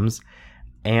bombs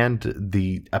and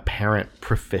the apparent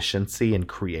proficiency in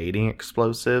creating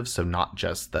explosives. So not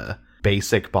just the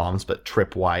basic bombs, but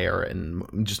tripwire and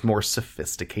just more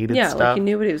sophisticated stuff. Yeah, like he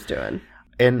knew what he was doing.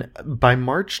 And by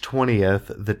March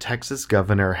 20th, the Texas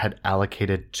governor had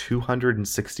allocated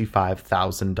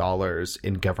 $265,000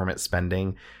 in government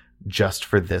spending just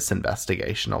for this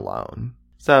investigation alone.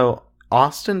 So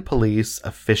Austin police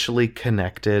officially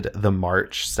connected the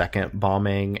March 2nd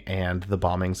bombing and the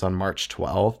bombings on March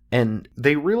 12th, and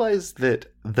they realized that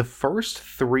the first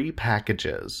 3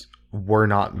 packages were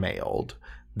not mailed.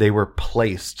 They were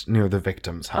placed near the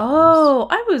victims' homes. Oh,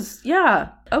 I was,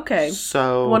 okay.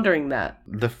 So, wondering that.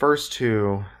 The first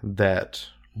 2 that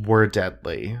were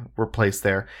deadly were placed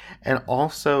there. And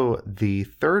also the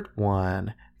third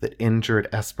one that injured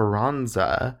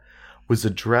Esperanza was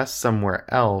addressed somewhere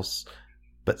else,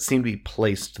 but seemed to be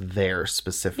placed there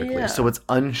specifically. Yeah. So it's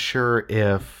unsure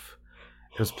if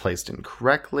it was placed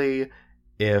incorrectly,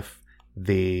 if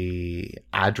the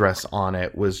address on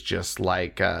it was just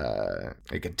like a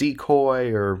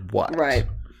decoy or what. Right.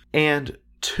 And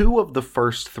 2 of the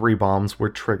first 3 bombs were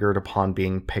triggered upon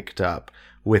being picked up,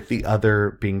 with the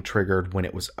other being triggered when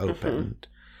it was opened.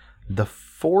 The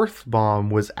 4th bomb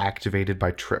was activated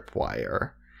by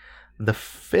tripwire. The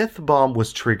 5th bomb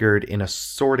was triggered in a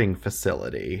sorting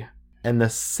facility. And the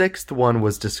 6th one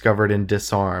was discovered and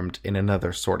disarmed in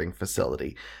another sorting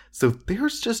facility. So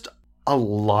there's just a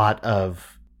lot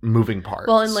of moving parts.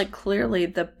 Well, and like clearly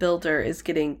the builder is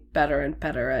getting better and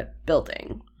better at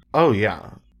building. Oh,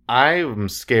 yeah. I'm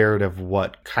scared of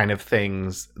what kind of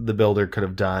things the builder could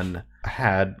have done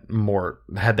had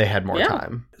they had more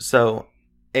time. So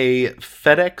a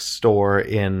FedEx store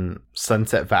in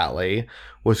Sunset Valley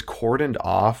was cordoned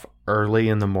off early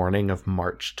in the morning of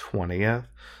March 20th.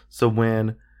 So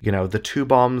when, the 2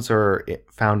 bombs are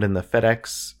found in the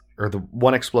FedEx, or the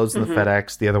one explodes in the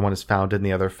FedEx, the other one is found in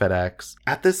the other FedEx.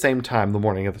 At the same time, the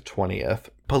morning of the 20th,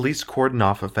 police cordoned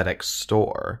off a FedEx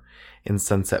store. in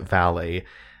Sunset Valley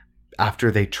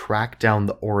after they tracked down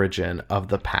the origin of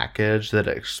the package that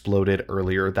exploded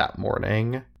earlier that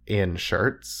morning in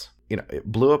Shirts. You know,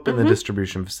 it blew up in the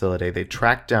distribution facility. They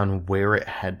tracked down where it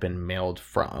had been mailed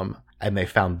from, and they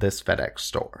found this FedEx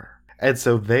store. And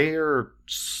so they're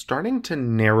starting to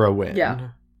narrow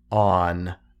in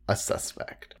on a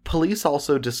suspect. Police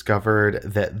also discovered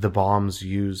that the bombs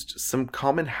used some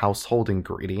common household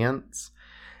ingredients,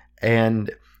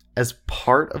 and as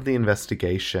part of the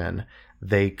investigation,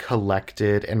 they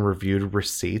collected and reviewed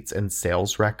receipts and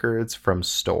sales records from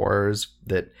stores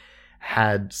that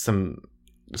had some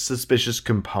suspicious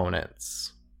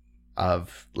components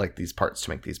of like these parts to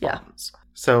make these bombs.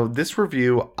 So this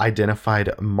review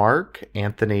identified Mark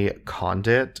Anthony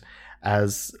Condit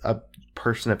as a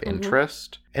person of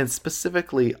interest, and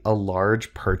specifically a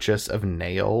large purchase of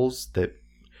nails that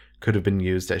could have been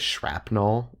used as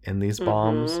shrapnel in these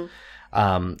bombs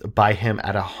by him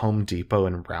at a Home Depot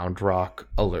in Round Rock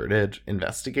alerted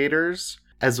investigators,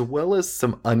 as well as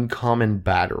some uncommon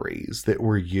batteries that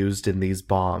were used in these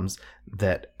bombs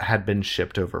that had been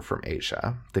shipped over from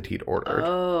Asia that he'd ordered.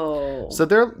 Oh. So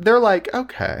they're like,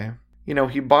 okay, you know,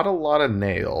 he bought a lot of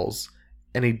nails,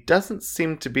 and he doesn't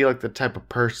seem to be like the type of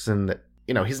person that,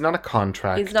 you know, he's not a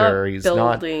contractor. He's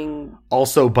not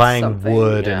also buying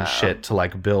wood and shit to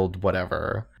like build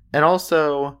whatever. And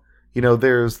also, you know,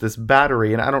 there's this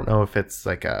battery, and I don't know if it's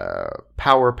like a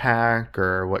power pack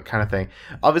or what kind of thing.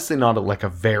 Obviously not like a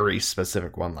very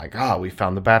specific one, like, we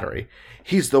found the battery.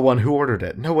 He's the one who ordered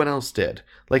it. No one else did.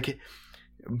 Like,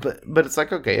 but it's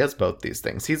like, okay, he has both these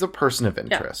things. He's a person of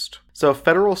interest. Yeah. So a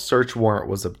federal search warrant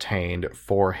was obtained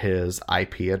for his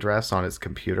IP address on his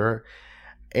computer,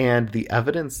 and the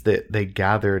evidence that they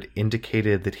gathered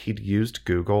indicated that he'd used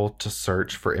Google to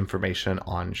search for information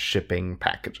on shipping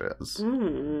packages.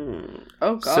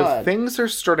 Oh, God. So things are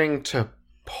starting to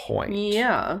point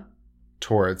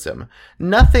towards him.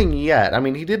 Nothing yet. I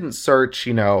mean, he didn't search,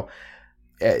 you know,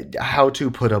 how to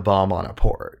put a bomb on a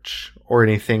porch or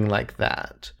anything like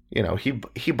that. You know,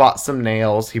 he bought some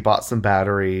nails, he bought some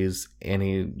batteries, and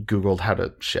he Googled how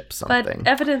to ship something. But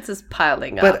evidence is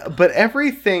piling up. But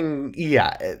everything,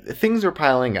 things are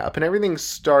piling up, and everything's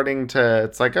starting to,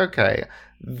 it's like, okay,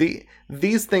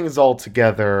 these things all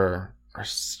together are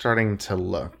starting to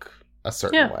look a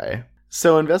certain way.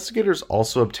 So investigators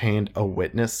also obtained a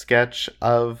witness sketch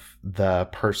of the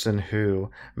person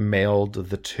who mailed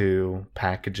the 2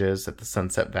 packages at the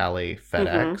Sunset Valley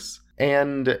FedEx.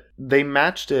 And they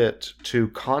matched it to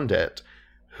Condit,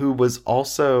 who was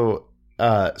also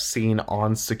seen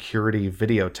on security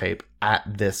videotape at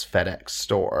this FedEx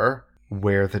store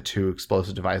where the 2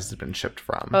 explosive devices had been shipped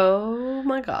from. Oh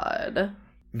my God.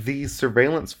 The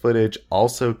surveillance footage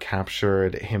also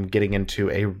captured him getting into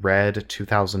a red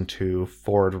 2002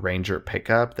 Ford Ranger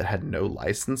pickup that had no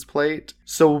license plate.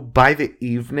 So by the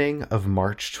evening of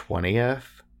March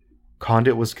 20th,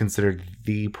 Condit was considered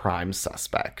the prime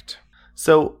suspect.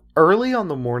 So early on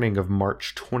the morning of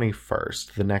March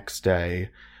 21st, the next day,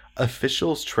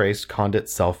 officials traced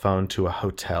Condit's cell phone to a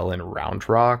hotel in Round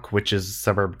Rock, which is a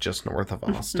suburb just north of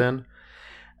Austin.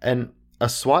 And a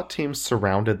SWAT team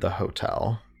surrounded the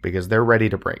hotel because they're ready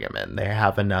to bring him in. They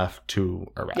have enough to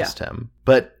arrest him.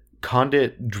 But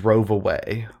Condit drove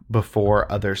away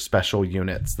before other special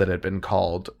units that had been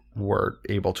called were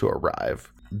able to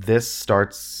arrive. This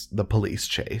starts the police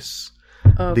chase.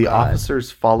 The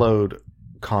officers followed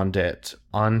Condit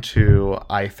onto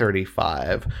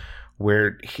I-35,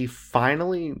 where he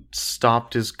finally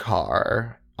stopped his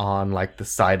car on like the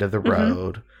side of the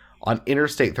road on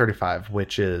Interstate 35,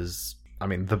 which is, I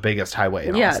mean, the biggest highway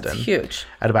in Austin. It's huge.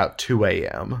 At about 2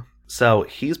 a.m. So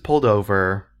he's pulled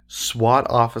over. SWAT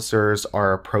officers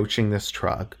are approaching this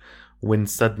truck when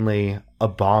suddenly a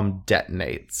bomb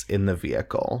detonates in the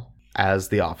vehicle as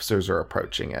the officers are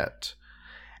approaching it.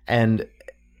 And,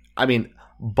 I mean,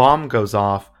 bomb goes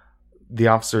off. The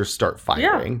officers start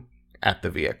firing at the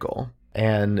vehicle.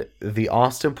 And the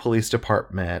Austin Police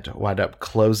Department wound up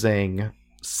closing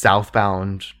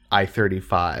southbound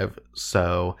I-35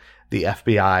 so the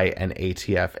FBI and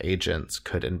ATF agents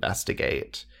could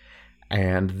investigate.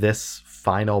 And this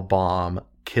final bomb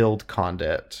killed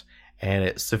Condit, and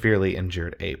it severely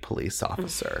injured a police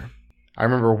officer. I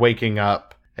remember waking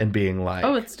up and being like,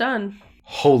 oh, it's done.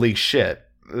 Holy shit.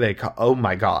 Like, oh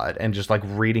my God. And just like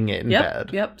reading it in bed.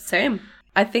 Yep, same.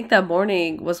 I think that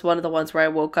morning was one of the ones where I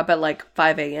woke up at like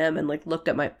 5 a.m. and like looked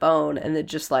at my phone and then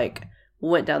just like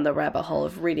went down the rabbit hole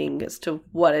of reading as to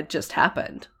what had just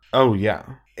happened. Oh, yeah.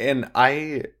 And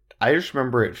I just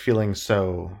remember it feeling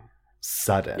so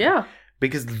sudden. Yeah.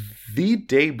 Because the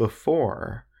day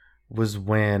before, was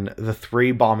when the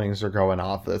 3 bombings are going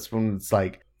off. That's when it's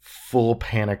like full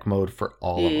panic mode for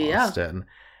all of Austin.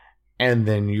 And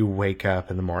then you wake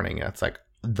up in the morning and it's like,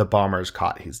 the bomber's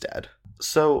caught, he's dead.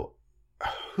 So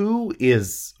who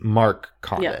is Mark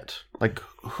Condit? Like,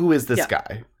 who is this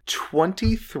guy?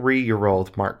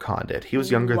 23-year-old Mark Condit. He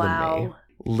was younger than me.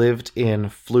 Lived in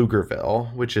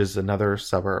Pflugerville, which is another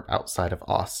suburb outside of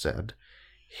Austin.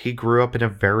 He grew up in a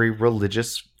very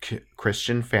religious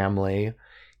Christian family.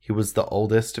 He was the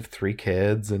oldest of 3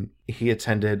 kids, and he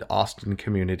attended Austin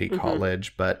Community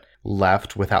College, but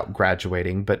left without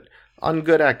graduating, but on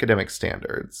good academic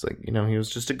standards. Like, you know, he was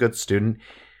just a good student.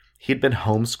 He'd been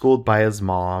homeschooled by his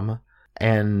mom,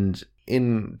 and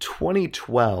in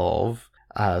 2012,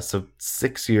 so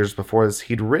 6 years before this,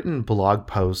 he'd written blog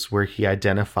posts where he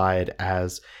identified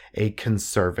as a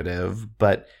conservative,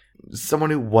 but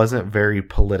someone who wasn't very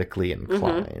politically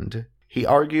inclined. He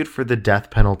argued for the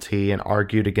death penalty and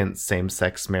argued against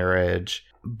same-sex marriage,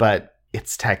 but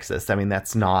it's Texas. I mean,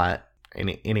 that's not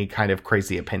any kind of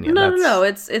crazy opinion. No,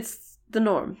 it's the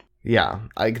norm. Yeah,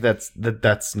 like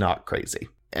that's not crazy.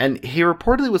 And he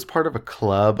reportedly was part of a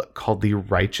club called the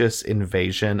Righteous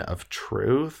Invasion of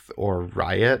Truth, or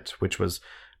Riot, which was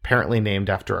apparently named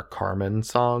after a Carmen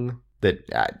song that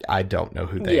I don't know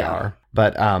who they are.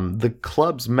 But the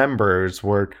club's members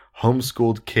were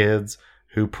homeschooled kids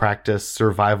who practiced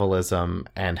survivalism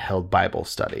and held Bible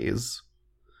studies.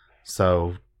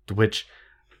 So, which,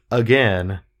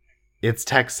 again, it's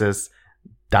Texas.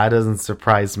 That doesn't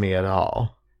surprise me at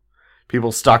all.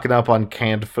 People stocking up on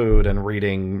canned food and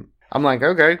reading. I'm like,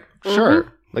 okay,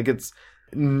 sure. Like, it's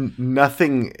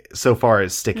nothing so far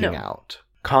is sticking out.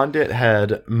 Condit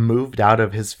had moved out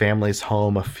of his family's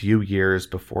home a few years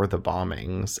before the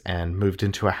bombings and moved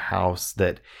into a house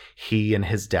that he and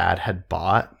his dad had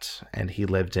bought, and he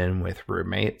lived in with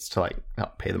roommates to like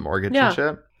help pay the mortgage and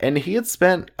shit. And he had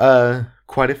spent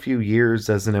quite a few years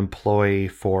as an employee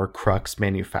for Crux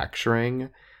Manufacturing,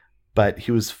 but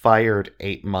he was fired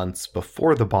 8 months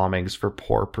before the bombings for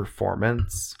poor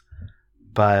performance.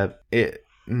 But it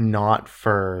not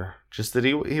for just that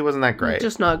he wasn't that great.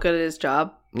 Just not good at his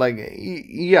job. Like,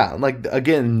 yeah, like,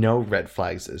 again, no red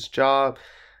flags in his job,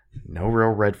 no real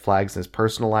red flags in his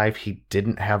personal life. He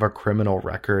didn't have a criminal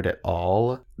record at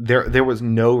all. There was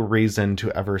no reason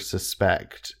to ever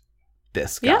suspect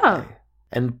this guy. Yeah.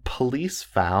 And police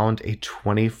found a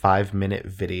 25-minute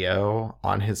video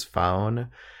on his phone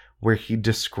where he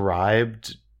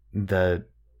described the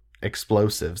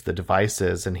explosives, the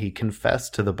devices, and he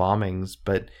confessed to the bombings,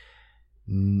 but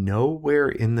nowhere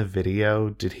in the video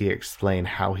did he explain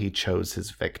how he chose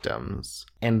his victims.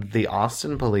 And the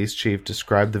Austin police chief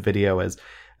described the video as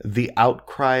the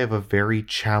outcry of a very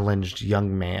challenged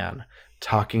young man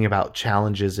talking about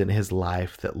challenges in his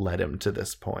life that led him to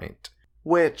this point.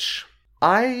 Which,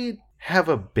 I have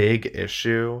a big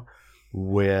issue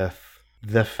with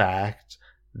the fact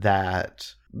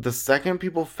that the second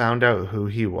people found out who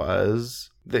he was,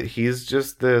 that he's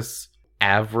just this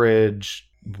average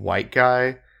white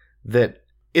guy that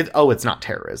it's not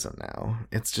terrorism now.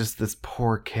 It's just this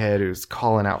poor kid who's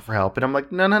calling out for help. And I'm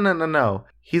like, no.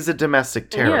 He's a domestic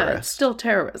terrorist. Yeah, it's still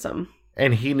terrorism.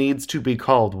 And he needs to be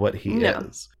called what he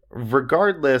is.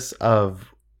 Regardless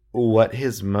of what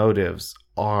his motives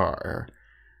are.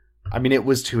 I mean, it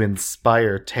was to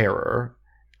inspire terror.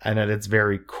 And at its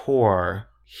very core,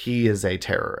 he is a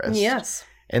terrorist. Yes.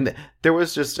 And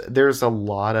there's a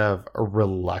lot of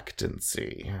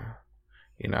reluctancy.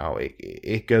 You know,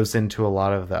 it goes into a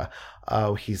lot of the,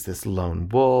 oh, he's this lone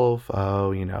wolf.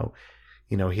 Oh, you know,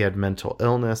 he had mental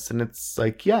illness. And it's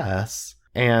like, yes.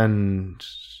 And,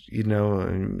 you know,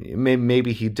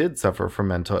 maybe he did suffer from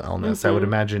mental illness. I would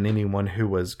imagine anyone who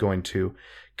was going to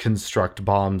construct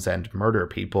bombs and murder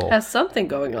people has something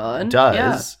going on. Does.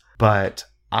 Yeah. But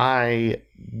I,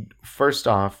 first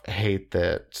off, hate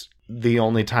that the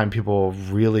only time people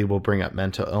really will bring up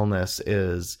mental illness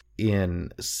is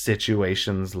in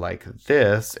situations like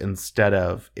this, instead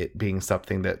of it being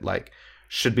something that like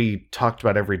should be talked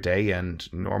about every day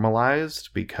and normalized.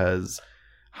 Because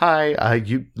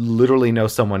you literally know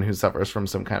someone who suffers from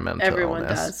some kind of mental illness. Everyone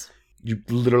does. You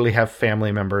literally have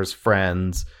family members,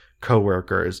 friends,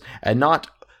 coworkers, and not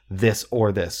this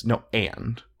or this. No,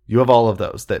 and you have all of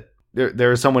those. That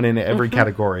there is someone in every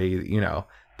category, you know,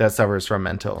 that suffers from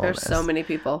mental illness. There's so many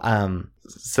people.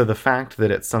 So the fact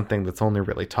that it's something that's only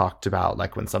really talked about,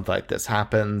 like when something like this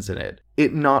happens, and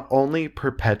it not only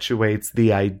perpetuates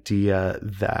the idea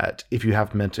that if you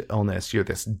have mental illness, you're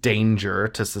this danger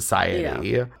to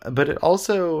society, but it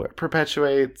also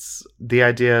perpetuates the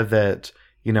idea that,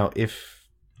 you know, if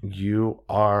you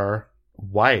are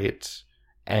white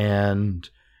and,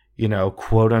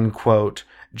 quote unquote,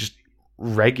 just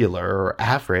regular or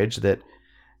average, that,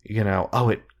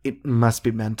 it must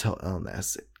be mental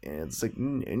illness. It's like,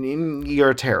 you're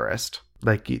a terrorist.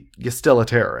 Like, you're still a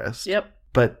terrorist. Yep.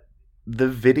 But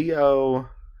this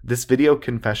video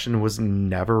confession was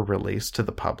never released to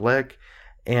the public.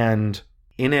 And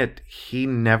in it, he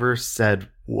never said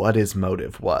what his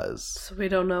motive was. So we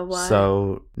don't know why.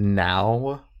 So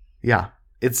now,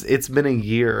 it's been a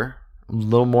year, a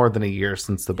little more than a year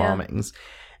since the bombings.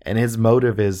 And his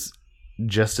motive is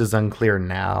just as unclear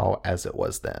now as it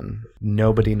was then.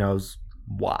 Nobody knows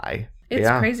why. It's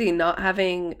crazy not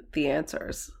having the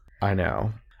answers. I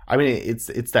know. I mean,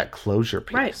 it's that closure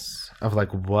piece of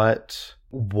like,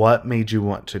 what made you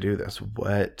want to do this?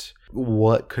 What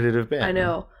could it have been? I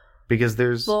know. Because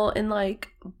there's... Well, and like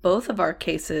both of our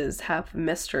cases have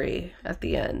mystery at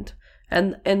the end.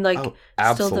 And like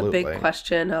still the big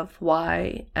question of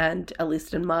why, and at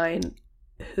least in mine,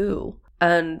 who.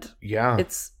 And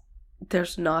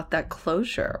there's not that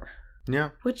closure. Yeah.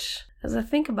 Which, as I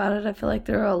think about it, I feel like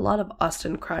there are a lot of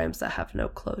Austen crimes that have no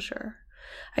closure.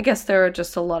 I guess there are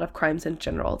just a lot of crimes in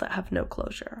general that have no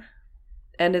closure.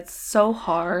 And it's so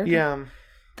hard. Yeah.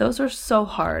 Those are so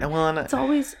hard. Well, it's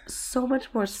always so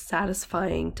much more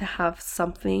satisfying to have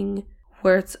something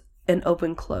where it's an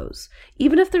open close.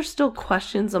 Even if there's still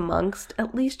questions amongst,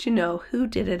 at least you know who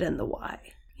did it and the why.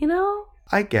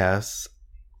 I guess.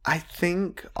 I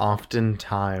think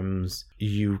oftentimes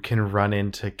you can run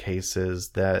into cases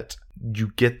that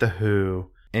you get the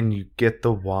who and you get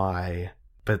the why,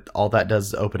 but all that does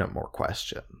is open up more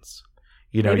questions.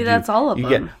 Maybe that's all of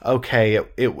them.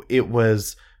 It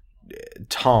was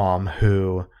Tom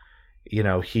who,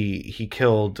 he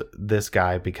killed this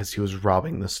guy because he was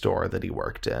robbing the store that he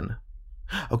worked in.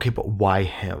 Okay, but why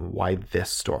him? Why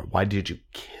this store? Why did you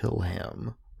kill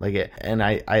him?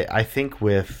 I think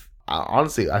with...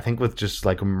 Honestly, I think with just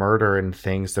like murder and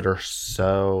things that are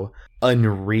so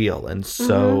unreal and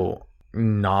so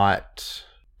not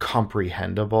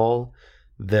comprehensible,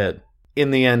 that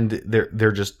in the end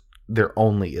there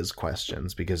only is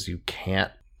questions, because you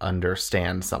can't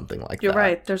understand something like that. You're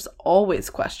right. There's always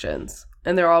questions,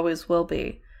 and there always will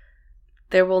be.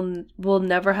 There will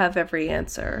never have every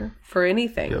answer for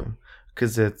anything.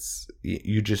 Because it's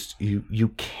you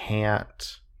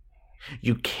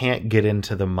can't get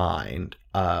into the mind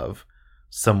of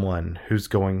someone who's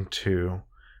going to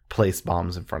place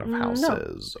bombs in front of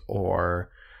houses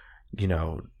or,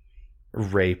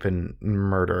 rape and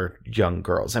murder young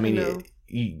girls. I mean,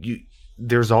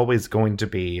 there's always going to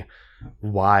be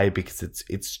why, because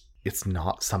it's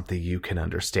not something you can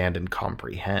understand and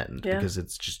comprehend, because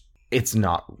it's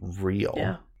not real.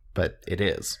 Yeah. But it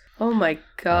is. Oh my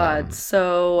God.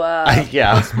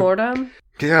 Postmortem?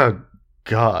 Yeah.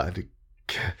 God.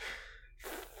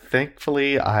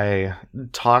 Thankfully, I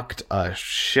talked a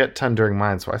shit ton during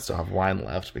mine, so I still have wine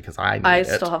left because I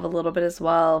still have a little bit as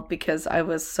well, because I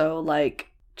was so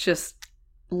just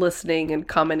listening and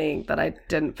commenting that I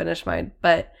didn't finish mine.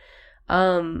 But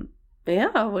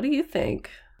what do you think?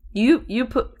 You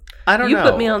put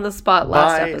me on the spot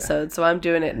last episode, so I'm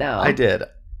doing it now. I did.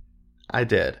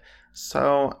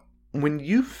 So when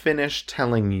you finished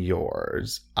telling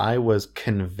yours, I was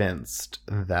convinced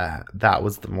that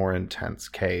was the more intense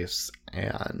case,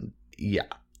 and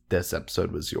this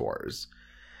episode was yours.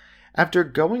 After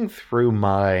going through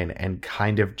mine and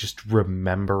kind of just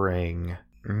remembering,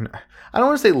 I don't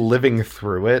want to say living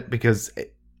through it, because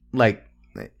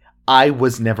I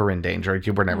was never in danger.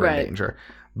 You were never in danger.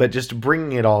 But just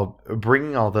bringing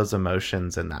all those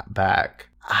emotions and that back,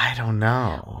 I don't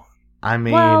know. I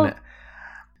mean,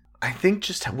 I think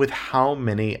just with how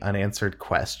many unanswered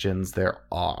questions there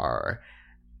are,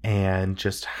 and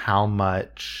just how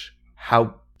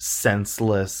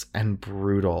senseless and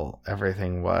brutal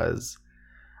everything was,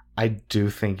 I do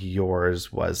think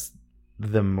yours was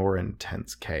the more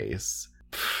intense case.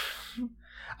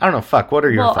 I don't know. Fuck. What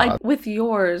are your thoughts? With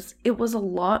yours, it was a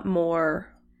lot more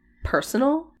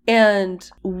personal, and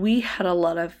we had a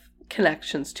lot of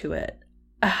connections to it.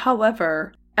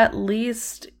 However, at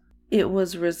least it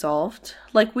was resolved.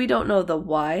 We don't know the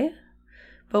why,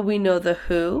 but we know the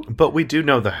who. But we do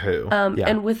know the who.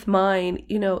 And with mine,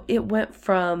 it went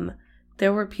from,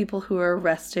 there were people who were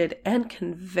arrested and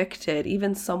convicted,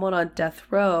 even someone on death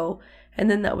row,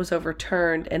 and then that was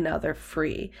overturned, and now they're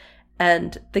free.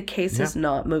 And the case is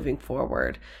not moving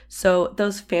forward. So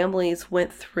those families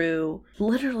went through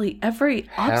literally every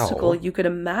obstacle you could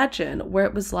imagine, where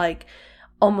it was like,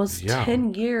 almost Yeah.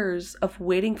 10 years of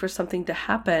waiting for something to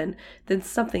happen. Then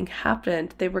something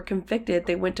happened. They were convicted.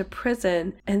 They went to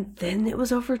prison. And then it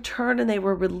was overturned and they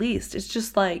were released. It's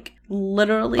just like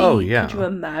literally, Oh, yeah. could you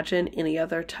imagine any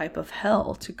other type of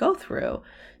hell to go through?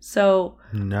 So,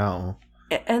 No.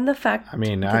 and the fact I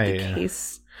mean, that the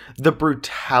case, the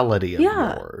brutality of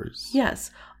Yeah. yours.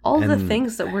 yes, all of the And-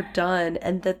 things that were done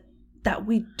and that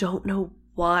we don't know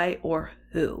why or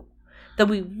who, that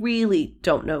we really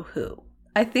don't know who.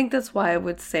 I think that's why I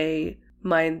would say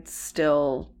mine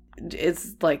still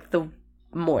is like the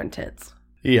more intense.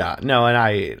 Yeah, no, and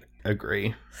I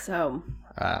agree. So,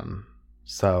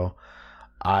 So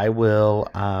I will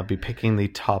be picking the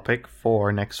topic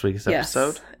for next week's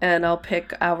episode. yes. And I'll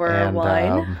pick our And,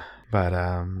 wine.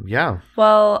 Yeah.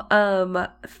 Well,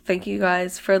 thank you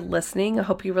guys for listening. I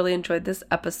hope you really enjoyed this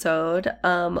episode.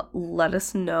 Let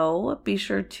us know. Be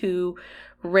sure to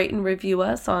rate and review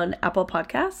us on Apple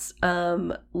Podcasts.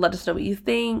 Let us know what you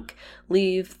think.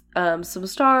 Leave some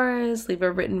stars. Leave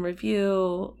a written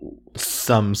review.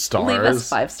 Some stars. Leave us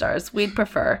 5 stars. We'd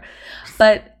prefer.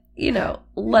 But,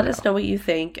 let us know what you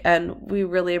think, and we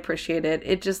really appreciate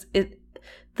it.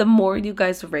 The more you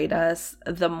guys rate us,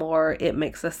 the more it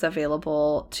makes us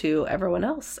available to everyone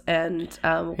else. And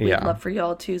we'd love for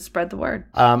y'all to spread the word.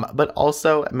 But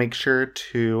also make sure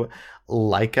to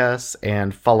like us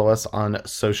and follow us on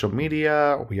social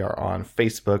media. We are on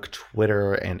Facebook,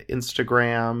 Twitter, and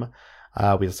Instagram.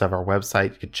 We also have our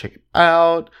website. You can check it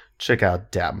out. Check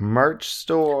out that merch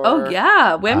store. Oh,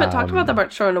 yeah. We haven't talked about the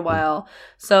merch store in a while.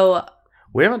 So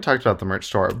we haven't talked about the merch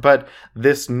store, but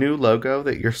this new logo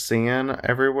that you're seeing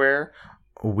everywhere,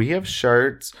 we have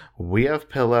shirts, we have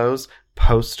pillows,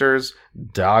 posters,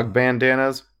 dog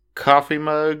bandanas, coffee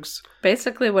mugs.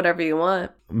 basically whatever you want.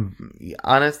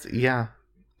 Honestly,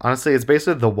 it's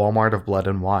basically the Walmart of blood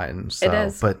and wine. So, It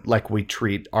is. But like we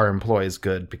treat our employees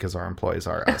good because our employees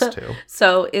are us too.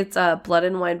 So it's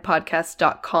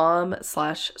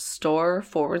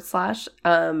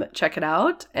bloodandwinepodcast.com/store/. Check it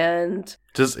out. And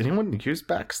Does anyone use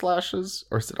backslashes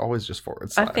or is it always just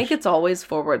forward slash? I think it's always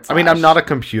 /. I mean, I'm not a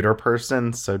computer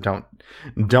person, so don't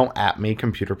at me,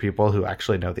 computer people who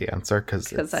actually know the answer,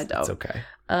 because I don't. It's okay.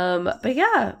 But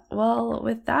yeah, well,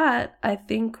 with that, I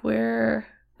think we're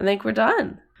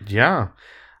done. Yeah.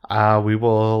 We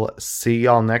will see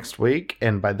y'all next week,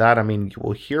 and by that I mean you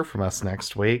will hear from us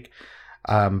next week,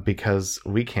 because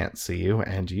we can't see you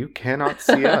and you cannot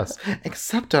see us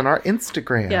except on our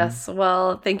Instagram. Yes.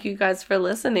 Well, thank you guys for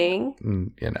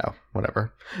listening.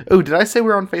 Whatever. Oh, did I say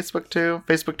we're on Facebook too?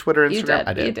 Facebook, Twitter, Instagram? You did.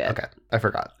 I did. You did. Okay. I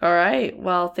forgot. All right.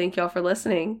 Well, thank y'all for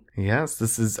listening. Yes,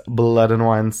 this is Blood and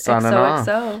Wine signing off.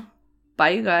 XOXO. Bye,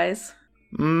 you guys.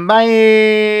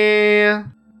 Bye.